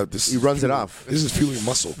 Yeah, but this He is runs it fueling- off. This is fueling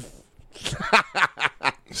muscle.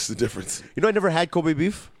 This is the difference. You know, I never had Kobe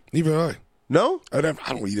beef. Even I. No, I don't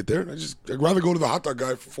eat it there. I'd rather go to the hot dog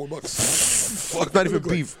guy for $4. Fuck, it's not even look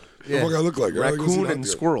like? beef. What fuck I look like? I'd rather go see Raccoon that and guy.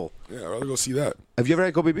 squirrel. Yeah, I'd rather go see that. Have you ever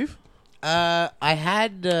had Kobe beef I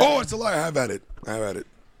had. Oh, it's a lie. I have had it.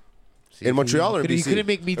 in Montreal or in You BC? couldn't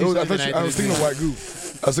make me It do was, I, something. thought I was thinking of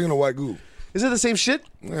Wagyu. I was thinking of Wagyu. Is it the same shit?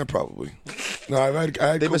 Yeah, probably. No, I had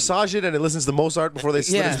They Kobe- massage it and it listens to Mozart before they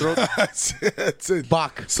slit Yeah. his throat. That's it.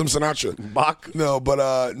 Bach. Some Sinatra. Bach. No,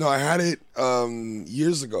 but no, I had it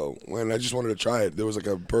years ago when I just wanted to try it. There was like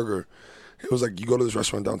a burger. It was like you go to this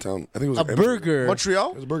restaurant downtown. I think it was A like burger. Montreal?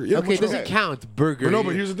 It was a burger. Yeah, Okay, it Montreal. doesn't count. Burger. But no,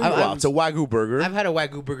 but here's the thing. I've, Wow, it's a Wagyu burger. I've had a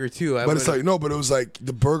Wagyu burger too. But it's like no, but it was like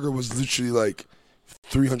the burger was literally like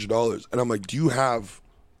 $300, and I'm like, do you have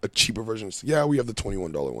a cheaper version? Yeah, we have the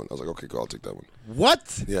 $21 one. I was like, okay, cool, I'll take that one.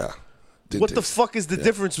 What? Yeah. Didn't What the taste- fuck is the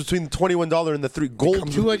difference between the $21 and the three gold?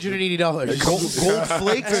 $280. Gold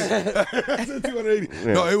flakes? $280.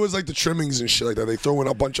 No, it was like the trimmings and shit like that. They throw in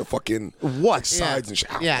a bunch of fucking What? sides and shit.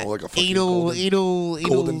 I don't Yeah. know, like a fucking Anal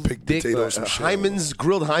golden pig dick. potato or some shit. Hyman's,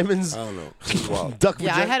 grilled Hyman's, I don't know. It was wild. duck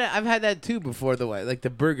Yeah, vagina. I've had that too before like the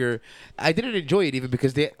burger. I didn't enjoy it even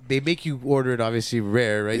because they make you order it obviously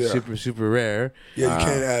rare, right? Yeah. Super rare. Yeah, you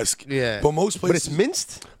can't ask. Yeah. But most But places. it's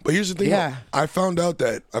minced? But here's the thing. Yeah. I found out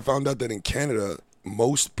that in Canada,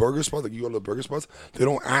 most burger spots, like you go to the burger spots, they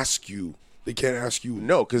don't ask you. They can't ask you.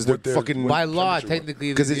 No, 'cause they're what their- fucking- what By the law, temperature was.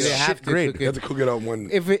 technically, 'Cause they it's have shit to grade. cook You have it. to cook it out when.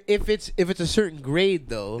 If it's a certain grade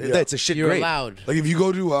though, Yeah, it's a shit you're grade. allowed. Like if you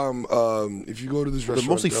go to this restaurant,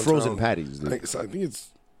 mostly downtown, frozen patties, dude. I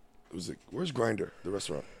think where's Grinder, the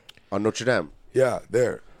restaurant? On Notre Dame. Yeah,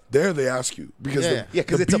 there they ask you because Yeah. Yeah,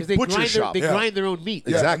 'cause it's a beef- they butcher grind shop. They Yeah. grind their own meat.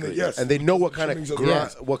 Yeah, Exactly. and they- yes. And they know what kind of Trimmings of- Yeah. Yeah,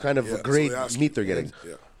 so grade they ask meat you. they're getting.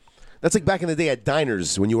 Yeah, That's like back in the day at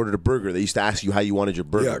diners when you ordered a burger. They used to ask you how you wanted your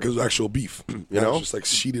burger. yeah, because it was actual beef. You Now know? it's just like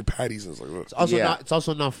sheeted patties and it's like. It's also Yeah. it's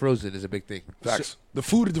also not frozen is a big thing. Facts. The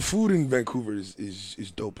food in Vancouver is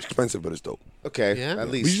dope. It's expensive, but it's dope. Okay, Yeah. at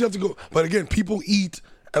We least. just have to go. But again, people eat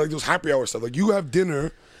at like those happy hour stuff. Like you have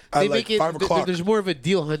dinner at They like make it. 5 o'clock. There's more of a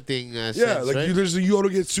deal hunting. Yeah, sense, like right? you ought to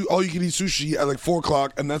get all you can eat sushi at like 4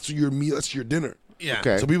 o'clock, and that's your meal. That's your dinner. Yeah.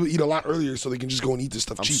 Okay. So people eat a lot earlier, so they can just go and eat this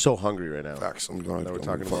stuff I'm cheap. so hungry right now. Facts. I'm going. We're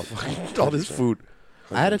talking about all this food.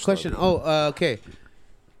 I had a question. Okay.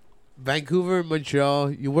 Vancouver, Montreal.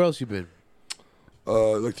 Where else you been?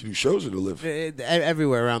 Like to do shows or to live.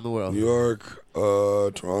 Everywhere around the world. New York,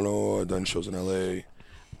 Toronto. I've done shows in LA.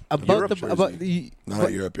 About Europe, about Jersey.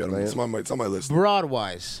 Not Europe yet. It's on my list. broad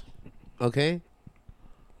wise, okay.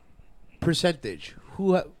 Percentage.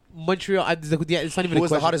 Montreal. It's not even Who a was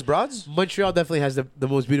the question. hottest broads? Montreal definitely has the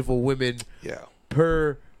most beautiful women Yeah.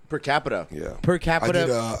 per capita. Yeah. per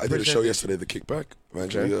capita. I did a show percentage. yesterday, The Kickback.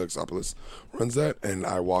 Evangelia Exopolis runs that, and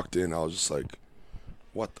I walked in. I was just like,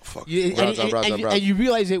 "What the fuck?" You, Brows on brows on brows. and you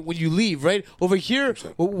realize it when you leave, right? Over here,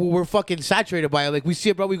 we're fucking saturated by it. Like we see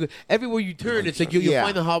it, bro. Everywhere you turn, it's like you'll Yeah.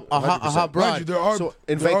 find a hot 100%. Mind broad. you, there are, So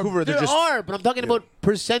in there Vancouver, are, they're There just are, but I'm talking about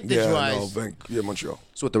percentage yeah, wise. Montreal.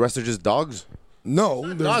 so what, the rest are just dogs. No,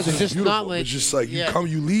 it's just beautiful. not like- it's just like yeah.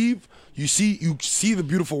 you leave, you see the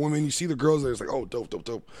beautiful women, you see the girls, and it's like, oh, dope.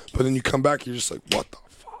 But then you come back, you're just like, what the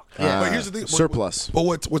fuck? But here's the thing, Surplus. But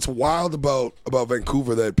what's wild about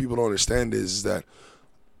Vancouver that people don't understand is that,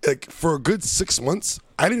 like, for a good 6 months,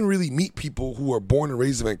 I didn't really meet people who are born and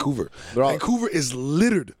raised in Vancouver. They're all- Vancouver is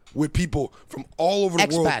littered with people from all over the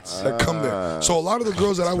Expats. world that come there. So a lot of the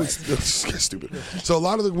girls that I would stupid. So a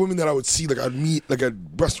lot of the women that I would see, like I'd meet, like at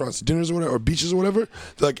restaurants, dinners or whatever, or beaches or whatever,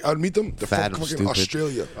 like I'd meet them. They're Fat from and fucking stupid.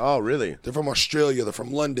 Australia. Oh, really? They're from Australia. They're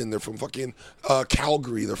from London. They're from fucking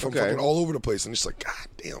Calgary. They're from Okay. fucking all over the place. And it's like, God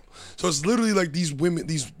damn. So it's literally like these women,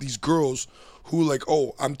 these girls who like,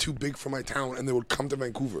 oh, I'm too big for my town, and they would come to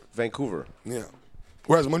Vancouver. Vancouver. Yeah.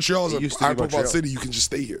 Whereas Montreal is It a used to be high-profile Montreal. city. You can just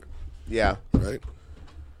stay here, Yeah. right?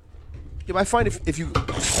 Yeah, but I find if you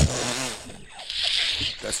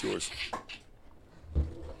That's yours.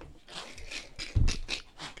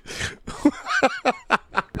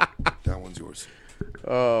 That one's yours.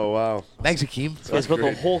 Oh wow, Thanks, Akeem. I spilled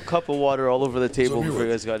a whole cup of water all over the table me before you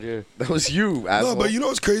what? guys got here. that was you, asshole. No, but you know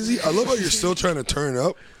what's crazy? I love how you're still trying to turn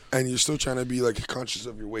up, and you're still trying to be like conscious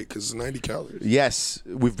of your weight because it's 90 calories. Yes,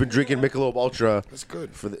 we've been drinking Michelob Ultra. That's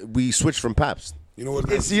good. We switched from Pabst. You know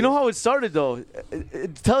what? You know how it started though.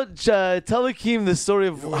 Tell Akeem the story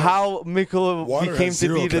of how Michelob Water became has to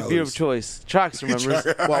be 0 the beer of calories. choice. Tracks,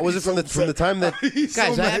 remember? Well, was it from the time that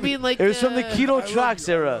Guys, I mean, like It was from the Keto Tracks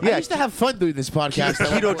era. I used to have fun doing this podcast.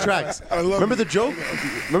 Keto Tracks? I love Remember you. the joke?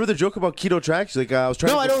 Remember the joke about Keto Tracks? Like I was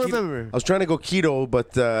trying. No, to I go don't keto- remember. I was trying to go keto,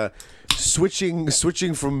 but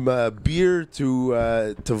switching from beer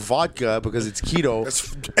to vodka because it's keto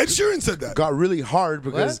Ed Sheeran said that. got really hard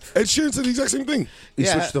because Ed Sheeran said the exact same thing. he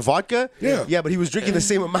Yeah. switched to vodka. Yeah. yeah, but he was drinking the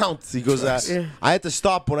same amount. He goes, I had to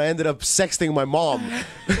stop when I ended up sexting my mom.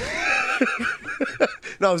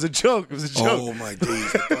 No, it was a joke. It was a joke. Oh my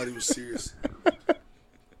days! I thought he was serious.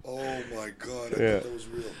 Oh my god! I thought that was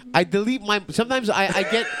real. I delete my. Sometimes I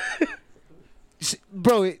get.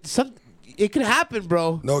 Bro, it could happen,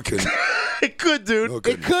 bro. No kidding. It could, dude. No It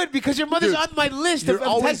kidding. could because your mother's Dude, on my list. you're of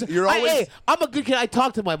always- texts. you're always- Hey, I'm a good kid. I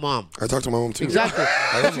talk to my mom. I talked to my mom too. Exactly.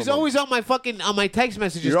 I love She's my mom. always on my text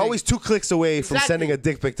messages. You're thing. always 2 clicks away from Exactly. sending a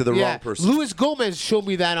dick pic to the wrong person. Luis Gomez showed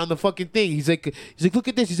me that on the fucking thing. He's like, look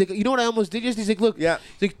at this. He's like, you know what I almost did yesterday? He's like, look. Yeah.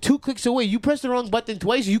 He's like 2 clicks away. You press the wrong button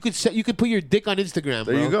twice. You could put your dick on Instagram.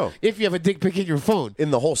 There bro. you go. If you have a dick pic in your phone. In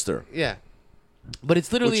the holster. Yeah. But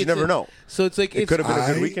it's literally. Which you it's never know. So it's like It could have been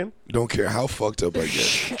a good weekend. Don't care how fucked up I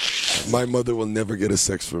get. My mother will never get a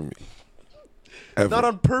sex from me. Ever. Not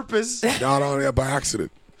on purpose. Not on by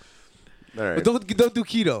accident. All right. But don't do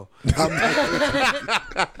keto.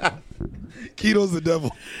 Keto's the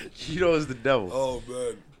devil. Keto is the devil. Oh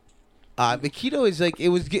man. The keto is like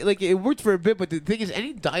it worked for a bit, but the thing is,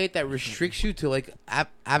 any diet that restricts you to like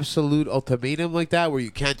absolute ultimatum like that, where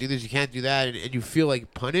you can't do this, you can't do that, and you feel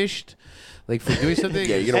like punished, like for doing something.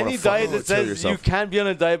 Yeah, you don't Any wanna diet fucking that kill says yourself. you can't be on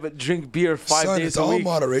a diet but drink beer 5 Son, days it's a all week.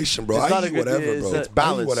 moderation, bro. It's not I a eat good- whatever, it's bro. a- I eat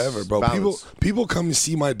balance. whatever, bro. Balance. People come and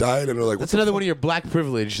see my diet and they're like, That's what the another fuck? one of your black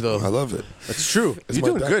privilege, though. I love it. That's true. It's You're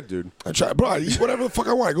my doing diet. good, dude. I try, bro. I eat whatever the fuck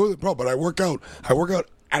I want. I go, bro, but I work out. I work out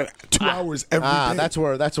at 2 hours every day. That's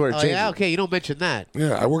where it Oh changes. yeah, okay. You don't mention that.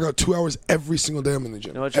 Yeah, I work out 2 hours every single day. I'm in the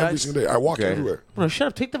gym. know what, every Jax? single day. I walk Okay. everywhere. Bro, shut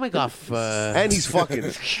up. Take the mic off. And he's fucking.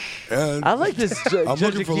 And I like this. I'm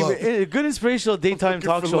looking for love. A good inspirational daytime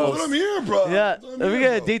talk That's what show. I'm here, bro. Yeah, That's what I'm let me here,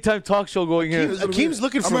 get a bro. daytime talk show going here. Akeem's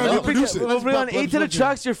looking I'm for gonna love. produce it. We'll bring on Let's 8 to the fucking-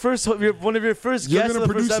 Tracks. One of your first You're guests gonna in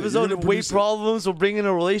the first produce it. You're episode. gonna Weight produce it. problems. We'll bring in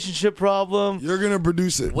a relationship problem. You're gonna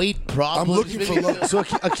produce it. Weight problems. I'm looking for love. So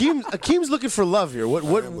Akeem's looking for love here.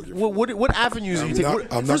 What avenues are you I'm taking? not-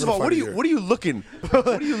 What- I'm not First of gonna all, find it here. what are you looking? What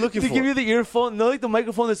are you looking To for? give you the earphone, no, like the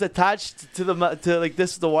microphone that's attached to like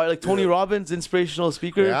this, the wire, like Tony Robbins, inspirational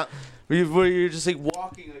speaker. Yeah. Where you're just like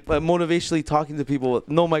walking, like, motivationally talking to people with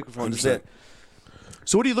no microphone. Just it.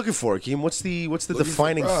 So what are you looking for, Akeem? What's the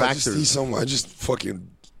defining Bro, factors? I just fucking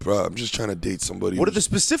Bro, I'm just trying to date somebody. What are the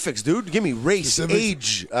specifics, dude? Give me race,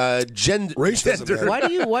 Specifics? age, gender. Race doesn't gender.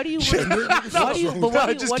 matter. Why do you No,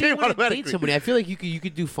 it just came want to date automatically. somebody? I feel like you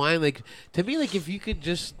could do fine. Like to me, like if you could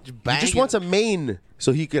just bang. He just wants a main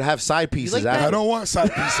so he could have side pieces. like that? after. I don't want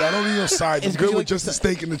side piece. I don't need no sides. I'm It's good good with just the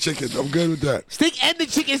steak and the chicken. I'm good with that. steak and the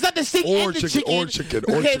chicken. It's not the steak Or and the chicken, or chicken,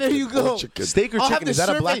 or okay, chicken, there you go. or chicken. Steak or I'll have chicken? the Is that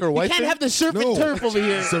a surf black and- or white You can't thing? have the surf No. and turf over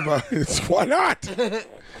here. Why not?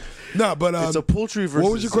 No, but It's a poultry versus.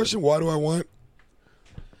 what was your question? Why do I want?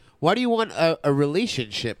 Why do you want a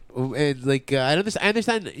relationship? And like I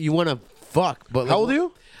understand you want to fuck, but like, How old are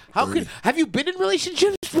you? How could have you been in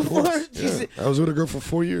relationships before? Yeah, Jesus. I was with a girl for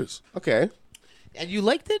 4 years. Okay. And you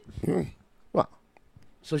liked it, Well,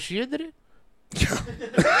 so she ended it.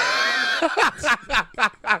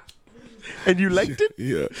 and you liked it?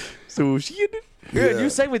 Yeah. So she did it? Good. Yeah. You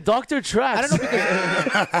sang with Dr. Trax. I don't know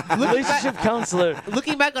because Relationship counselor.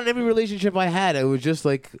 looking back on every relationship I had, it was just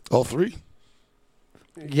like All three?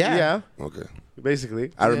 yeah. Okay.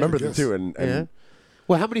 Basically. I remember them Yes. too. And Yeah.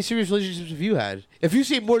 Well, how many serious relationships have you had? If you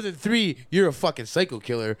say more than 3, you're a fucking psycho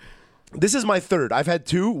killer. this is my third. I've had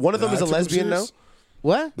two. One of them That is I a took him lesbian now. serious?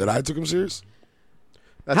 What? That I took him serious?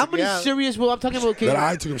 That's How a- many yeah. serious? Well, I'm talking about That okay,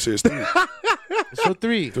 I took him serious. 3. so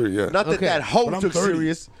 3. 3, yeah. Not that Okay. that hoe But I'm took 30.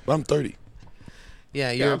 serious. But I'm 30.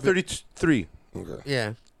 Yeah, Yeah, you're I'm 33. Okay.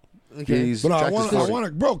 Yeah. Okay. He's But no, I Jack is want, 40.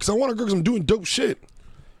 bro, because I want a girl because I'm doing dope shit.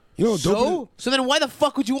 You know, dope. So then why the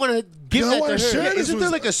fuck would you want to give Yeah, I that wanna to her? share this Isn't was-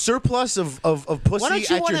 there like a surplus of Why pussy don't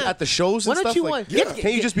you wanna- at the shows why and don't stuff? you Like, want- Yeah.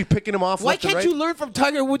 can't you just be picking them off Why left and can't right? you learn from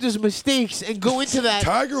Tiger Woods' mistakes and go into that?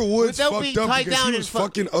 Tiger Woods without fucked being up tied because down he and was fuck-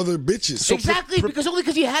 fucking other bitches. So Exactly, because only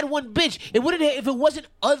because he had one bitch. It wouldn't. If it wasn't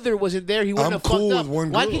other wasn't there, he wouldn't I'm have cool fucked up. with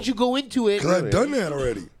one Why girl. can't you go into it? Because I've done that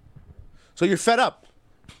already. So you're fed up.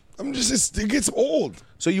 It gets old.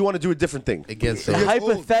 So you want to do a different thing. Against Yeah.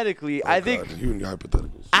 Hypothetically, I Oh, think God, you and your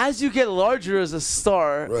hypotheticals. as you get larger as a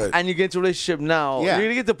star Right. and you get into a relationship now, Yeah. you're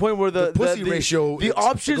gonna get to the point where the pussy ratio, the it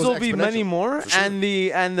options goes will be many exponential. more, For sure.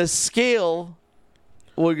 and the scale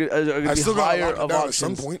will get, are gonna I be still got to higher lock it of down at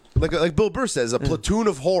some options. point. Like Bill Burr says, a platoon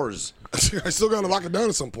of whores. I still got to lock it down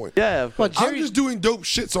at some point. Yeah, of course. Well, I'm just doing dope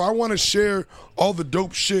shit, so I want to share all the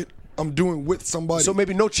dope shit I'm doing with somebody. So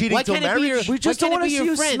maybe no cheating Why till can't it be marriage. your- we just why don't can't want it to be see your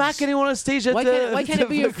you friends? smack anyone on stage at Why can't it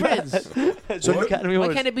be your friends? So What?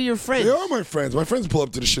 Why can't it be your friends? They are my friends. My friends pull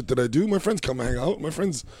up to the shit that I do. My friends come and hang out. My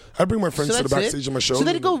friends, I bring my friends to the that's it? backstage of my show. So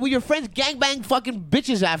then go with your friends, gangbang fucking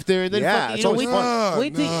bitches after, and then Yeah, fucking, it's you know, always wait, fun.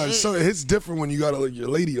 wait till Nah, so it hits different when you got your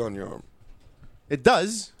lady on your arm. It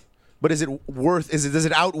does, but is it worth? Does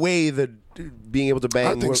it outweigh the being able to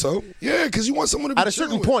bang? I think so. Yeah, because you want someone to be At a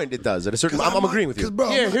certain chilling with. point, it does. At a certain, 'Cause I'm agreeing with you. 'cause, bro,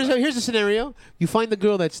 Here, I'm not- here's a scenario. You find the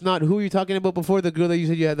girl that's not who you talking about before, the girl that you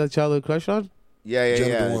said you had that childhood crush on, Yeah, Jenna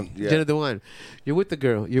yeah. Dewan. yeah. Jenna Dewan. You're with the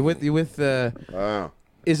girl. You're with Wow.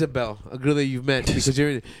 Isabel, a girl that you've met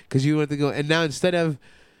because you want to go, and now instead of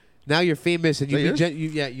now you're famous and you That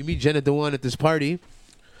meet yours? you meet Jenna Dewan at this party.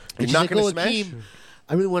 And she's not like, gonna "Oh, smash?" Akeem,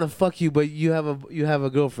 I really want to fuck you, but you have a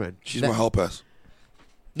girlfriend. She's That- my hall pass.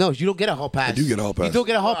 No, you don't get a hall pass. I do get a hall pass. You don't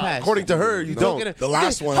get a hall pass. According to her, you No. don't. Get a- The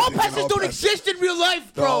last one, I Hall didn't get a passes hall don't pass. exist in real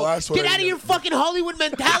life, The bro. last one Get I out of didn't your get. fucking Hollywood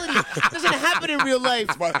mentality. It doesn't happen in real life.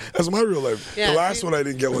 That's my real life. Yeah, the last see? one I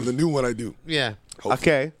didn't get one. The new one I do. Yeah,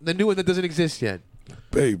 Okay, the new one that doesn't exist yet.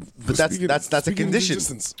 Babe, but that's a condition.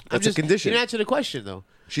 Existence. That's a condition. You didn't answer the question though.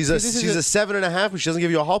 She's See, this is a 7.5, but she doesn't give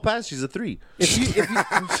you a hall pass. She's a 3.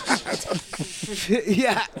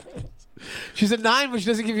 Yeah, she's a 9, but she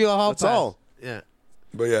doesn't give you a hall That's pass. all. Yeah.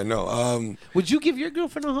 But yeah, no. Would you give your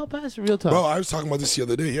girlfriend a hall pass? Real talk. Bro, I was talking about this the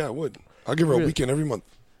other day. Yeah, I would. I'll give her a Really? weekend every month.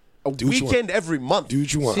 A Do what you want. weekend every month. Do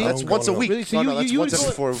what you want. See? I That's don't go once a on week. Really? So no, you- no, that's you once would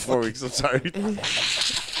every go- 4 weeks. I'm sorry.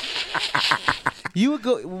 You would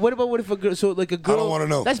go. What if a girl? So like a girl. don't wanna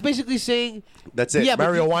know. That's basically saying. That's it. Yeah, but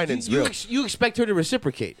Mario you- Winans, you, real. you expect her to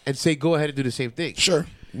reciprocate and say, "Go ahead and do the same thing." Sure.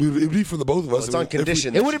 It'd be for the both of us. it's on If we-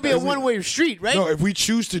 condition. It wouldn't be a If we- one-way street, right? No, if we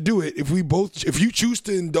choose to do it, if you choose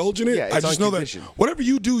to indulge in it, Yeah, it's I just on know condition. that whatever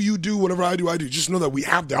you do, you do. Whatever I do, I do. Just know that we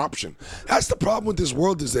have the option. That's the problem with this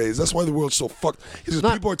world these days. That's why the world's so fucked. Is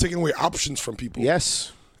Not- people are taking away options from people.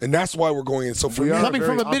 Yes. And that's why we're going in. So for me, Coming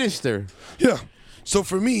from a minister. yeah. So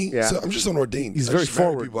for me, Yeah. so I'm just unordained. He's I very just marry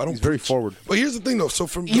forward. People. I don't He's very preach. forward. But here's the thing, though. So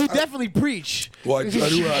from You definitely preach. well, I do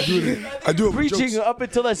it with Preaching jokes. up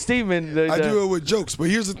until that statement. I do it with jokes.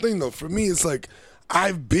 But here's the thing, though. For me, it's like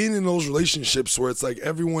I've been in those relationships where it's like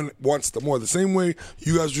everyone wants the more. The same way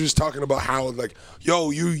you guys were just talking about how like,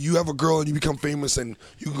 yo, you have a girl and you become famous and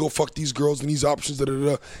you can go fuck these girls and these options. Da, da,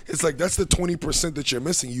 da. It's like that's the 20% that you're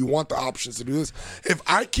missing. You want the options to do this. If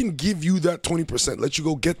I can give you that 20%, let you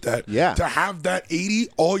go get that. Yeah. To have that 80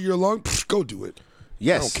 all year long, go do it.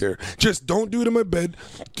 Yes. I don't care. Just don't do it in my bed.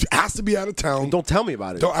 It has to be out of town. Don't tell me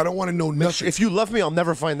about it. I don't want to know nothing. If you love me, I'll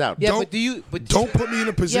never find out. Yeah, Don't- but do you? But Don't put me in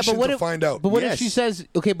a position to if, find out. But what Yes. if she says,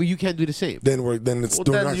 okay, but you can't do the same? then it's Well,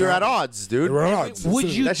 they're then not you're at gonna- odds, dude. We're at odds. Would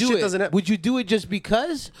That's it. you That do shit it? doesn't have- Would you do it just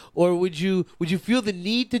because, or would you feel the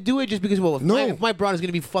need to do it just because? Well, if, No. if my broad is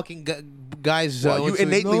gonna be fucking guys, Well, you once a week-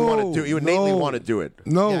 innately want to do. You innately no. want to do it.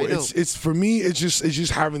 No, Yeah, I know. it's for me. It's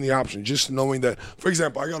just having the option. Just knowing that. For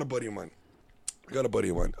example, I got a buddy of mine.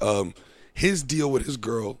 His deal with his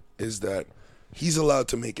girl is that he's allowed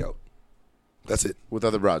to make out. That's it. With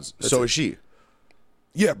other broads. That's So it. is she.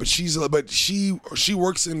 Yeah, but she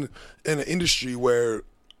works in an industry where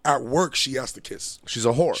at work she has to kiss. She's a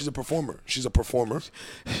whore. She's a performer. She's a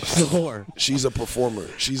whore. She's a performer.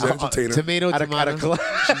 She's an entertainer. Tomato, at a tomato. club.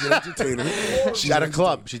 She's an entertainer. She's at a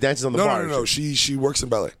club. She dances on the No, bar. no. She works in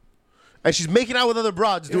ballet. And she's making out with other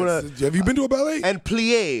broads doing Have you been to a ballet? and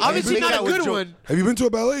plie. Obviously And making not a out with good Joe- one. Have you been to a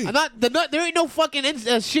ballet? There ain't no fucking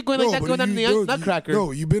shit going like that but going on in the you- Nutcracker.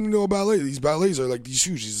 No, you've been to a ballet. These ballets are like these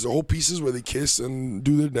huge. These are whole pieces where they kiss and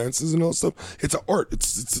do their dances and all that stuff. It's an art.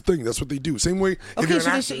 It's a thing. That's what they do. Same way. If Okay, you're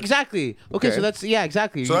so an this, actor. exactly. Okay, Okay. so that's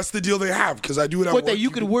exactly. So that's the deal they have because I do it at what work. that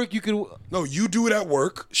you could work. You could. No, you do it at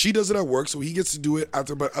work. She does it at work, so he gets to do it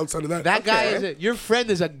after. But outside of that, That guy Okay. your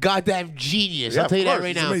friend is a goddamn genius. Yeah, I'll tell you of that course.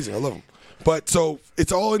 right He's now. amazing. I love him. But so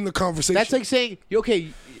it's all in the conversation. That's like saying, okay,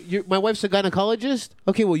 my wife's a gynecologist.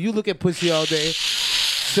 Okay, well, you look at pussy all day.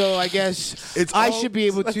 So I guess It's I all- should be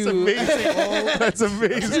able to. That's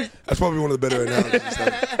amazing. That's probably one of the better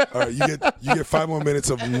analogies. All right, you get 5 more minutes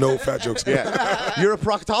of no fat jokes. Yeah. You're a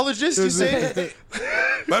proctologist, you say?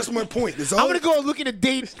 That's my point. It's all, I'm gonna go looking to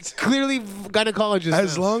date clearly gynecologist.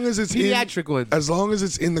 as long as it's Pediatric in, ones. As long as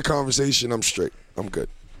it's in the conversation, I'm straight. I'm good.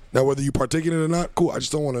 Now, whether you partake in it or not, cool. I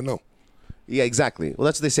just don't want to know. Yeah, exactly. Well,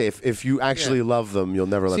 that's what they say. If you actually love them, you'll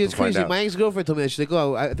never let See, them it's find crazy. out. My ex-girlfriend told me that. She's like,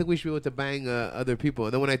 "Oh, I think we should be able to bang other people."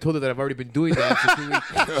 And then when I told her that I've already been doing that for 2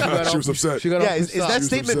 weeks, She was upset. She got Yeah, all is pissed off. that was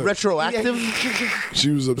statement upset. retroactive? She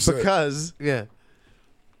was upset. Because Yeah.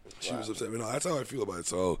 She was upset. No, that's how I feel about it.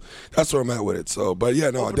 So that's where I'm at with it. So, but yeah,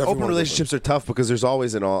 no, I definitely open wanna go relationships are tough because there's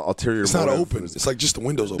always an ulterior It's not motive. open. It's like just the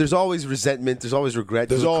windows open. There's always resentment. There's always regret.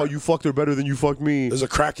 There's There's, a oh, cra- you fucked her better than you fucked me. There's a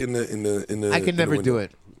crack in the. I in can the never do window.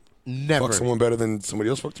 it. Never. Fuck someone better than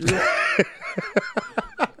somebody else fucked you.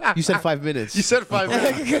 You said 5 minutes. You said 5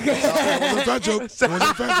 minutes. It wasn't a fat joke. It wasn't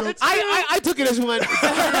a fat joke. I took it as one.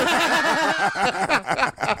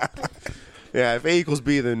 Yeah, if A equals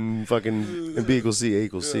B, then fucking and B equals C, A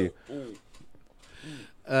equals C.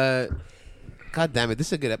 God damn it! This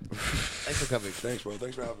is a good episode. Thanks for coming. Thanks, bro.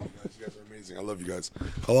 Thanks for having me, guys. You guys are amazing. I love you guys.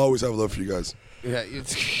 I'll always have love for you guys. Yeah,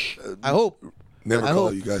 I hope. Never I call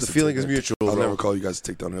hope you guys. the to feeling take is down- mutual, I'll bro. never call you guys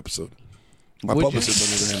to take down an episode. My Would you? publicist on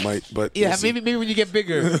the other hand might, but Yeah, we'll see. maybe when you get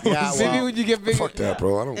bigger. Yeah, maybe wow. when you get bigger. Fuck that,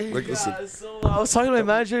 bro. I don't like. Listen, I was talking to my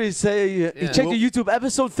manager. He said he checked your YouTube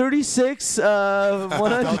episode 36. 100.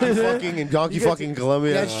 Donkey fucking in Donkey fucking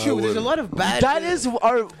Colombia. Yeah, it's true. There's a lot of bad. That is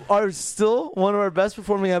our still one of our best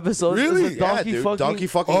performing episodes. is Really? with Yeah, Donkey dude. fucking. Donkey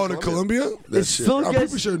fucking oh, the Columbia. That It shit. still I'm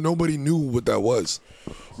gets- pretty sure nobody knew what that was.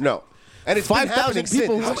 No. And it's 5,000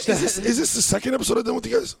 people Since. watched Is this the second episode I've done with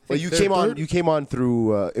you guys? Well, you Third? came on through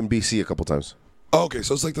NBC a couple times. Oh, okay,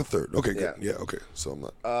 so it's like the third. Okay, good. Yeah. Yeah, okay. So I'm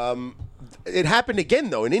not. It happened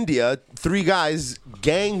again though in India. 3 guys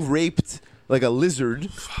gang raped like a lizard,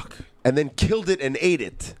 and then killed it and ate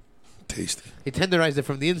it. Tasty. They tenderized it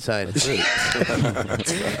from the inside.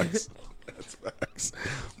 That's facts.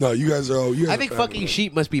 No, you guys are all. You guys I are think family, fucking man.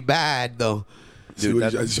 sheep must be bad though. I see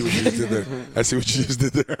what you just did there. I see what you just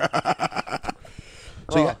did there.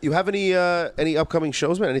 So you have any upcoming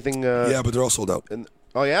shows, man? Anything? Yeah, but they're all sold out. And,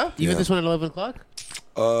 oh yeah. Even Yeah. this one at 11 o'clock.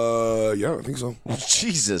 Yeah, I think so.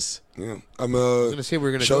 Jesus. Yeah, I'm gonna say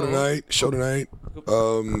we're gonna show go. tonight. Show tonight.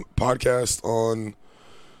 Podcast on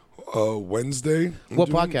Wednesday. I'm What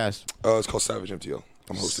doing. podcast? It's called Savage MTL.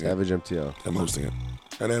 I'm hosting Savage MTL. it. I'm hosting it.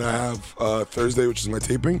 And then I have Thursday, which is my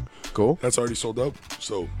taping. Cool. That's already sold out.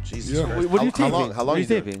 So Jesus yeah, Christ. Wait, what are you How taping? long- how long What are you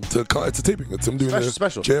you doing? taping? it's a taping. I'm doing a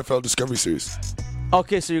Special. JFL Discovery Series.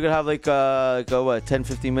 Okay, so you're gonna have like a what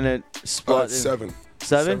 10-15 minute spot. It's in- 7.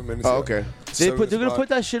 7? minutes. Oh, yeah. okay. They're gonna put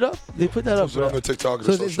that shit up. They put that up. Post it on Bro. the TikTok.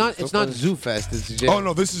 So it's not Zoo Fest. It's just, Oh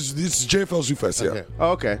no, this is JFL Zoo Fest. Yeah, Okay.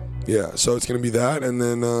 Oh, okay. yeah. So it's gonna be that, and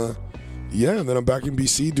then and then I'm back in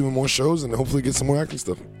BC doing more shows, and hopefully get some more acting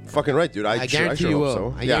stuff. Fucking right, dude. I guarantee sure you hope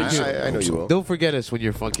will. So. I Yeah, guarantee you I know you will. Don't forget us when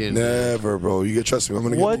you're fucking. Never, bro. You get trust me. I'm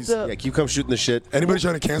gonna get What these. the? Yeah, keep shooting the shit. Anybody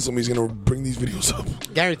trying to cancel me is gonna bring these videos up.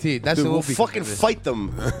 Guaranteed. That's Dude, what we'll we'll be fucking fight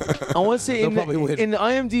them. I want to say They'll probably win. in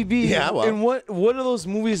IMDb. Yeah, well. In what of those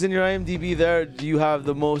movies in your IMDb there do you have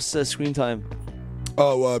the most screen time?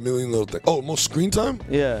 Oh, A Million Little Things. Oh, most screen time?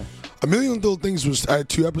 Yeah. A Million Little Things was, I had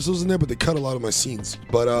 2 episodes in there, but they cut a lot of my scenes.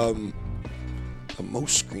 But the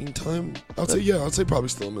most screen time? I'd say probably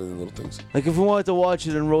still A Million Little Things. Like if we wanted to watch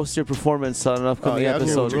it and roast your performance on an upcoming yeah, okay,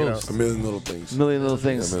 we'll episode, check it out. roast. A Million Little Things. Million Little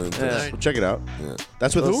Things. Yeah, Million Things. Yeah. Well, check it out. Yeah.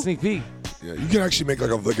 That's with Little who? sneak peek. Yeah, you can actually make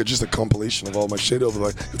just a compilation of all my shit.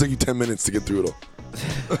 It'll take you 10 minutes to get through it all.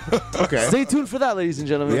 Okay. Stay tuned for that, ladies and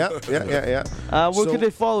gentlemen. Yeah. Where So- can they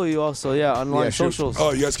follow you also? Yeah, online sure. socials.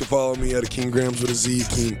 Oh, you guys can follow me at Keem Grams with a Z.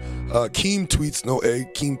 Keem tweets, no A.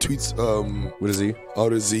 Keem tweets, What is he?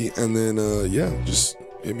 out of Z. And then, just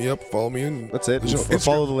hit me up, follow me in. That's it. You know,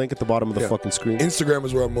 Follow the link at the bottom of the Yeah. fucking screen. Instagram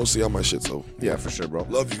is where I'm mostly on my shit, so. Yeah, for sure, bro.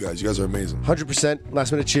 Love you guys. You guys are amazing. 100%.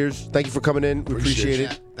 Last minute cheers. Thank you for coming in. We appreciate Appreciate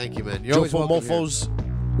it. Yeah, thank you, man. You're always Jofo welcome here.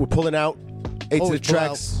 Mofos, we're pulling out. 8 to the Always pull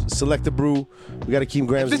tracks. Select the brew. We got to keep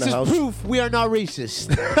Grams in This the is house. proof we are not racist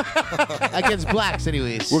against blacks,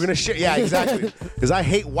 anyways. We're gonna share. Yeah, exactly. Because I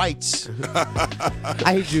hate whites.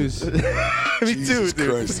 I hate Jews. Me Jesus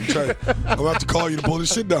Christ. I'm about to call you to pull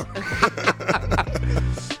this shit down.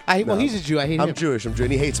 Well, he's a Jew. I hate I'm him. Jewish. And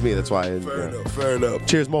he hates me. That's why. And, Fair enough. Fair enough.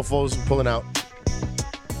 Cheers, Mofos. We're pulling out.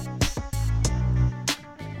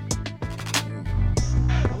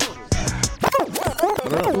 I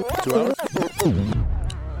don't know. 2 hours.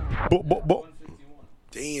 Bo.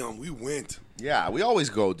 Damn, we went. Yeah, we always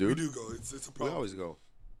go, We dude. do go. It's a We problem. always go.